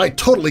Bible. I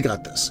totally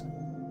got this."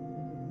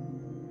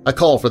 I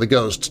call for the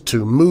ghost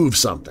to move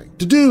something,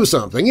 to do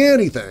something,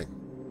 anything.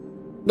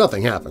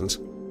 Nothing happens,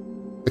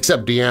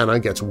 except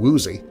Deanna gets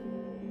woozy.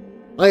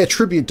 I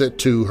attribute it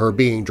to her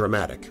being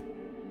dramatic.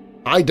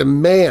 I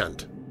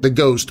demand the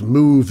ghost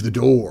move the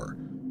door.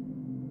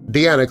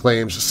 Deanna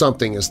claims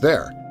something is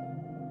there.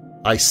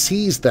 I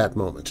seize that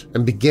moment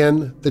and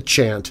begin the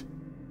chant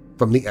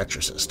from The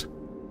Exorcist.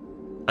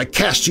 "I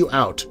cast you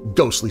out,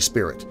 ghostly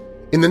spirit,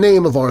 in the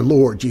name of our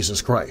Lord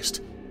Jesus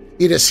Christ.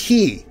 It is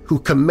He who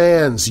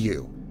commands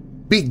you.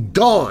 Be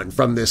gone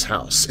from this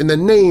house, in the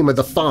name of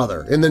the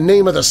Father, in the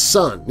name of the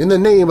Son, in the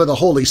name of the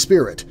Holy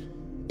Spirit.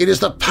 It is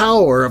the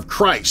power of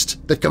Christ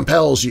that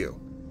compels you."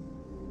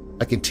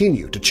 I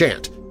continue to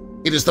chant,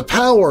 "It is the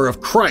power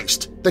of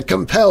Christ that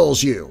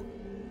compels you."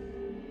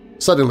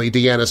 Suddenly,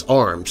 Deanna's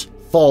arms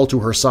fall to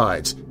her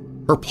sides,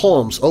 her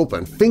palms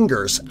open,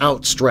 fingers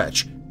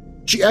outstretched.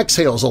 She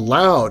exhales a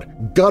loud,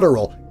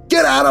 guttural,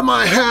 "Get out of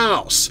my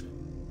house!"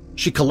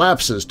 She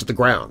collapses to the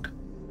ground.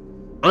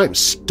 I'm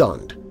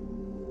stunned.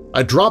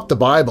 I drop the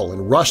Bible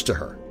and rush to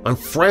her. I'm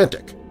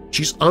frantic.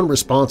 She's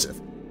unresponsive.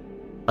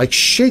 I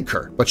shake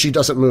her, but she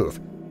doesn't move.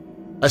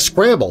 I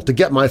scramble to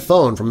get my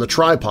phone from the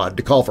tripod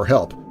to call for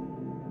help.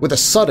 With a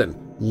sudden,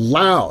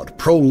 loud,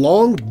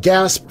 prolonged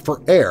gasp for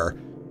air,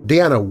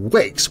 Deanna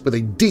wakes with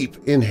a deep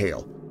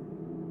inhale.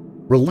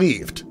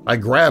 Relieved, I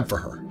grab for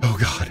her. Oh,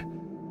 God.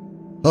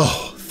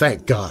 Oh,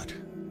 thank God.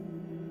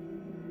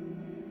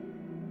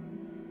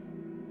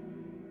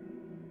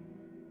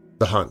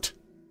 The Hunt.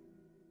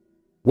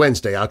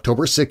 Wednesday,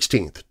 October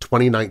 16th,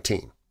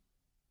 2019.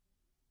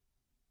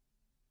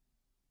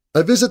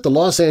 I visit the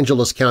Los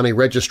Angeles County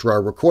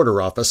Registrar Recorder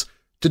Office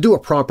to do a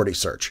property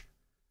search.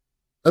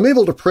 I'm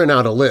able to print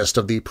out a list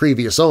of the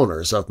previous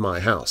owners of my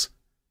house.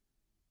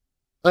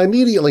 I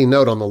immediately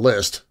note on the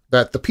list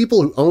that the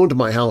people who owned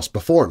my house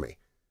before me,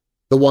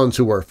 the ones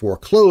who were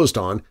foreclosed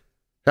on,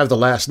 have the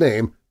last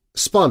name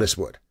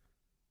Spottiswoode.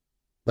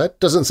 That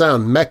doesn't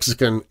sound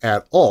Mexican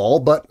at all,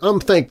 but I'm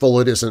thankful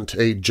it isn't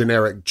a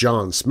generic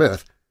John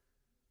Smith.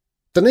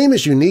 The name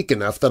is unique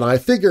enough that I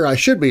figure I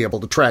should be able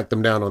to track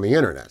them down on the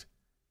internet.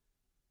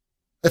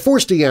 I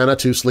force Deanna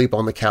to sleep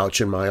on the couch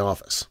in my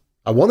office.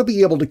 I want to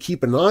be able to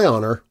keep an eye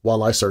on her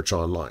while I search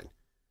online.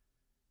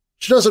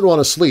 She doesn't want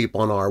to sleep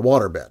on our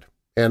waterbed,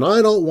 and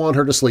I don't want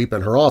her to sleep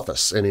in her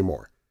office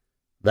anymore.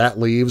 That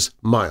leaves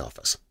my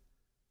office.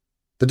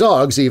 The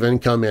dogs even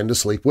come in to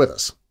sleep with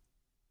us.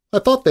 I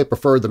thought they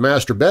preferred the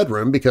master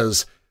bedroom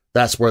because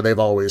that's where they've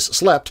always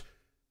slept,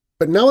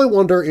 but now I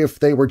wonder if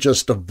they were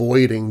just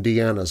avoiding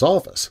Deanna's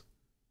office.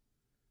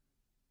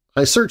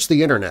 I search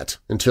the internet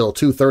until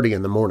 2:30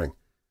 in the morning.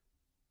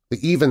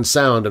 The even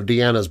sound of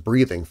Deanna's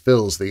breathing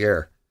fills the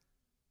air.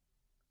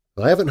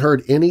 I haven't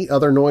heard any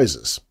other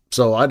noises,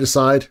 so I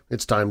decide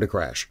it's time to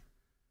crash.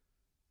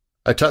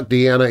 I tuck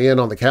Deanna in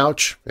on the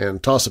couch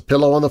and toss a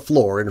pillow on the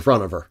floor in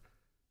front of her.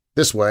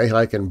 This way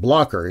I can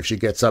block her if she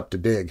gets up to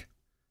dig.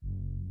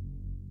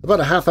 About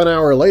a half an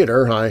hour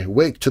later, I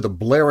wake to the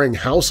blaring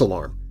house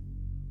alarm.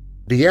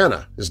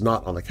 Deanna is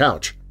not on the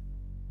couch.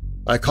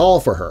 I call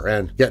for her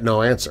and get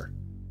no answer.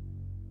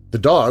 The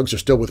dogs are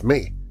still with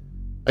me.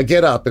 I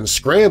get up and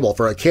scramble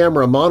for a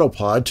camera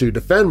monopod to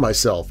defend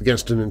myself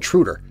against an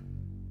intruder.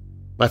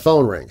 My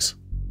phone rings.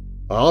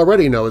 I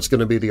already know it's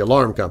going to be the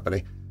alarm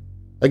company.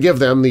 I give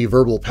them the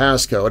verbal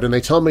passcode and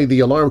they tell me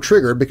the alarm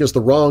triggered because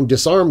the wrong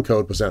disarm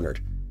code was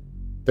entered.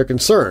 They're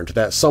concerned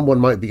that someone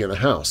might be in the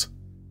house.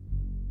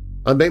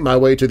 I make my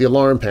way to the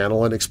alarm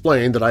panel and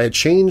explain that I had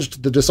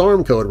changed the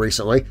disarm code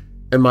recently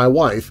and my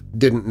wife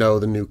didn't know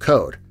the new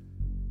code.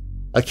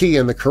 I key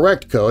in the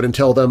correct code and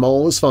tell them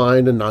all is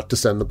fine and not to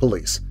send the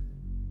police.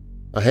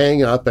 I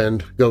hang up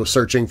and go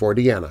searching for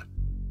Deanna.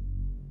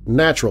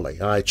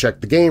 Naturally, I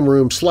check the game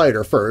room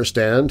slider first,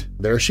 and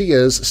there she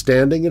is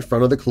standing in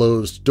front of the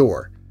closed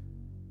door.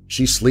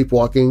 She's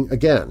sleepwalking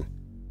again.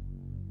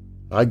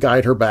 I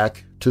guide her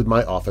back to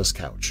my office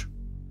couch.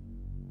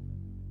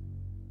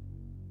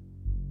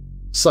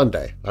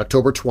 Sunday,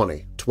 October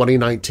 20,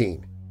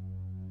 2019.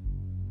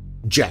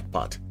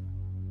 Jackpot.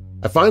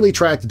 I finally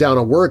tracked down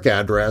a work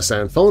address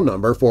and phone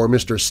number for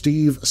Mr.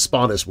 Steve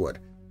Spottiswoode.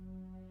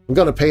 I'm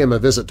going to pay him a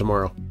visit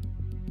tomorrow.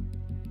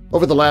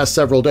 Over the last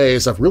several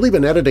days, I've really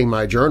been editing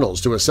my journals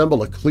to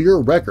assemble a clear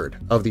record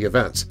of the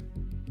events.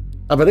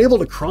 I've been able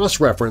to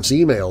cross-reference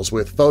emails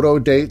with photo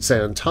dates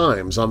and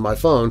times on my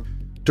phone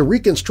to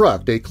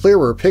reconstruct a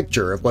clearer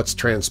picture of what's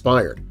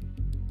transpired.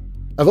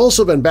 I've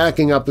also been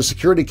backing up the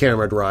security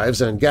camera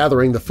drives and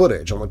gathering the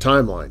footage on the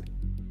timeline.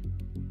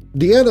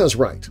 Deanna's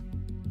right.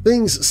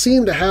 Things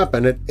seem to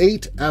happen at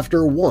 8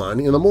 after 1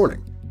 in the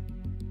morning.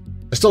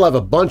 I still have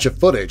a bunch of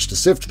footage to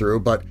sift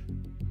through, but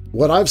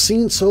what I've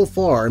seen so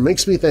far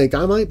makes me think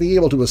I might be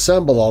able to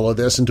assemble all of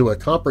this into a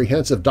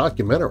comprehensive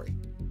documentary.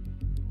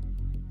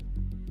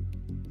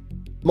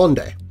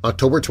 Monday,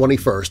 October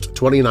 21st,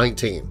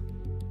 2019.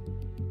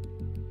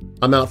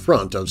 I'm out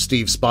front of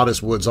Steve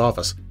Spottiswoode's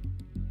office.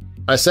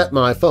 I set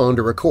my phone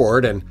to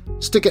record and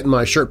stick it in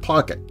my shirt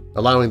pocket,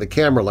 allowing the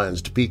camera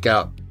lens to peek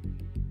out.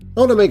 I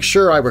want to make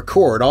sure I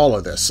record all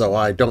of this so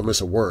I don't miss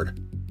a word.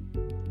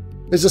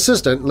 His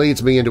assistant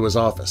leads me into his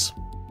office.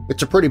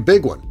 It's a pretty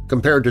big one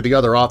compared to the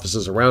other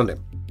offices around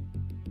him.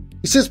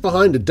 He sits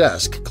behind a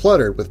desk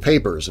cluttered with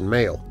papers and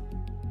mail.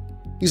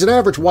 He's an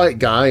average white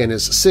guy in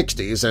his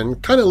 60s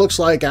and kind of looks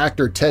like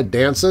actor Ted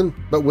Danson,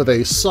 but with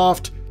a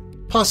soft,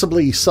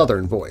 possibly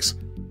southern voice.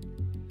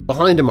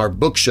 Behind him are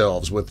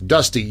bookshelves with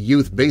dusty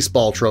youth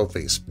baseball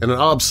trophies and an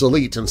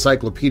obsolete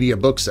encyclopedia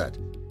book set.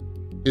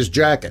 His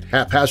jacket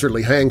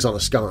haphazardly hangs on a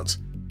sconce.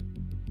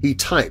 He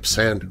types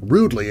and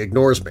rudely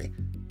ignores me,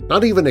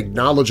 not even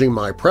acknowledging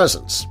my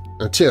presence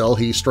until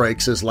he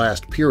strikes his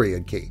last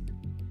period key.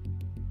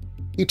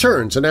 He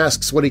turns and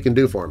asks what he can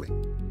do for me.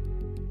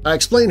 I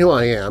explain who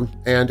I am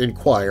and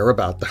inquire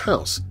about the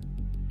house.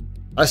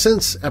 I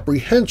sense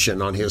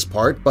apprehension on his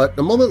part, but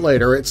a moment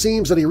later it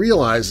seems that he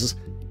realizes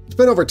it's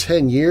been over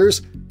 10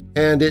 years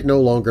and it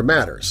no longer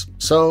matters,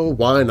 so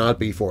why not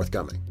be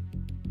forthcoming?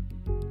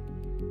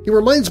 He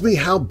reminds me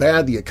how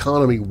bad the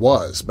economy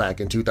was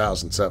back in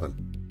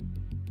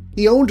 2007.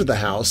 He owned the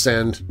house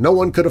and no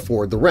one could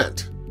afford the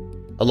rent.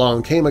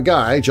 Along came a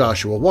guy,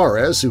 Joshua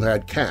Juarez, who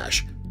had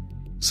cash.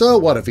 So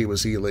what if he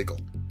was illegal?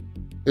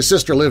 His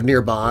sister lived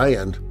nearby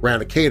and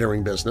ran a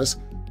catering business.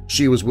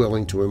 She was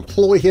willing to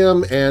employ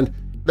him, and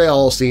they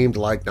all seemed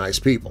like nice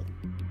people.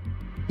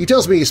 He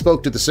tells me he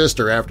spoke to the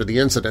sister after the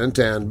incident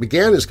and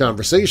began his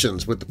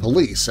conversations with the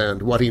police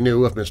and what he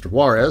knew of Mr.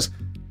 Juarez.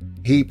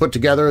 He put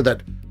together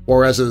that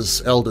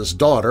Juarez's eldest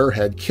daughter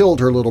had killed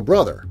her little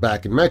brother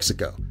back in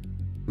Mexico.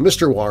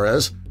 Mr.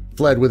 Juarez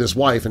fled with his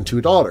wife and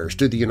 2 daughters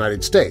to the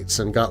United States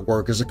and got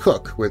work as a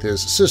cook with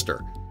his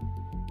sister.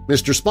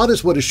 Mr.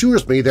 Spottiswoode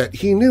assures me that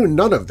he knew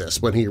none of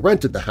this when he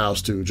rented the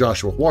house to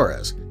Joshua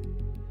Juarez.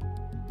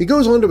 He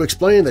goes on to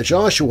explain that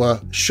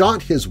Joshua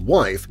shot his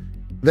wife,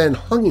 then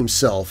hung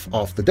himself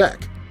off the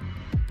deck.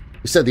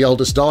 He said the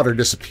eldest daughter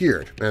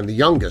disappeared and the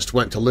youngest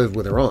went to live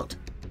with her aunt.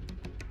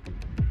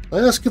 I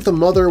ask if the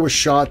mother was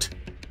shot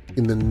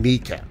in the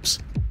kneecaps.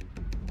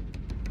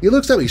 He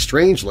looks at me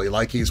strangely,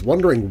 like he's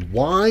wondering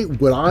why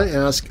would I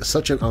ask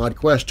such an odd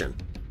question.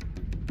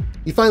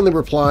 He finally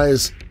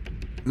replies,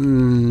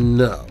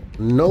 "No,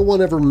 no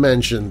one ever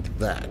mentioned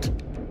that."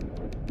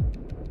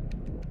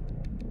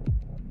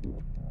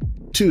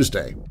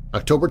 Tuesday,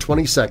 October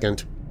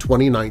 22nd,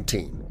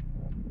 2019.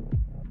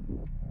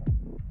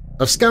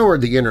 I've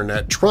scoured the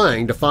internet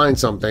trying to find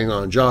something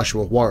on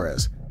Joshua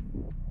Juarez.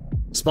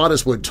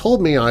 Spottiswoode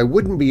told me I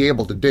wouldn't be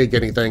able to dig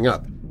anything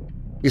up.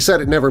 He said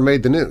it never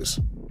made the news.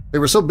 They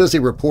were so busy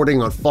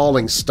reporting on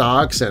falling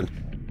stocks and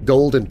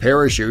golden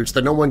parachutes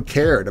that no one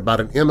cared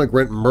about an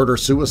immigrant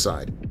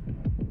murder-suicide.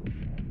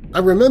 I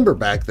remember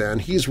back then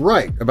he's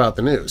right about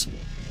the news.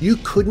 You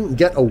couldn't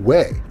get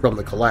away from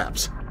the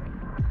collapse.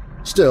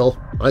 Still,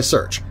 I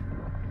search,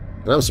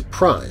 and I'm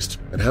surprised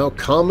at how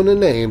common a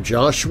name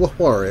Joshua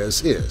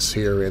Juarez is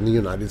here in the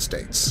United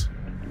States.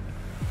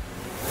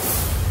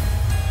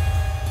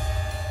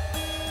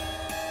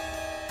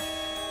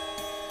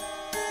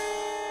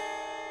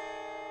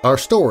 Our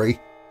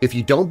story, If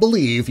You Don't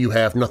Believe You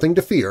Have Nothing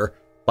to Fear,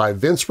 by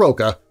Vince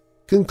Rocca,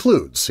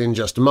 concludes in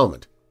just a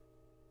moment.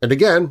 And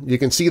again, you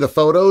can see the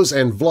photos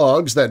and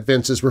vlogs that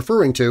Vince is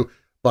referring to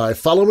by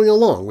following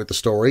along with the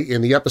story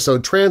in the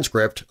episode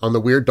transcript on the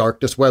Weird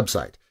Darkness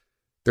website.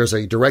 There's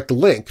a direct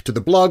link to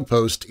the blog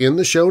post in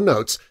the show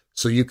notes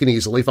so you can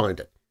easily find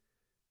it.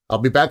 I'll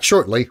be back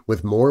shortly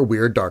with more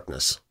Weird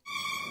Darkness.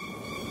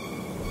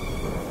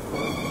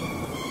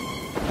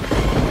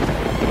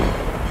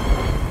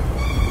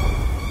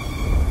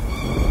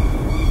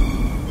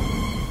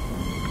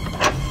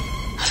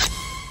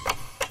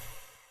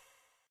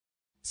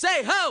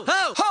 Say ho,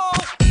 ho, ho!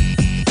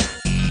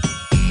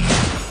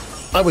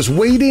 I was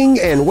waiting,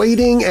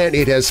 and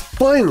it has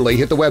finally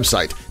hit the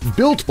website.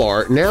 Built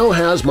Bar now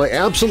has my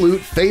absolute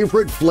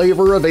favorite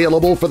flavor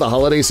available for the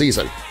holiday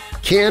season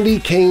 – Candy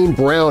Cane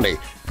Brownie,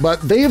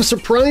 but they have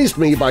surprised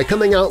me by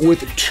coming out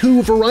with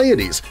 2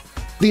 varieties.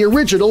 The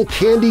original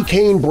Candy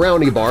Cane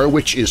Brownie Bar,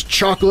 which is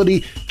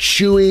chocolatey,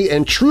 chewy,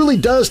 and truly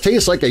does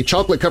taste like a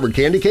chocolate-covered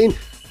candy cane,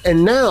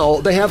 and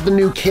now they have the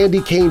new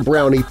Candy Cane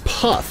Brownie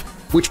Puff,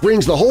 which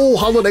brings the whole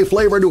holiday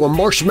flavor to a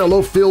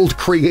marshmallow-filled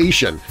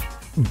creation.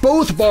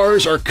 Both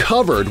bars are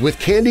covered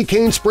with candy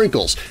cane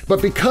sprinkles, but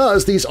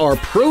because these are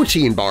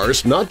protein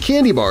bars, not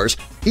candy bars,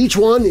 each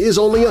one is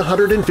only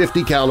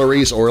 150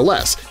 calories or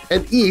less,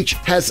 and each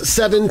has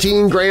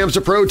 17 grams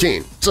of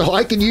protein, so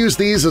I can use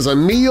these as a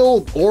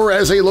meal or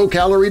as a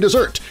low-calorie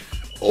dessert.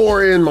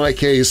 Or in my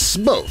case,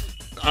 both.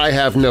 I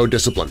have no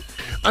discipline.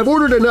 I've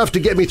ordered enough to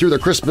get me through the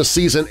Christmas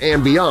season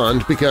and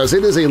beyond because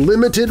it is a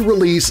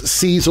limited-release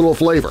seasonal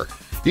flavor.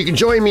 You can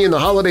join me in the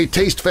holiday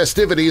taste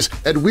festivities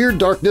at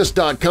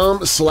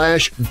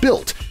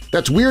WeirdDarkness.com/built.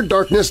 That's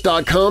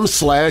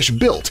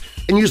WeirdDarkness.com/built.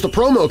 And use the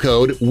promo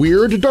code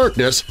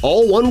WeirdDarkness,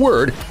 all one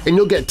word, and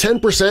you'll get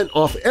 10%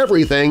 off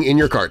everything in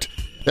your cart.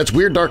 That's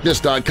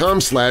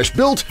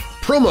WeirdDarkness.com/built,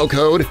 promo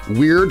code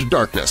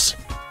WeirdDarkness.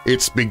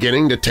 It's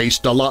beginning to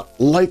taste a lot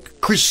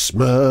like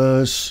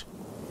Christmas.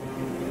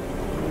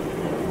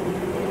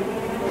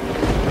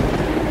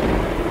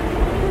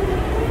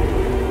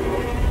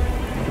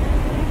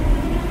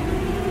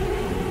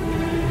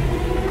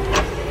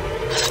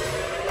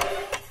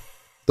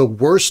 The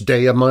worst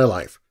day of my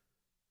life.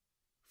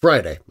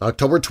 Friday,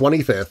 October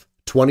 25th,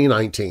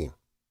 2019.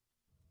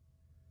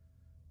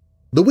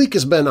 The week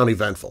has been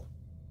uneventful.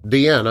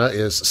 Deanna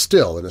is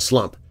still in a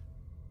slump.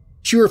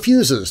 She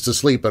refuses to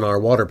sleep in our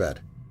waterbed.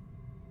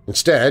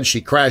 Instead,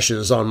 she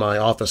crashes on my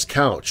office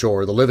couch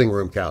or the living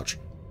room couch.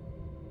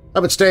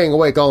 I've been staying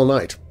awake all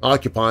night,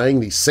 occupying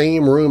the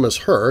same room as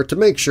her to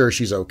make sure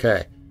she's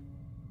okay.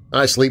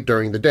 I sleep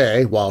during the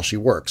day while she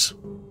works.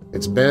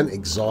 It's been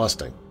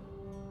exhausting.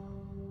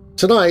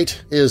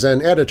 Tonight is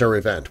an editor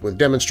event with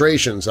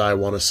demonstrations I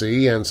want to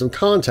see and some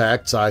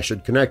contacts I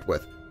should connect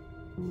with.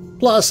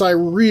 Plus, I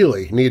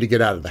really need to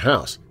get out of the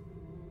house.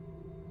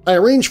 I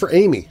arranged for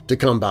Amy to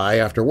come by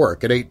after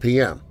work at 8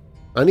 p.m.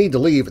 I need to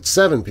leave at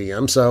 7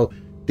 p.m., so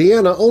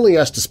Deanna only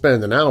has to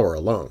spend an hour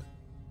alone.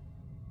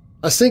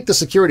 I sync the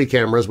security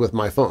cameras with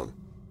my phone.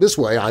 This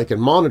way I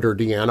can monitor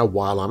Deanna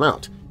while I'm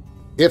out.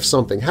 If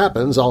something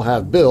happens, I'll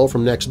have Bill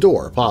from next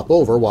door pop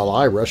over while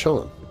I rush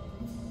home.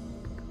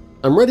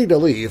 I'm ready to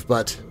leave,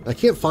 but I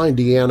can't find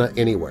Deanna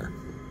anywhere.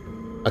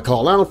 I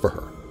call out for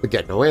her, but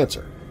get no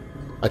answer.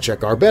 I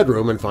check our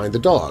bedroom and find the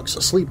dogs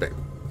sleeping.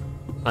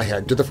 I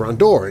head to the front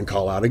door and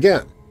call out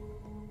again.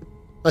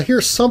 I hear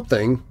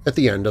something at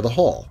the end of the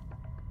hall.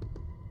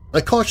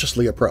 I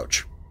cautiously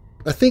approach.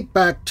 I think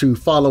back to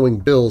following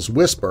Bill's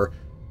whisper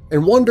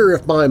and wonder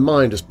if my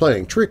mind is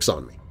playing tricks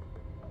on me.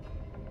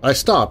 I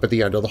stop at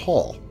the end of the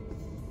hall.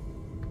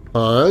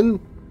 "Hon?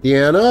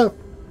 Deanna?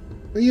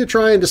 Are you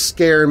trying to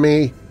scare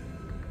me?"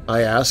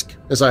 I ask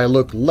as I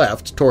look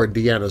left toward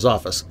Deanna's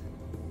office.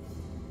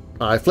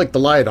 I flick the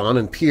light on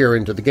and peer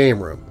into the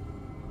game room.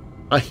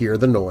 I hear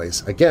the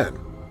noise again.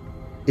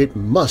 It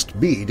must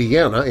be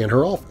Deanna in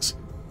her office.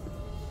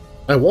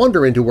 I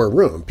wander into her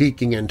room,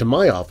 peeking into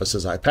my office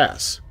as I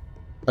pass.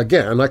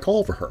 Again, I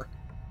call for her.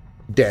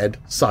 Dead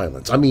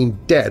silence. I mean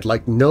dead,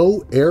 like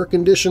no air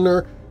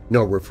conditioner,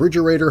 no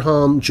refrigerator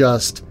hum,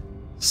 just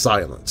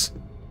silence.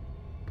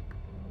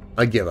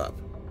 I give up.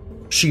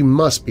 She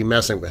must be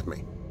messing with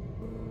me.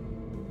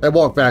 I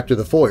walk back to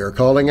the foyer,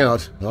 calling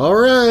out, "All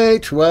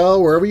right,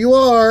 well, wherever you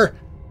are,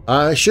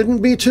 I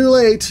shouldn't be too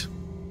late.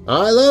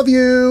 I love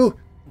you!"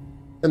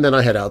 And then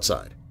I head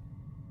outside.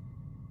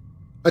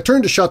 I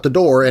turn to shut the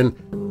door, and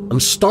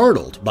I'm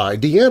startled by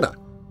Deanna.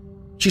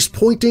 She's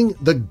pointing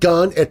the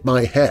gun at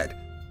my head.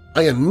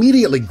 I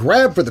immediately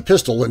grab for the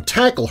pistol and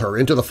tackle her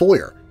into the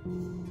foyer.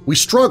 We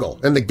struggle,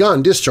 and the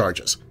gun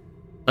discharges.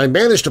 I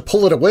manage to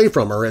pull it away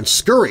from her and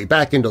scurry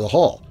back into the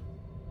hall.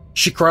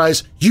 She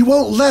cries, "You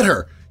won't let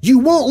her! You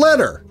won't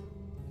let her!"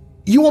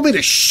 "You want me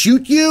to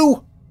shoot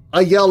you?" I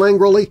yell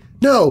angrily.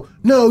 No,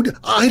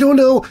 I don't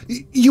know.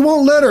 You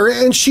won't let her,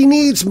 and she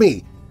needs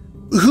me."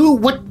 "Who?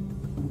 What?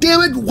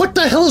 Damn it, what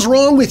the hell is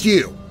wrong with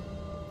you?"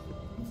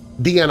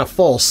 Deanna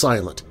falls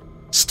silent,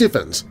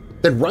 stiffens,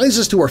 then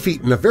rises to her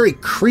feet in a very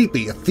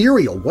creepy,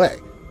 ethereal way.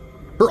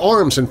 Her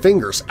arms and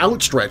fingers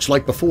outstretched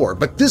like before,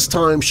 but this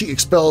time she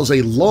expels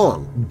a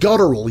long,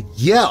 guttural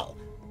yell.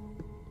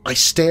 I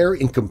stare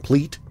in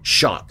complete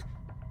shock.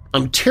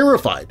 I'm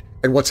terrified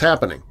at what's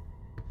happening.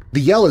 The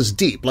yell is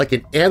deep, like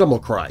an animal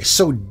cry,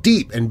 so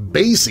deep and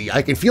bassy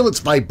I can feel its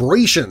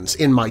vibrations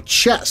in my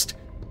chest.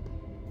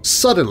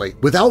 Suddenly,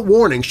 without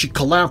warning, she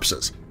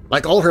collapses,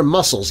 like all her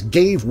muscles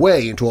gave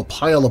way into a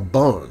pile of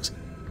bones.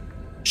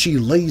 She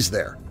lays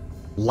there,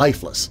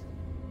 lifeless.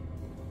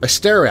 I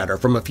stare at her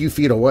from a few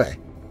feet away,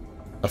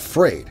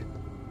 afraid.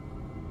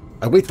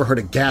 I wait for her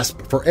to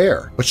gasp for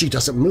air, but she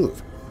doesn't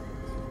move.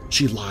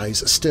 She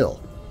lies still.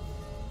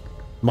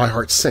 My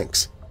heart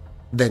sinks,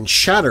 then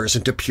shatters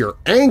into pure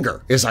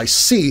anger as I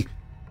see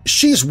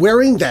she's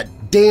wearing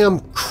that damn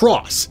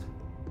cross.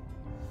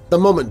 The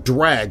moment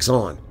drags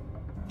on.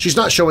 She's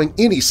not showing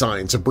any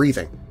signs of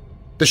breathing.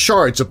 The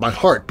shards of my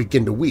heart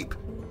begin to weep.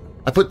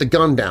 I put the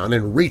gun down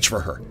and reach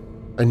for her.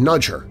 I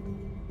nudge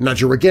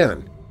her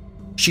again.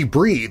 She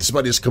breathes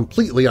but is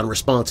completely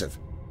unresponsive.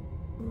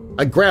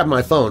 I grab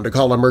my phone to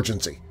call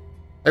emergency.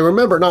 I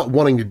remember not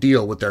wanting to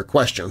deal with their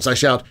questions. I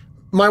shout,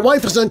 "My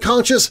wife is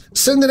unconscious!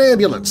 Send an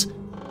ambulance!"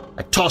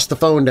 I toss the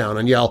phone down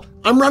and yell,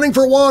 "I'm running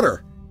for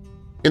water!"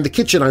 In the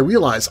kitchen, I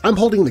realize I'm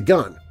holding the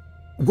gun.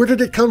 Where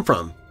did it come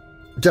from?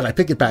 Did I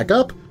pick it back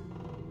up?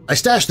 I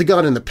stash the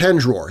gun in the pen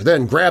drawer,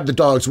 then grab the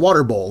dog's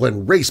water bowl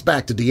and race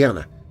back to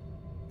Deanna.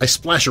 I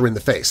splash her in the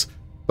face,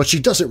 but she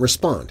doesn't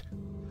respond.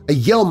 I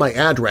yell my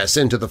address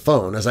into the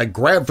phone as I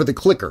grab for the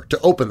clicker to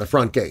open the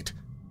front gate.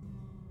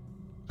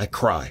 I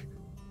cry.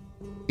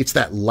 It's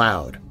that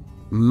loud,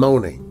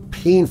 moaning,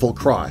 painful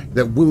cry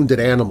that wounded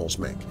animals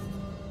make.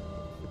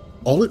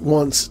 All at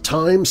once,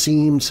 time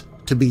seems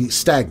to be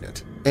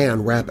stagnant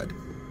and rapid.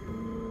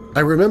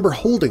 I remember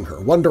holding her,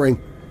 wondering,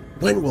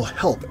 when will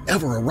help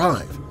ever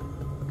arrive?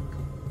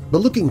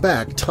 But looking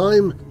back,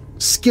 time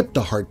skipped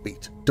a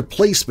heartbeat to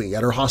place me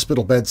at her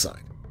hospital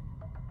bedside.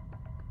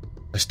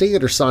 I stay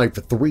at her side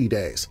for 3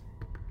 days.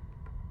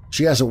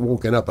 She hasn't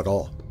woken up at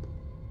all.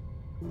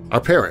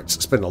 Our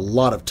parents spend a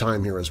lot of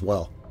time here as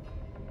well.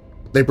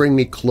 They bring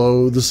me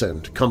clothes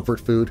and comfort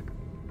food.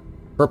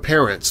 Her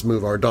parents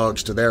move our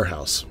dogs to their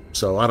house,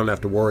 so I don't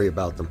have to worry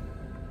about them.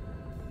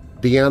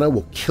 Deanna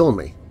will kill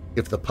me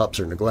if the pups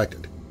are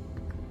neglected.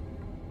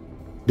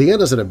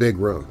 Deanna's in a big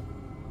room.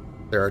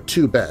 There are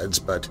 2 beds,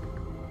 but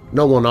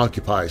no one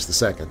occupies the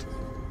second.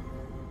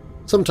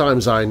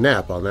 Sometimes I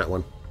nap on that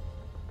one.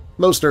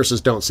 Most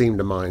nurses don't seem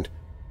to mind,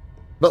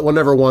 but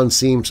whenever one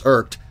seems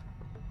irked,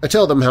 I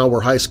tell them how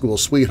we're high school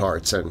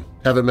sweethearts and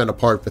haven't been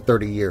apart for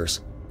 30 years.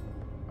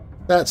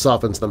 That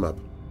softens them up.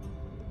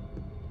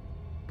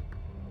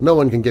 No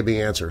one can give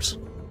me answers.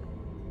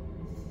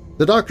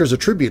 The doctors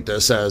attribute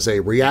this as a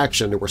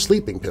reaction to her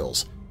sleeping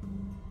pills.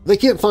 They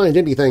can't find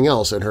anything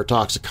else in her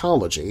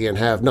toxicology and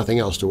have nothing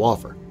else to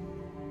offer.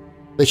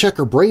 They check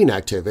her brain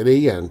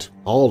activity and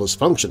all is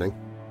functioning.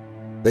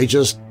 They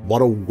just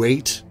want to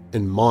wait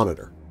and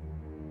monitor.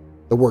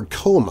 The word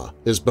coma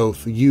is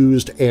both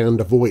used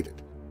and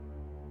avoided.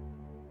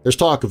 There's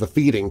talk of a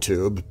feeding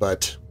tube,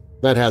 but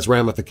that has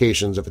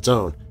ramifications of its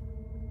own.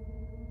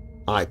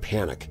 I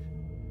panic,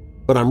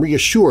 but I'm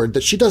reassured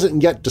that she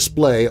doesn't yet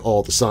display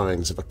all the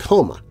signs of a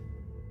coma.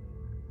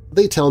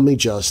 They tell me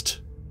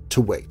just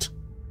to wait.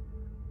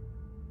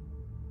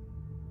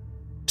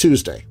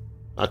 Tuesday,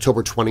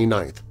 October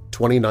 29th,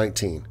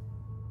 2019.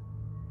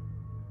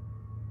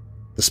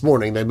 This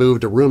morning they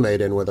moved a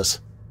roommate in with us.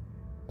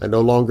 I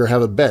no longer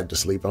have a bed to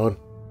sleep on.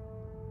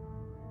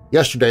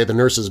 Yesterday the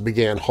nurses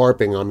began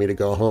harping on me to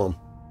go home.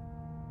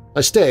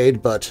 I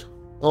stayed, but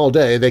all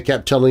day they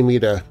kept telling me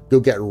to go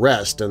get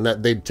rest and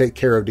that they'd take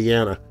care of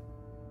Deanna.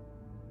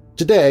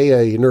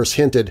 Today a nurse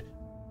hinted,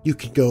 "You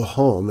can go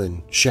home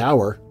and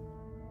shower."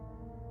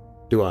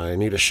 Do I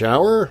need a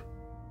shower?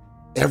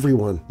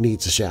 Everyone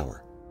needs a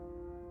shower.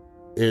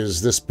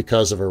 Is this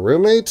because of her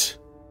roommate?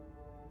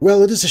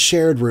 Well, it is a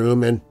shared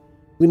room and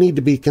we need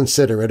to be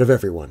considerate of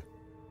everyone.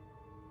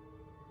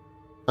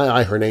 I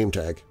eye her name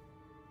tag,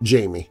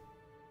 Jamie.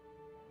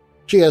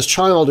 She has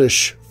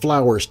childish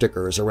flower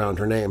stickers around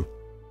her name.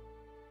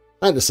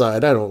 I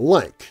decide I don't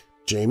like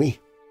Jamie.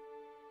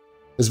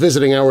 As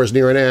visiting hours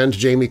near an end,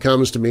 Jamie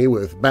comes to me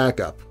with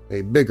backup,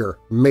 a bigger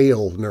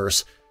male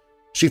nurse.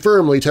 She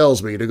firmly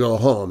tells me to go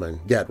home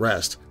and get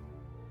rest.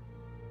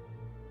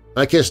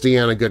 I kiss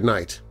Deanna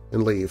goodnight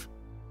and leave.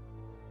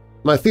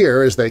 My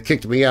fear is they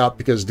kicked me out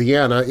because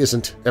Deanna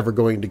isn't ever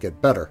going to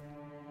get better.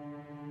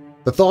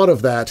 The thought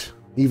of that,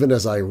 even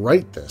as I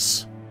write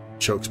this,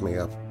 chokes me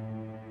up.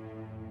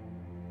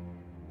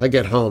 I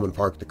get home and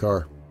park the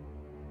car.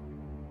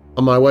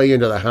 On my way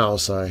into the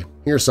house, I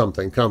hear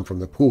something come from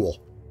the pool.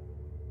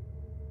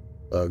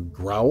 A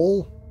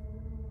growl?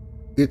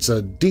 It's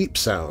a deep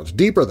sound,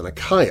 deeper than a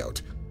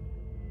coyote.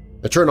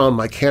 I turn on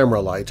my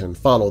camera light and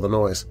follow the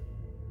noise.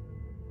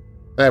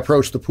 I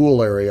approach the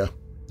pool area.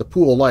 The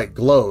pool light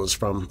glows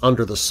from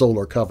under the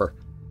solar cover.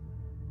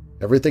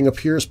 Everything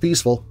appears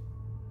peaceful.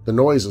 The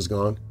noise is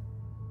gone.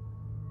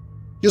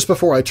 Just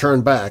before I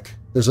turn back,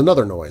 there's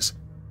another noise.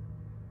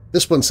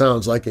 This one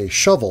sounds like a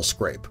shovel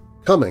scrape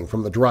coming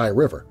from the dry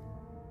river.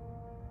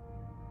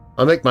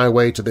 I make my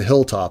way to the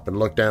hilltop and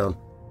look down.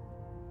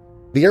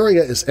 The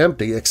area is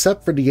empty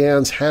except for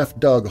Deanne's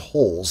half-dug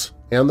holes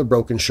and the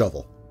broken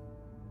shovel.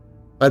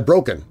 I'd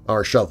broken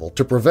our shovel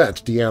to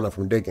prevent Deanna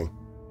from digging.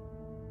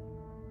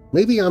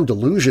 Maybe I'm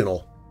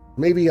delusional,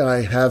 maybe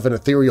I have an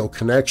ethereal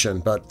connection,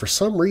 but for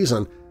some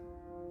reason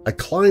I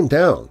climb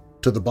down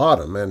to the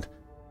bottom and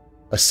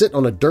I sit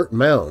on a dirt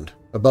mound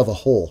above a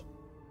hole.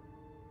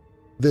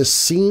 This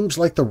seems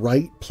like the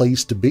right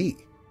place to be.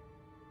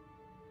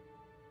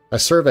 I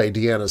survey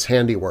Deanna's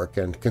handiwork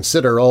and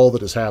consider all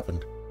that has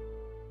happened.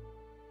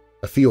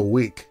 I feel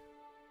weak,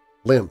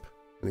 limp,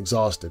 and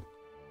exhausted.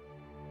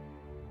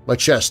 My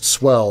chest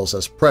swells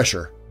as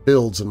pressure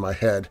builds in my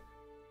head.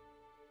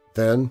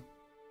 Then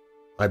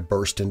I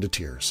burst into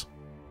tears.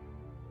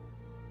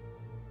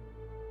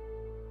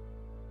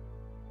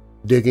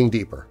 Digging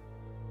Deeper,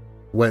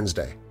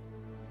 Wednesday,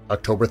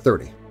 October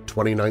 30,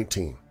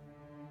 2019.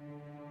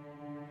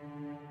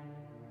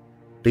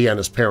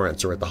 Deanna's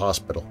parents are at the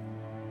hospital.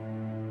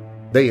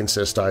 They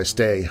insist I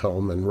stay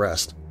home and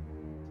rest.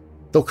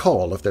 They'll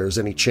call if there's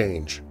any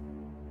change.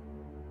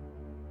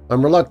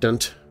 I'm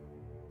reluctant,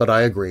 but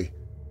I agree.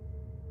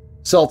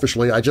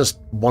 Selfishly, I just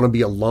want to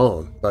be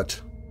alone,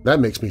 but that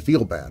makes me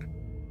feel bad.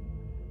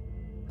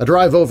 I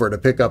drive over to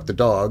pick up the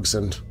dogs,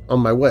 and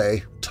on my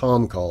way,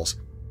 Tom calls.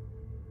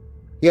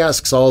 He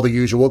asks all the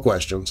usual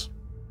questions.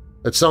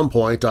 At some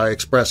point, I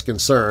express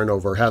concern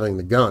over having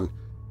the gun.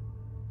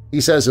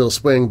 He says he'll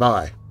swing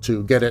by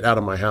to get it out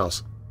of my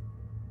house.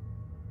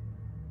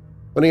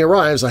 When he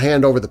arrives, I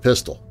hand over the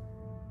pistol.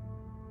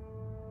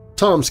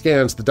 Tom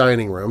scans the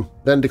dining room,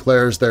 then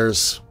declares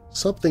there's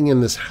something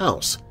in this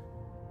house.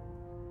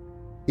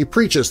 He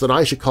preaches that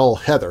I should call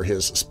Heather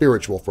his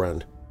spiritual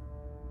friend.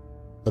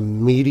 A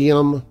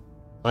medium?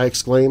 I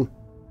exclaim.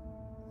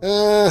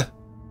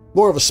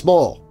 More of a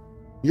small.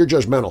 You're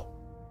judgmental.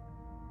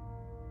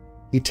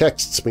 He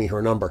texts me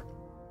her number.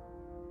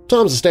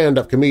 Tom's a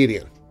stand-up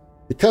comedian.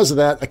 Because of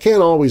that, I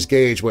can't always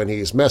gauge when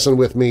he's messing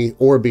with me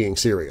or being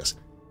serious.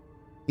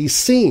 He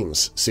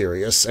seems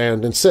serious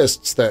and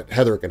insists that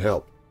Heather can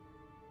help.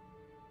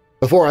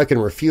 Before I can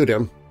refute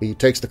him, he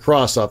takes the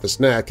cross off his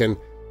neck and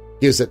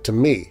gives it to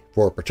me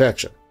for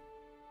protection.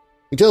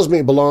 He tells me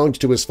it belonged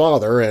to his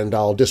father and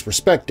I'll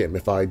disrespect him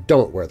if I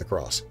don't wear the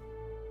cross.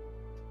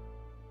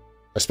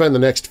 I spend the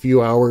next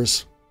few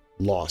hours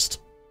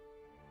lost.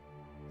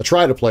 I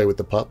try to play with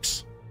the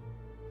pups.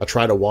 I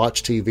try to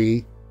watch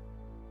TV.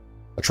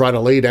 I try to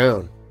lay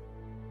down.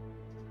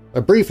 I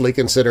briefly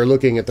consider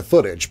looking at the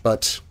footage,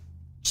 but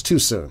it's too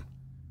soon.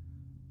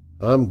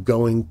 I'm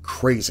going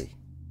crazy.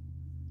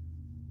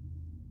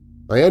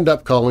 I end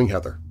up calling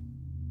Heather.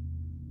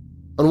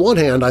 On one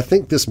hand, I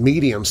think this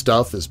medium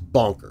stuff is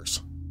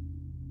bonkers.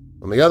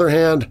 On the other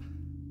hand,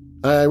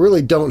 I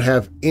really don't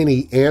have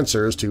any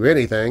answers to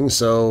anything,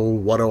 so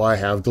what do I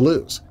have to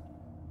lose?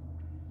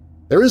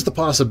 There is the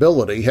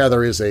possibility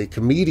Heather is a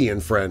comedian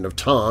friend of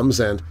Tom's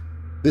and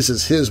this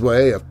is his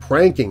way of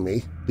pranking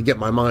me to get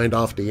my mind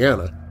off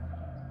Deanna.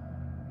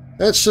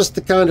 That's just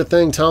the kind of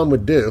thing Tom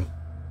would do.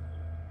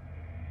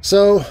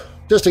 So,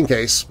 just in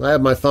case, I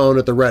have my phone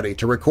at the ready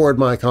to record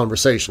my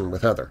conversation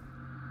with Heather.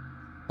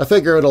 I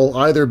figure it'll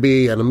either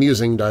be an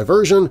amusing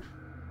diversion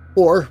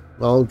or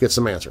I'll get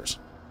some answers.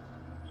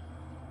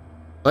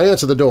 I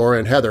answer the door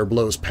and Heather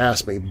blows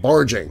past me,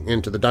 barging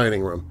into the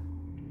dining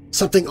room.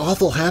 "Something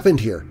awful happened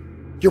here.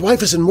 Your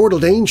wife is in mortal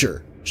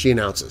danger," she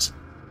announces.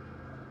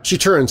 She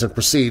turns and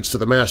proceeds to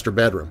the master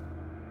bedroom.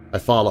 I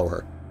follow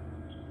her.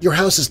 "Your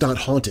house is not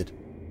haunted.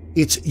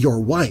 It's your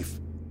wife."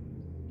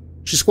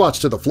 She squats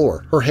to the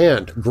floor. Her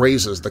hand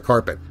grazes the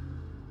carpet.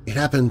 "It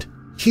happened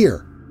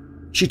here.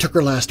 She took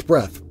her last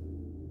breath."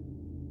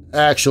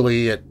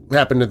 "Actually, it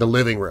happened in the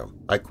living room,"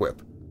 I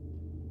quip.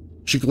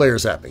 She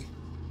glares at me.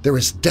 "There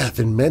is death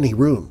in many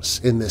rooms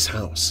in this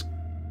house."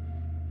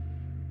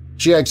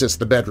 She exits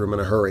the bedroom in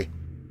a hurry.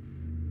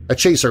 I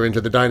chase her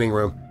into the dining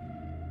room.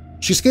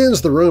 She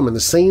scans the room in the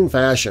same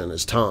fashion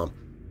as Tom.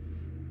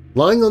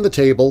 Lying on the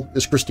table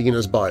is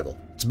Christina's Bible.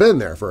 It's been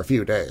there for a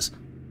few days.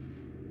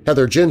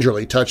 Heather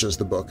gingerly touches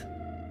the book.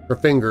 Her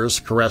fingers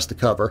caress the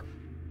cover.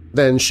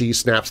 Then she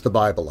snaps the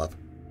Bible up.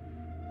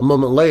 A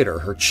moment later,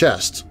 her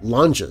chest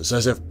lunges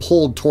as if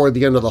pulled toward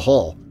the end of the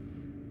hall.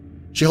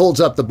 She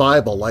holds up the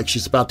Bible like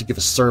she's about to give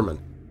a sermon.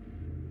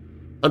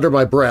 Under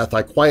my breath,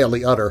 I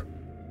quietly utter,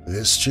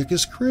 "This chick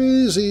is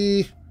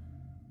crazy."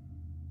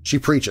 She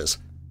preaches,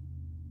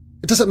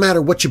 "It doesn't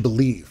matter what you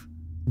believe.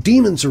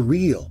 Demons are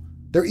real.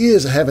 There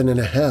is a heaven and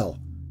a hell."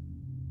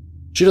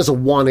 She does a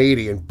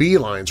 180 and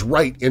beelines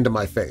right into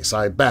my face.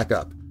 I back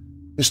up.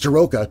 "Mr.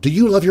 Rocca, do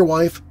you love your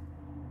wife?"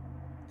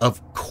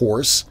 "Of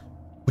course.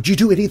 Would you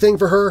do anything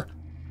for her?"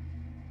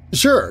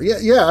 "Sure,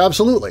 yeah,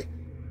 absolutely."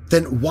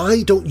 "Then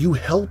why don't you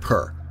help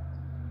her?"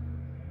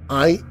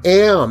 "I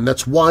am.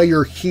 That's why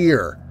you're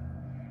here."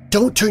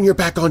 "Don't turn your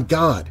back on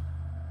God.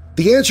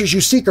 The answers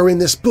you seek are in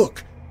this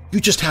book. You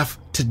just have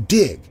to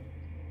dig."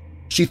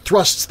 She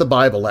thrusts the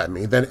Bible at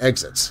me, then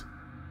exits.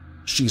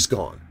 She's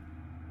gone.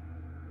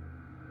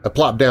 I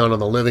plop down on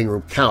the living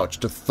room couch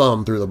to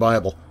thumb through the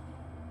Bible.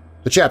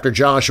 The chapter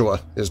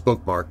Joshua is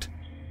bookmarked.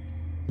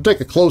 I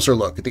take a closer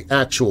look at the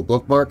actual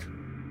bookmark.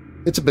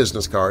 It's a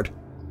business card.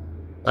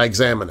 I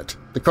examine it.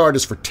 The card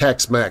is for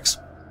Tex-Mex,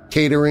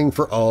 catering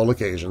for all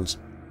occasions.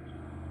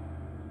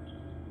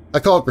 I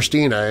call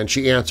Christina and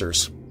she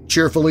answers,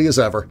 cheerfully as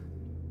ever.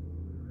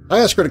 I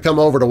ask her to come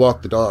over to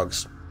walk the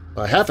dogs.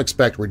 I half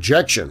expect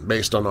rejection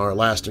based on our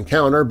last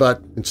encounter,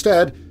 but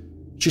instead,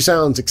 she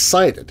sounds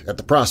excited at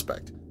the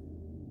prospect.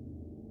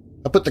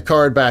 I put the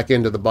card back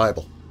into the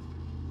Bible.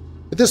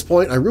 At this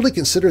point, I really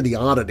consider the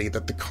oddity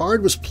that the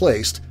card was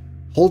placed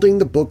holding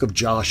the book of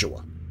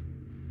Joshua.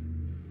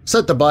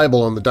 set the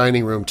Bible on the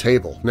dining room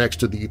table next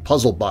to the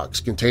puzzle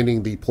box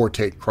containing the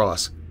portate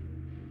cross.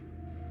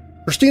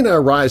 Christina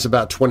arrives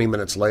about 20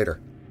 minutes later.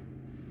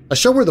 I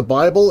show her the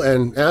Bible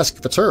and ask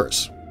if it's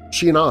hers.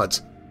 She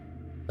nods.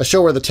 I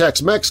show her the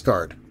Tex-Mex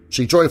card.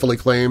 She joyfully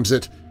claims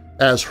it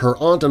as her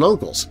aunt and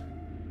uncle's.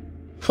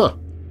 Huh.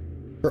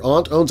 Her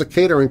aunt owns a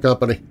catering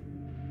company.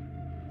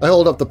 I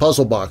hold up the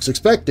puzzle box,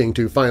 expecting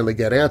to finally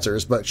get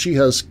answers, but she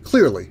has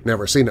clearly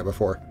never seen it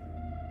before.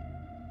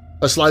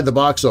 I slide the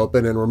box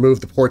open and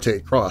remove the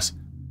portate cross.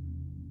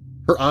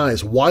 Her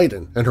eyes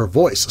widen and her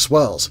voice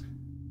swells.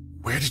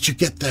 "Where did you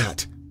get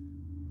that?"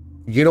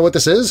 "You know what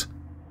this is?"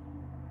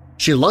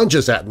 She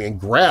lunges at me and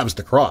grabs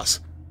the cross.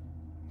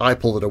 I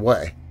pull it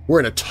away. We're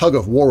in a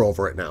tug-of-war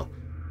over it now.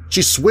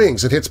 She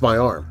swings and hits my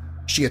arm.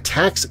 She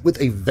attacks it with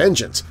a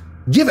vengeance.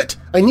 "Give it!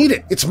 I need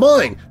it! It's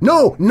mine!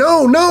 No!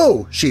 No!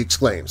 No!" she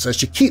exclaims as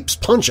she keeps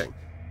punching.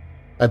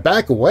 I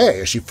back away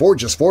as she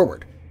forges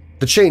forward.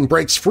 The chain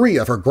breaks free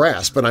of her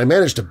grasp and I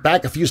manage to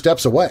back a few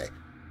steps away.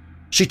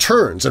 She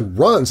turns and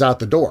runs out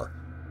the door.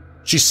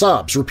 She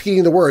sobs,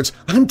 repeating the words,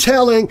 "I'm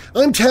telling!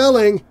 I'm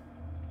telling!"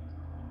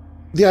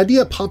 The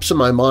idea pops in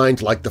my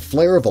mind like the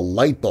flare of a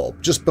light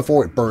bulb just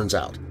before it burns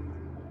out.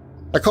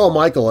 I call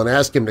Michael and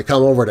ask him to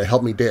come over to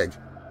help me dig.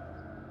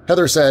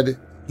 Heather said,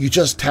 "You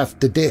just have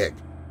to dig."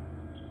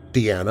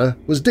 Deanna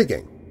was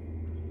digging.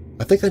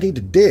 I think I need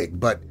to dig,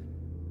 but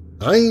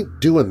I ain't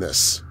doing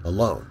this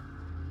alone.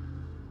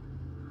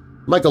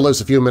 Michael lives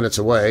a few minutes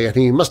away, and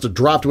he must have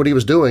dropped what he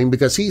was doing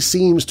because he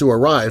seems to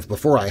arrive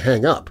before I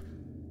hang up.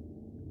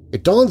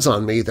 It dawns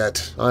on me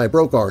that I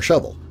broke our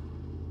shovel.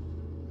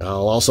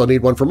 I'll also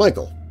need one for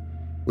Michael.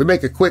 We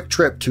make a quick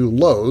trip to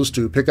Lowe's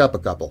to pick up a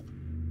couple.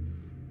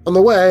 On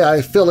the way,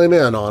 I fill him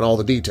in on all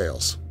the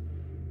details.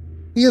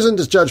 He isn't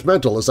as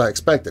judgmental as I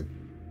expected.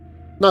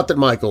 Not that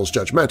Michael's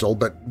judgmental,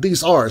 but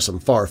these are some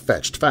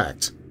far-fetched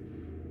facts.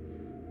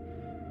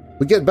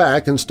 We get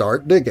back and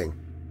start digging.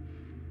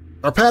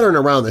 Our pattern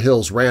around the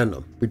hill's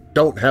random. We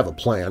don't have a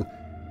plan.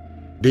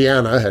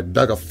 Deanna had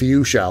dug a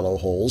few shallow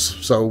holes,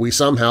 so we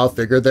somehow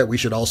figured that we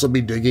should also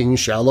be digging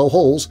shallow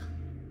holes.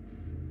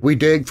 We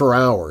dig for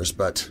hours,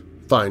 but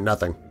find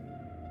nothing.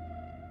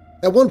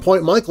 At one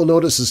point, Michael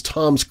notices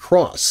Tom's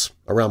cross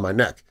around my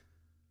neck.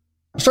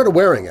 I started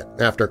wearing it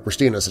after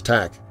Christina's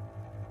attack.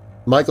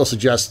 Michael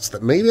suggests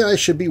that maybe I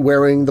should be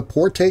wearing the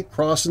portate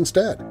cross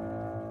instead.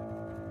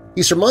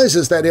 He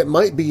surmises that it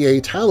might be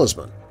a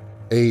talisman,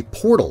 a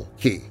portal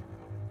key.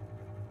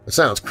 It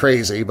sounds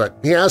crazy, but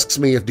he asks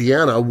me if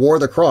Deanna wore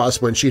the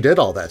cross when she did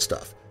all that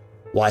stuff.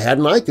 Why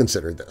hadn't I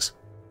considered this?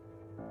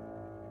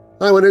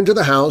 I went into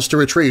the house to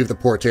retrieve the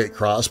portate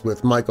cross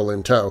with Michael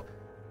in tow.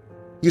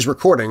 He's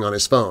recording on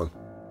his phone.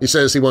 He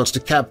says he wants to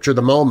capture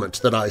the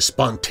moment that I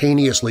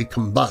spontaneously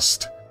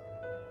combust.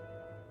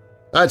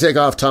 I take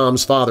off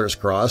Tom's father's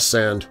cross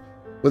and,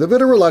 with a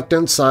bit of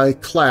reluctance, I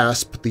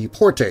clasp the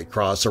portate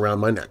cross around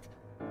my neck.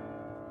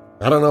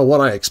 I don't know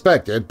what I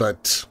expected,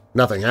 but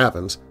nothing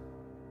happens.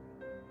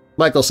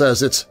 Michael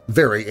says it's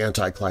very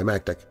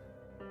anticlimactic.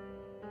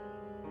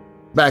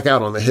 Back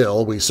out on the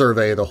hill, we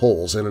survey the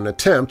holes in an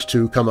attempt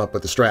to come up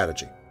with a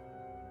strategy.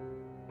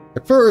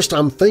 At first,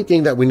 I'm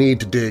thinking that we need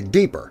to dig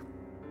deeper.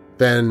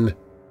 Then,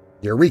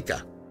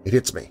 eureka, it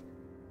hits me.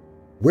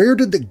 Where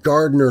did the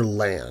gardener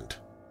land?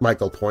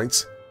 Michael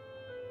points.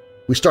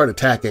 We start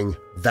attacking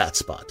that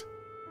spot.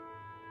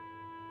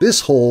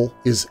 This hole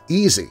is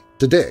easy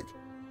to dig.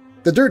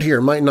 The dirt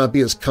here might not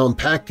be as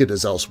compacted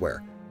as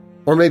elsewhere,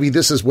 or maybe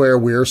this is where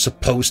we're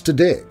supposed to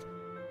dig.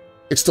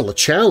 It's still a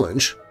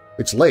challenge.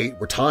 It's late,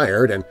 we're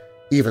tired, and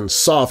even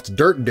soft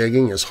dirt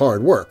digging is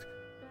hard work.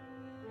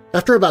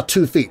 After about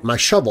 2 feet, my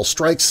shovel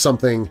strikes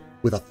something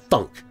with a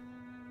thunk.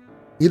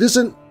 It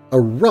isn't a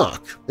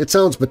rock, it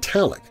sounds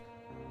metallic.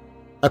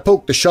 I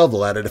poke the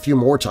shovel at it a few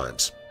more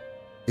times.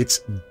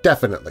 It's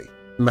definitely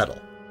metal.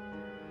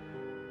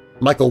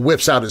 Michael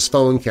whips out his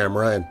phone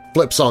camera and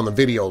flips on the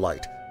video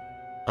light.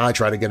 I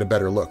try to get a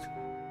better look.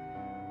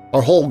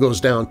 Our hole goes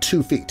down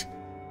 2 feet.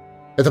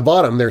 At the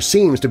bottom, there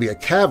seems to be a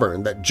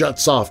cavern that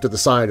juts off to the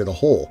side of the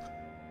hole,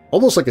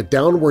 almost like a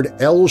downward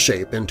L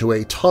shape into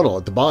a tunnel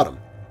at the bottom.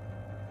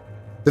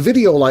 The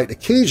video light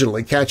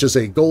occasionally catches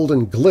a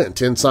golden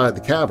glint inside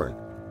the cavern.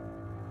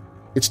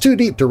 It's too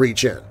deep to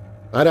reach in.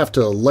 I'd have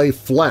to lay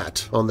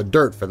flat on the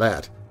dirt for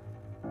that.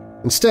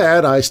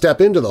 Instead, I step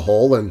into the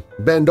hole and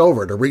bend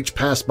over to reach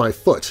past my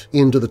foot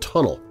into the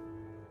tunnel.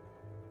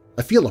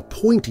 I feel a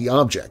pointy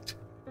object.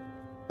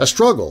 I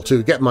struggle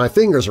to get my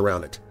fingers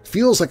around it. It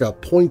feels like a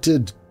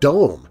pointed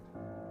dome.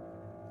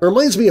 It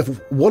reminds me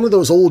of one of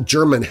those old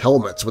German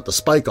helmets with the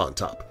spike on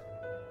top.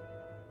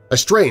 I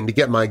strain to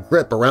get my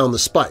grip around the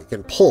spike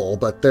and pull,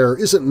 but there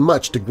isn't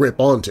much to grip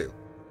onto.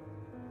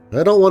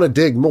 I don't want to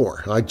dig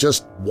more, I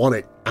just want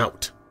it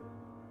out.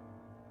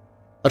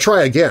 I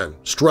try again,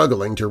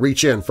 struggling to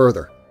reach in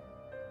further.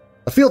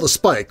 I feel the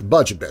spike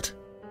budge a bit.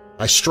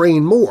 I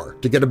strain more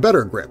to get a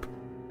better grip.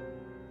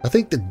 I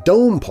think the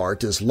dome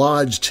part is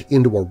lodged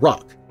into a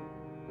rock.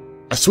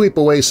 I sweep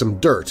away some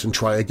dirt and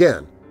try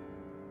again.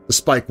 The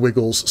spike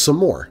wiggles some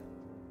more.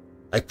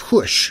 I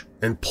push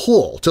and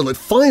pull till it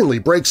finally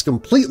breaks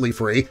completely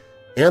free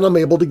and I'm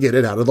able to get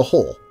it out of the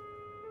hole.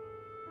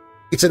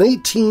 It's an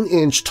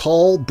 18-inch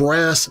tall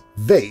brass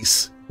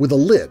vase with a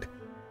lid.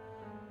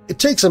 It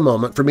takes a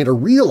moment for me to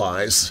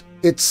realize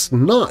it's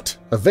not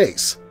a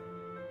vase.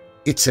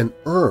 It's an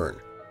urn.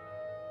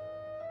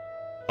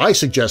 I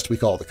suggest we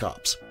call the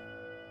cops.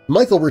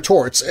 Michael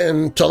retorts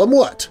and tell them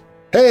what?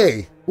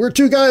 Hey, we're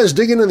two guys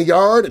digging in the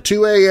yard at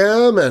 2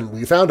 a.m. and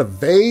we found a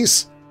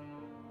vase?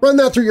 Run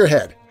that through your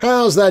head.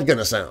 How's that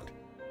gonna sound?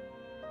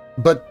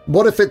 But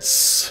what if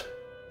it's…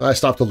 I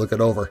stop to look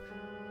it over.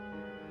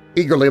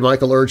 Eagerly,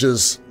 Michael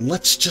urges,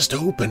 let's just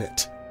open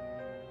it.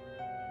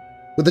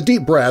 With a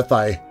deep breath,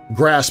 I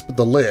grasp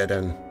the lid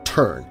and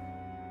turn.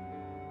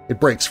 It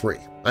breaks free.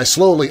 I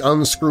slowly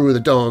unscrew the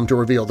dome to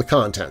reveal the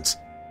contents.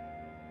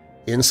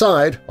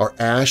 Inside are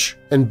ash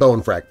and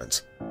bone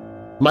fragments.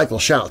 Michael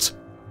shouts,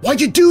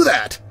 "Why'd you do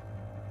that?"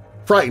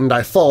 Frightened,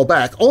 I fall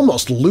back,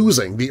 almost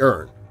losing the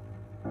urn.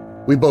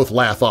 We both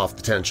laugh off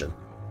the tension.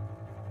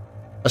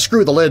 I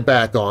screw the lid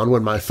back on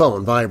when my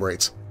phone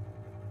vibrates.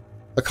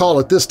 A call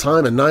at this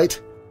time of night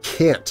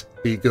can't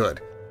be good.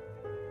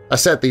 I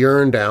set the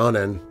urn down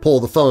and pull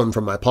the phone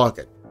from my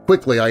pocket.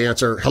 Quickly, I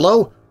answer,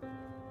 "Hello?"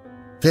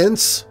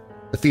 "Vince?"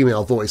 the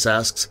female voice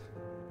asks.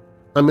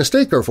 I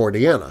mistake her for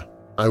Deanna.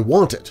 I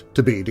want it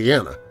to be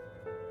Deanna.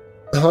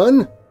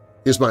 "Hun?"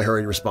 is my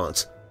hurried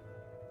response.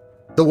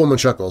 The woman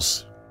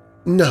chuckles.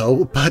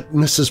 "No, but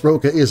Mrs.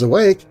 Rocca is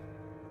awake."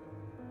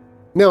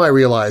 Now I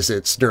realize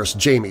it's Nurse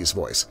Jamie's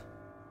voice.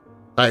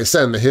 I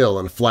ascend the hill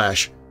in a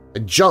flash, I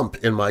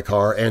jump in my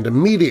car and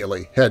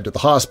immediately head to the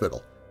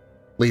hospital,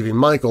 leaving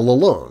Michael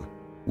alone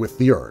with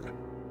the urn.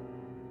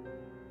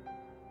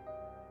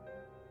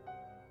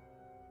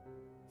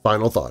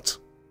 Final thoughts.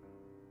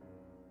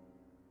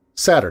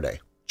 Saturday,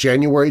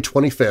 January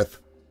 25th,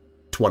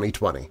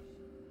 2020.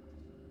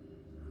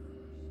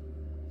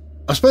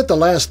 I've spent the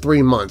last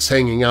 3 months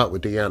hanging out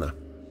with Deanna.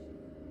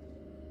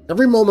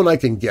 Every moment I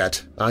can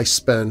get, I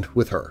spend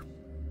with her.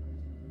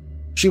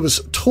 She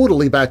was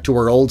totally back to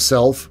her old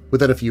self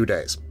within a few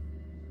days.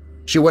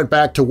 She went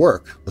back to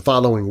work the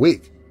following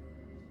week.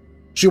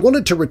 She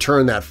wanted to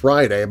return that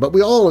Friday, but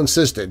we all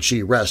insisted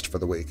she rest for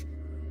the week.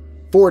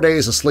 4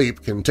 days of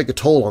sleep can take a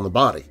toll on the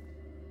body.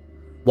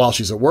 While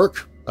she's at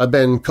work, I've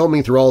been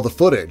combing through all the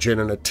footage in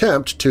an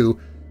attempt to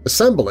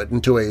assemble it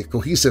into a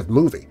cohesive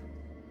movie.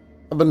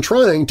 I've been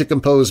trying to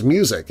compose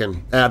music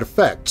and add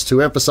effects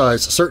to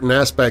emphasize certain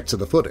aspects of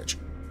the footage.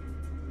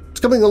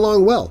 It's coming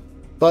along well,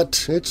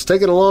 but it's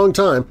taken a long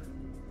time,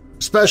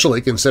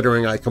 especially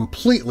considering I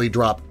completely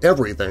drop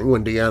everything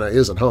when Deanna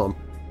is at home.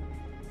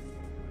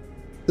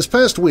 This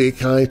past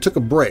week, I took a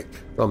break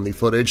from the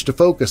footage to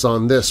focus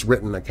on this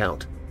written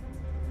account.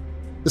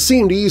 This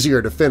seemed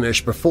easier to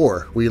finish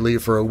before we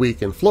leave for a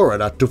week in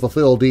Florida to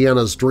fulfill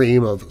Deanna's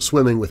dream of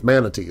swimming with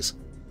manatees.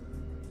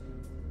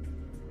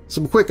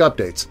 Some quick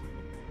updates.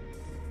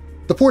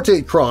 The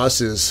Portate Cross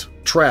is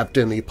trapped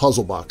in the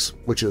puzzle box,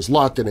 which is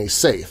locked in a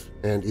safe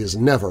and is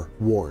never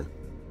worn.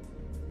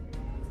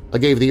 I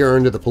gave the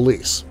urn to the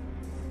police.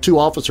 2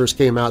 officers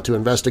came out to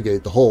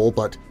investigate the hole,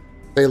 but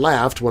they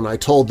laughed when I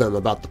told them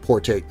about the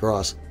Portate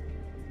Cross.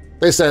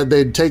 They said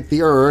they'd take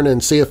the urn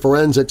and see if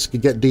forensics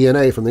could get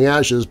DNA from the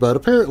ashes, but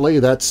apparently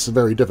that's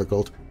very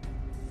difficult.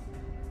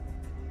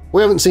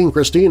 We haven't seen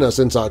Christina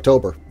since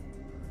October.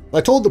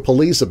 I told the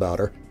police about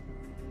her.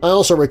 I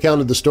also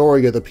recounted the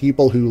story of the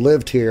people who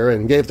lived here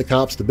and gave the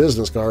cops the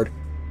business card.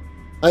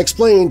 I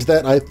explained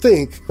that I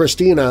think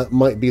Christina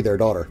might be their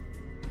daughter.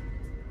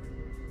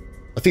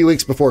 A few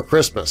weeks before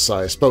Christmas,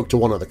 I spoke to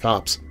one of the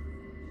cops.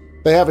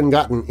 They haven't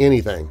gotten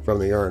anything from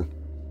the urn.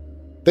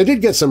 They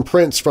did get some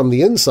prints from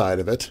the inside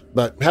of it,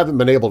 but haven't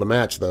been able to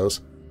match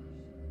those.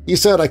 He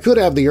said I could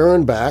have the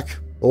urn back,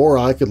 or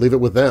I could leave it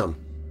with them.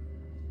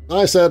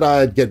 I said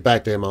I'd get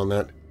back to him on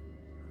that.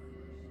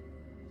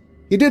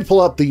 He did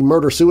pull up the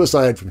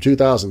murder-suicide from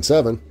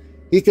 2007.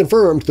 He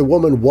confirmed the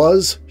woman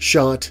was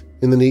shot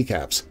in the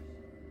kneecaps.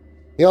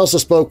 He also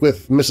spoke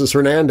with Mrs.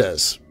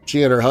 Hernandez.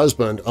 She and her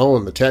husband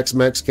own the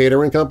Tex-Mex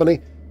catering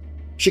company.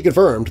 She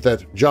confirmed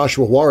that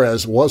Joshua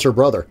Juarez was her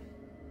brother.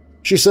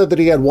 She said that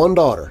he had one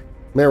daughter,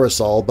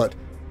 Marisol, but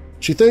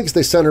she thinks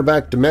they sent her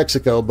back to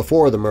Mexico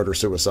before the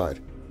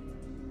murder-suicide.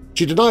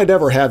 She denied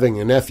ever having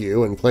a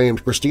nephew and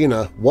claimed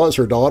Christina was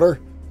her daughter,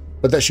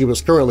 but that she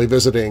was currently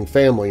visiting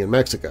family in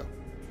Mexico.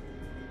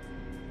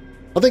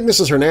 I think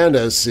Mrs.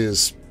 Hernandez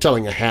is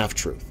telling a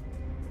half-truth.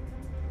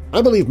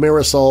 I believe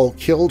Marisol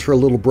killed her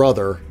little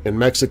brother in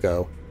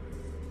Mexico,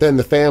 then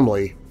the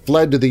family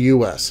fled to the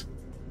U.S.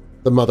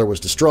 The mother was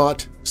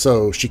distraught,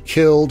 so she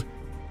killed,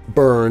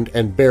 burned,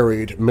 and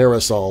buried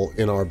Marisol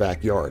in our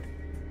backyard.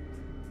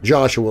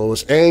 Joshua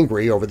was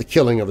angry over the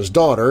killing of his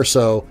daughter,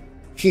 so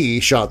he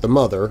shot the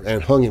mother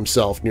and hung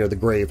himself near the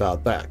grave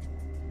out back.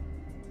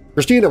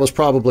 Christina was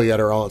probably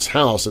at her aunt's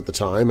house at the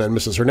time, and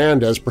Mrs.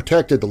 Hernandez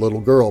protected the little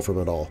girl from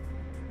it all.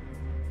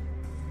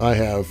 I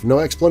have no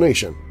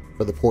explanation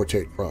for the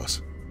Portate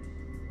Cross.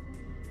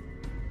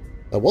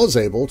 I was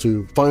able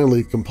to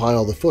finally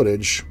compile the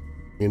footage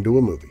into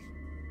a movie.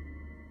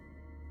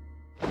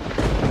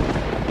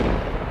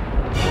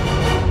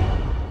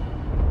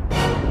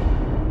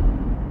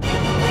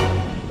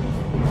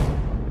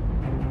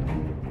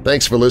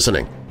 Thanks for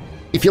listening.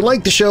 If you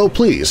like the show,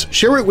 please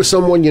share it with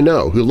someone you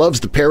know who loves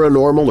the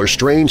paranormal or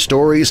strange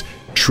stories,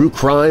 true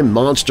crime,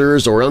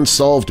 monsters, or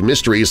unsolved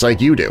mysteries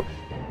like you do.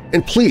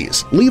 And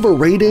please leave a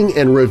rating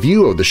and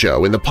review of the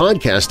show in the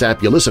podcast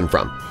app you listen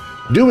from.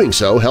 Doing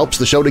so helps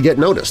the show to get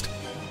noticed.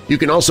 You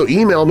can also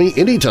email me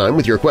anytime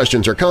with your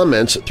questions or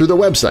comments through the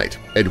website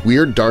at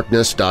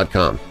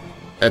WeirdDarkness.com.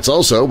 That's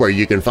also where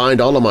you can find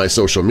all of my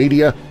social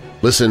media,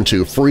 listen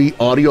to free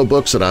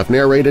audiobooks that I've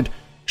narrated,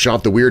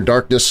 shop the Weird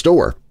Darkness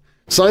store,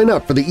 sign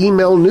up for the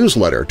email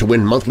newsletter to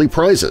win monthly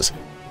prizes,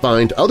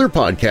 find other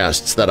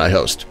podcasts that I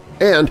host,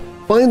 and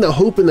find the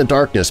Hope in the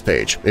Darkness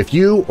page if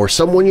you or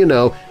someone you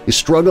know is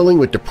struggling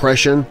with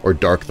depression or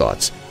dark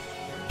thoughts.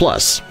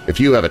 Plus, if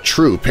you have a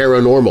true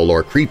paranormal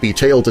or creepy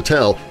tale to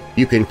tell,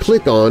 you can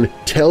click on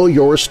Tell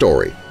Your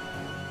Story.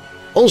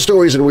 All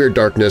stories in Weird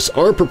Darkness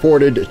are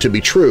purported to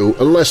be true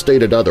unless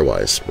stated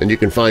otherwise, and you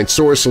can find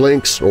source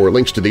links or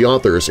links to the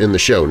authors in the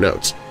show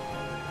notes.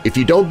 If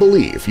You Don't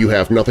Believe You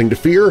Have Nothing to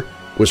Fear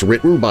was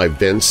written by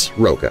Vince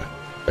Rocca.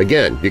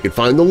 Again, you can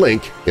find the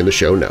link in the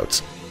show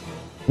notes.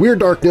 Weird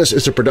Darkness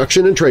is a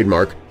production and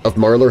trademark of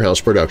Marlar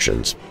House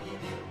Productions.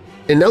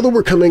 And now that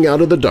we're coming out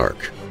of the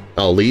dark,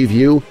 I'll leave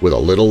you with a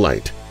little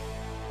light.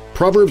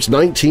 Proverbs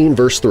 19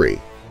 verse 3.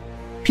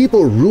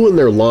 People ruin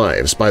their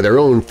lives by their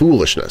own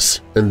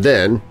foolishness and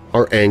then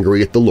are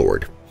angry at the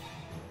Lord.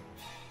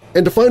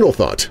 And a final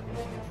thought.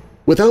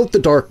 Without the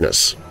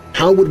darkness,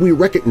 how would we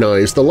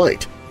recognize the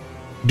light?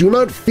 Do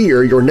not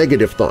fear your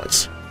negative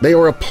thoughts. They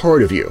are a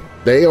part of you.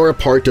 They are a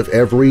part of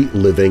every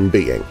living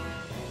being.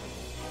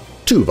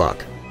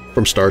 Tuvok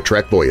from Star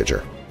Trek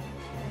Voyager.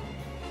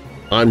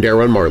 I'm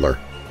Darren Marlar.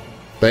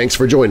 Thanks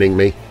for joining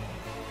me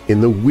in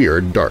the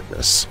Weird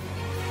Darkness.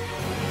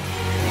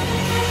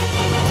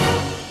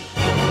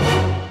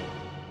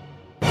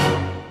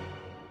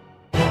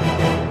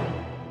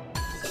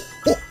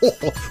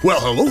 Well,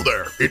 hello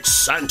there, it's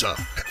Santa,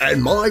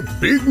 and my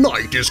big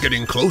night is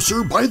getting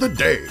closer by the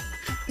day.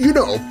 You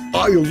know,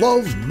 I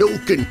love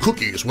milk and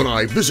cookies when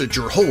I visit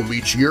your home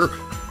each year.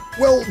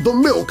 Well, the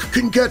milk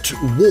can get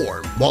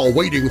warm while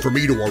waiting for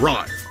me to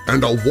arrive,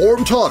 and a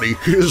warm toddy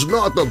is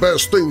not the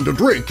best thing to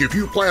drink if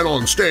you plan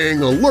on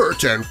staying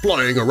alert and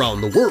flying around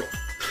the world.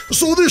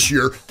 So this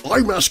year,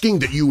 I'm asking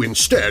that you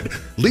instead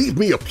leave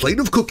me a plate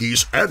of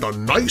cookies and a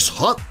nice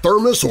hot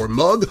thermos or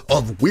mug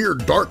of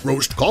Weird Dark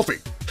Roast coffee.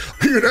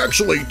 It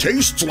actually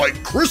tastes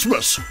like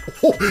Christmas.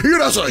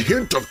 It has a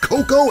hint of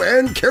cocoa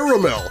and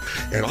caramel,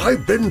 and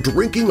I've been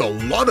drinking a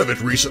lot of it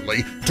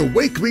recently to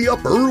wake me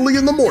up early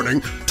in the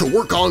morning to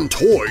work on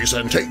toys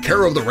and take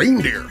care of the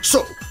reindeer.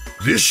 So,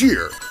 this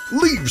year,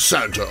 leave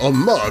Santa a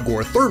mug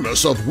or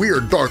thermos of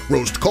Weird Dark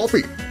Roast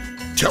coffee.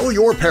 Tell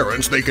your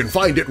parents they can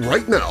find it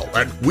right now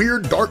at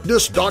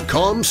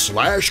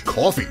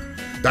WeirdDarkness.com/coffee.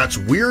 That's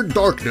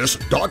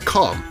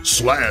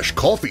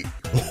WeirdDarkness.com/coffee.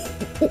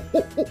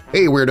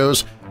 Hey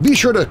Weirdos! Be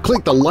sure to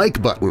click the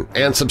like button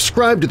and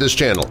subscribe to this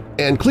channel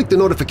and click the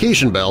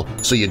notification bell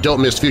so you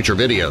don't miss future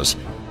videos.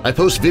 I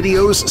post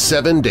videos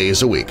 7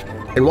 days a week.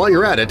 And while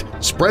you're at it,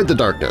 spread the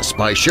darkness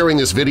by sharing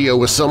this video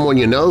with someone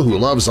you know who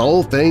loves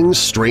all things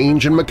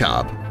strange and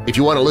macabre. If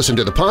you want to listen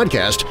to the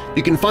podcast,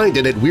 you can find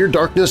it at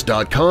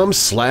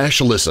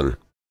WeirdDarkness.com/listen.